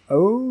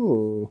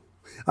 Oh,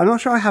 I'm not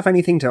sure I have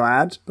anything to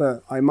add,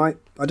 but I might.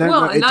 I don't.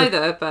 Well, know.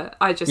 neither, but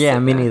I just. Yeah,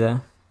 me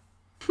neither.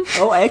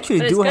 Oh, I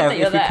actually do have.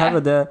 If we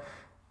cover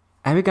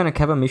are we gonna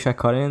cover Misha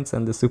Collins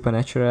and the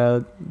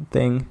supernatural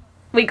thing?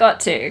 We got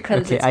to,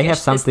 because I have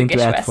something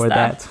to add for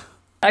that.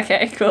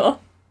 Okay,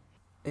 cool.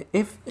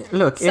 If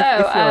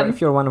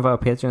you're one of our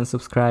Patreon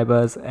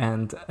subscribers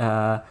and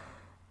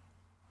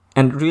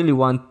really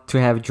want to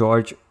have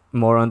George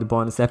more on the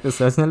bonus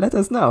episodes, then let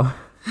us know.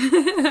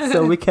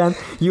 So we can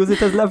use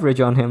it as leverage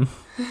on him.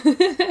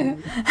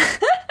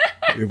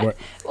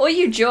 All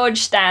you George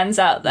stands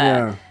out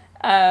there.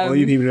 Yeah. All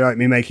you people who like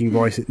me making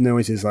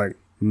noises like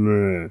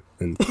meh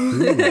and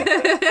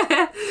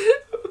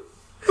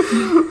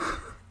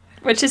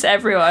which is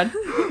everyone.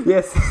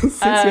 Yes,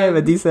 since we have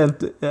a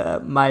decent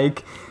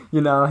mic,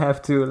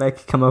 have to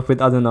like come up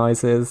with other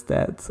noises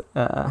that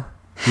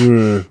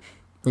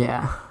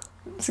yeah.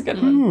 It's a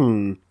good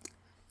one.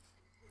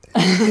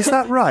 Is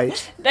that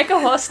right? Like a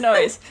horse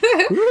noise.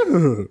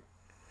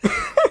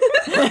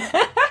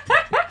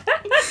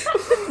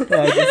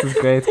 Yeah, this is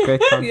great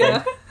content.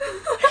 Yeah.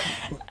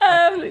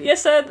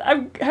 So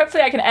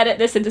hopefully I can edit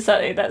this into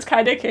something that's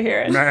kind of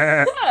coherent.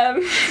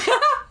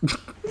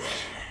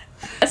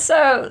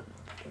 So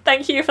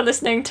thank you for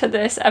listening to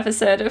this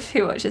episode of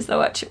Who Watches the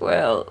Watch.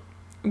 We'll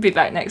be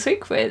back next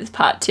week with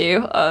part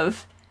 2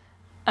 of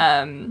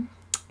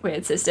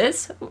Weird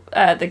Sisters,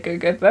 the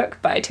Go-Go book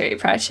by Terry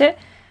Pratchett.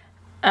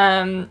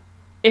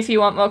 If you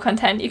want more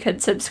content, you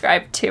could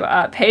subscribe to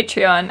our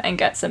Patreon and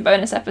get some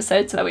bonus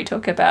episodes where we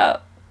talk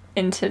about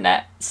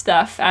internet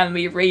stuff and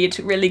we read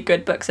really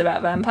good books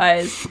about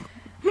vampires.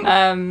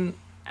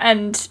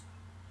 And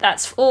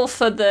that's all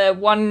for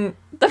the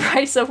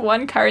price of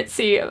 1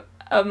 currency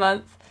a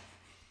month.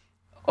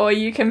 Or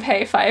you can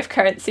pay 5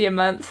 currency a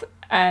month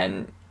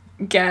and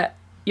get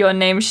your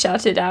name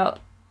shouted out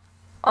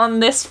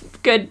on this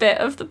good bit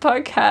of the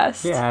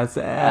podcast. Yes,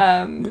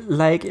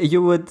 like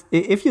you would,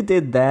 if you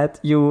did that,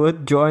 you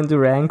would join the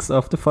ranks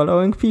of the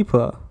following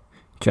people: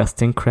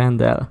 Justin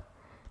Crandall,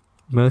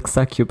 Milk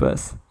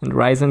Succubus, and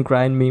Rise and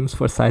Grind memes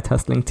for side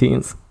hustling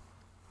teens.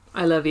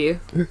 I love you.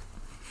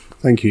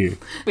 Thank you.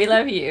 We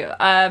love you.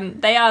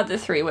 They are the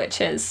 3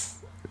 witches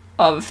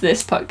of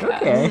this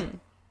podcast. Okay.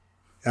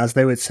 As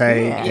they would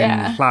say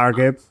in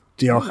Llargib,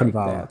 Diolch yn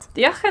fawr.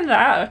 Diolch yn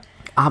fawr.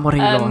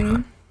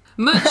 Amarillo.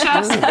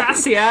 Muchas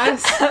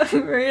gracias.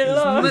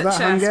 Amarillo.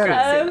 Muchas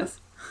gracias.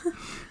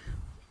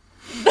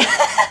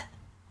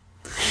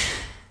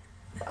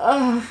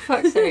 Oh,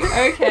 fuck's sake.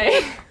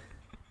 Okay.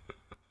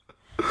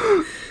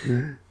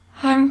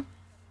 I'm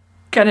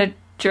gonna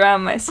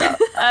drown myself.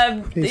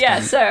 Please Yeah,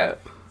 don't. so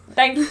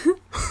thank you.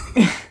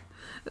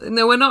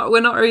 No, we're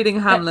not reading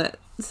Hamlet,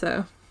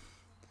 so.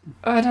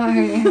 Oh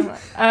no.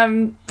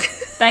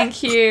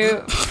 Thank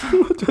you.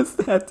 What was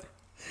that?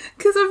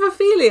 Because of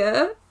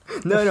Ophelia.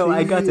 No,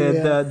 I got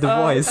it. The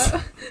voice.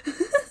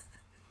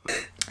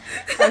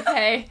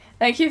 Okay.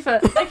 Thank you.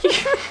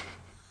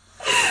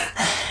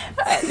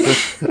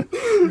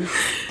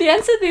 The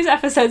ends of these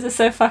episodes are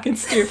so fucking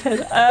stupid.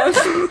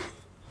 Thank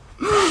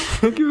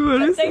you for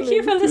listening. Thank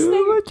you for listening.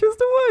 Who Watches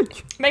the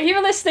Watch. Thank you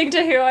for listening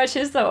to Who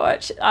Watches the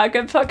Watch, our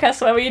good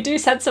podcast where we do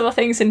sensible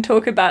things and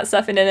talk about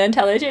stuff in an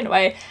intelligent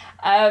way.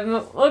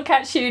 We'll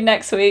catch you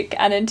next week,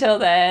 and until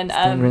then,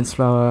 Stan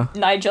Rinsflower.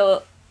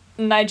 Nigel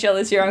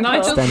is your uncle.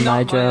 Nigel's Stan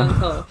not Nigel. my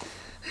uncle.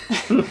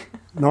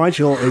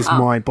 Nigel is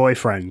my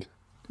boyfriend.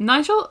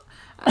 Nigel?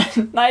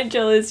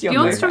 Nigel is your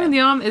Bjorn Strong in boyfriend. the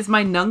Arm is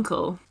my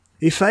nuncle.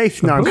 I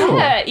faith, no.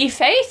 Yeah, I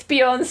faith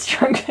Bjorn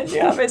Strong in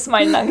the Arm is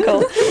my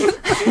uncle.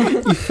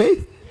 You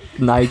faith,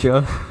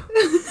 Nigel.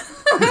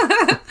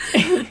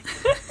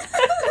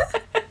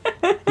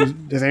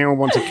 Does anyone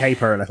want to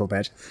caper a little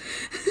bit?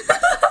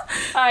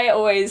 I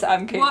always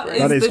am What capering.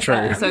 is That is this true.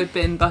 episode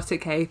been but a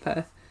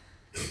caper?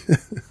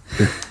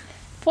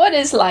 What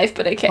is life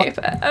but a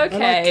caper?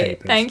 Okay,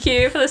 capers. thank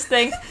you for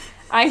listening,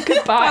 and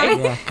goodbye.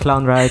 Yeah,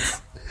 clown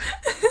rides.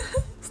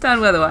 Stan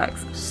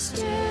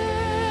Weatherwax.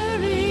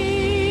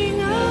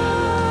 Staring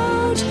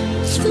out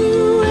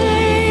through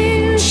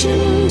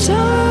ancient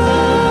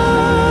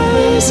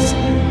eyes,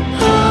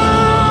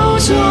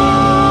 out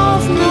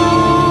of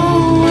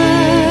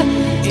nowhere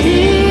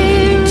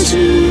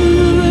into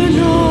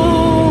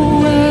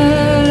nowhere.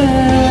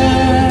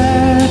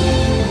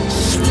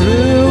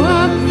 Through a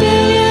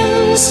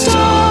billion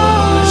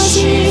stars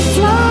she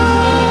flies,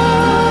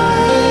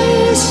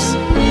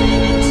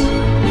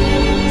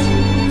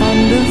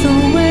 under the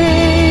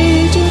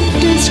weight of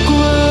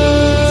Discworld.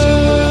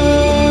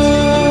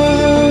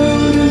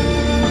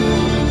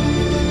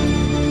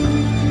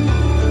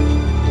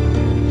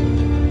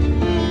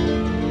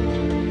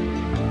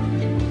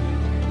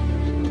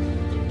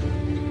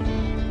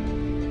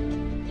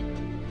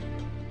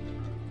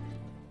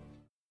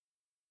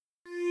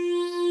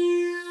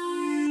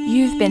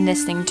 You've been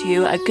listening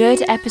to a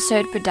Good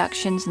Episode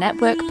Productions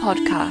Network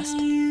podcast.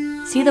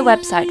 See the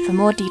website for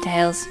more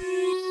details.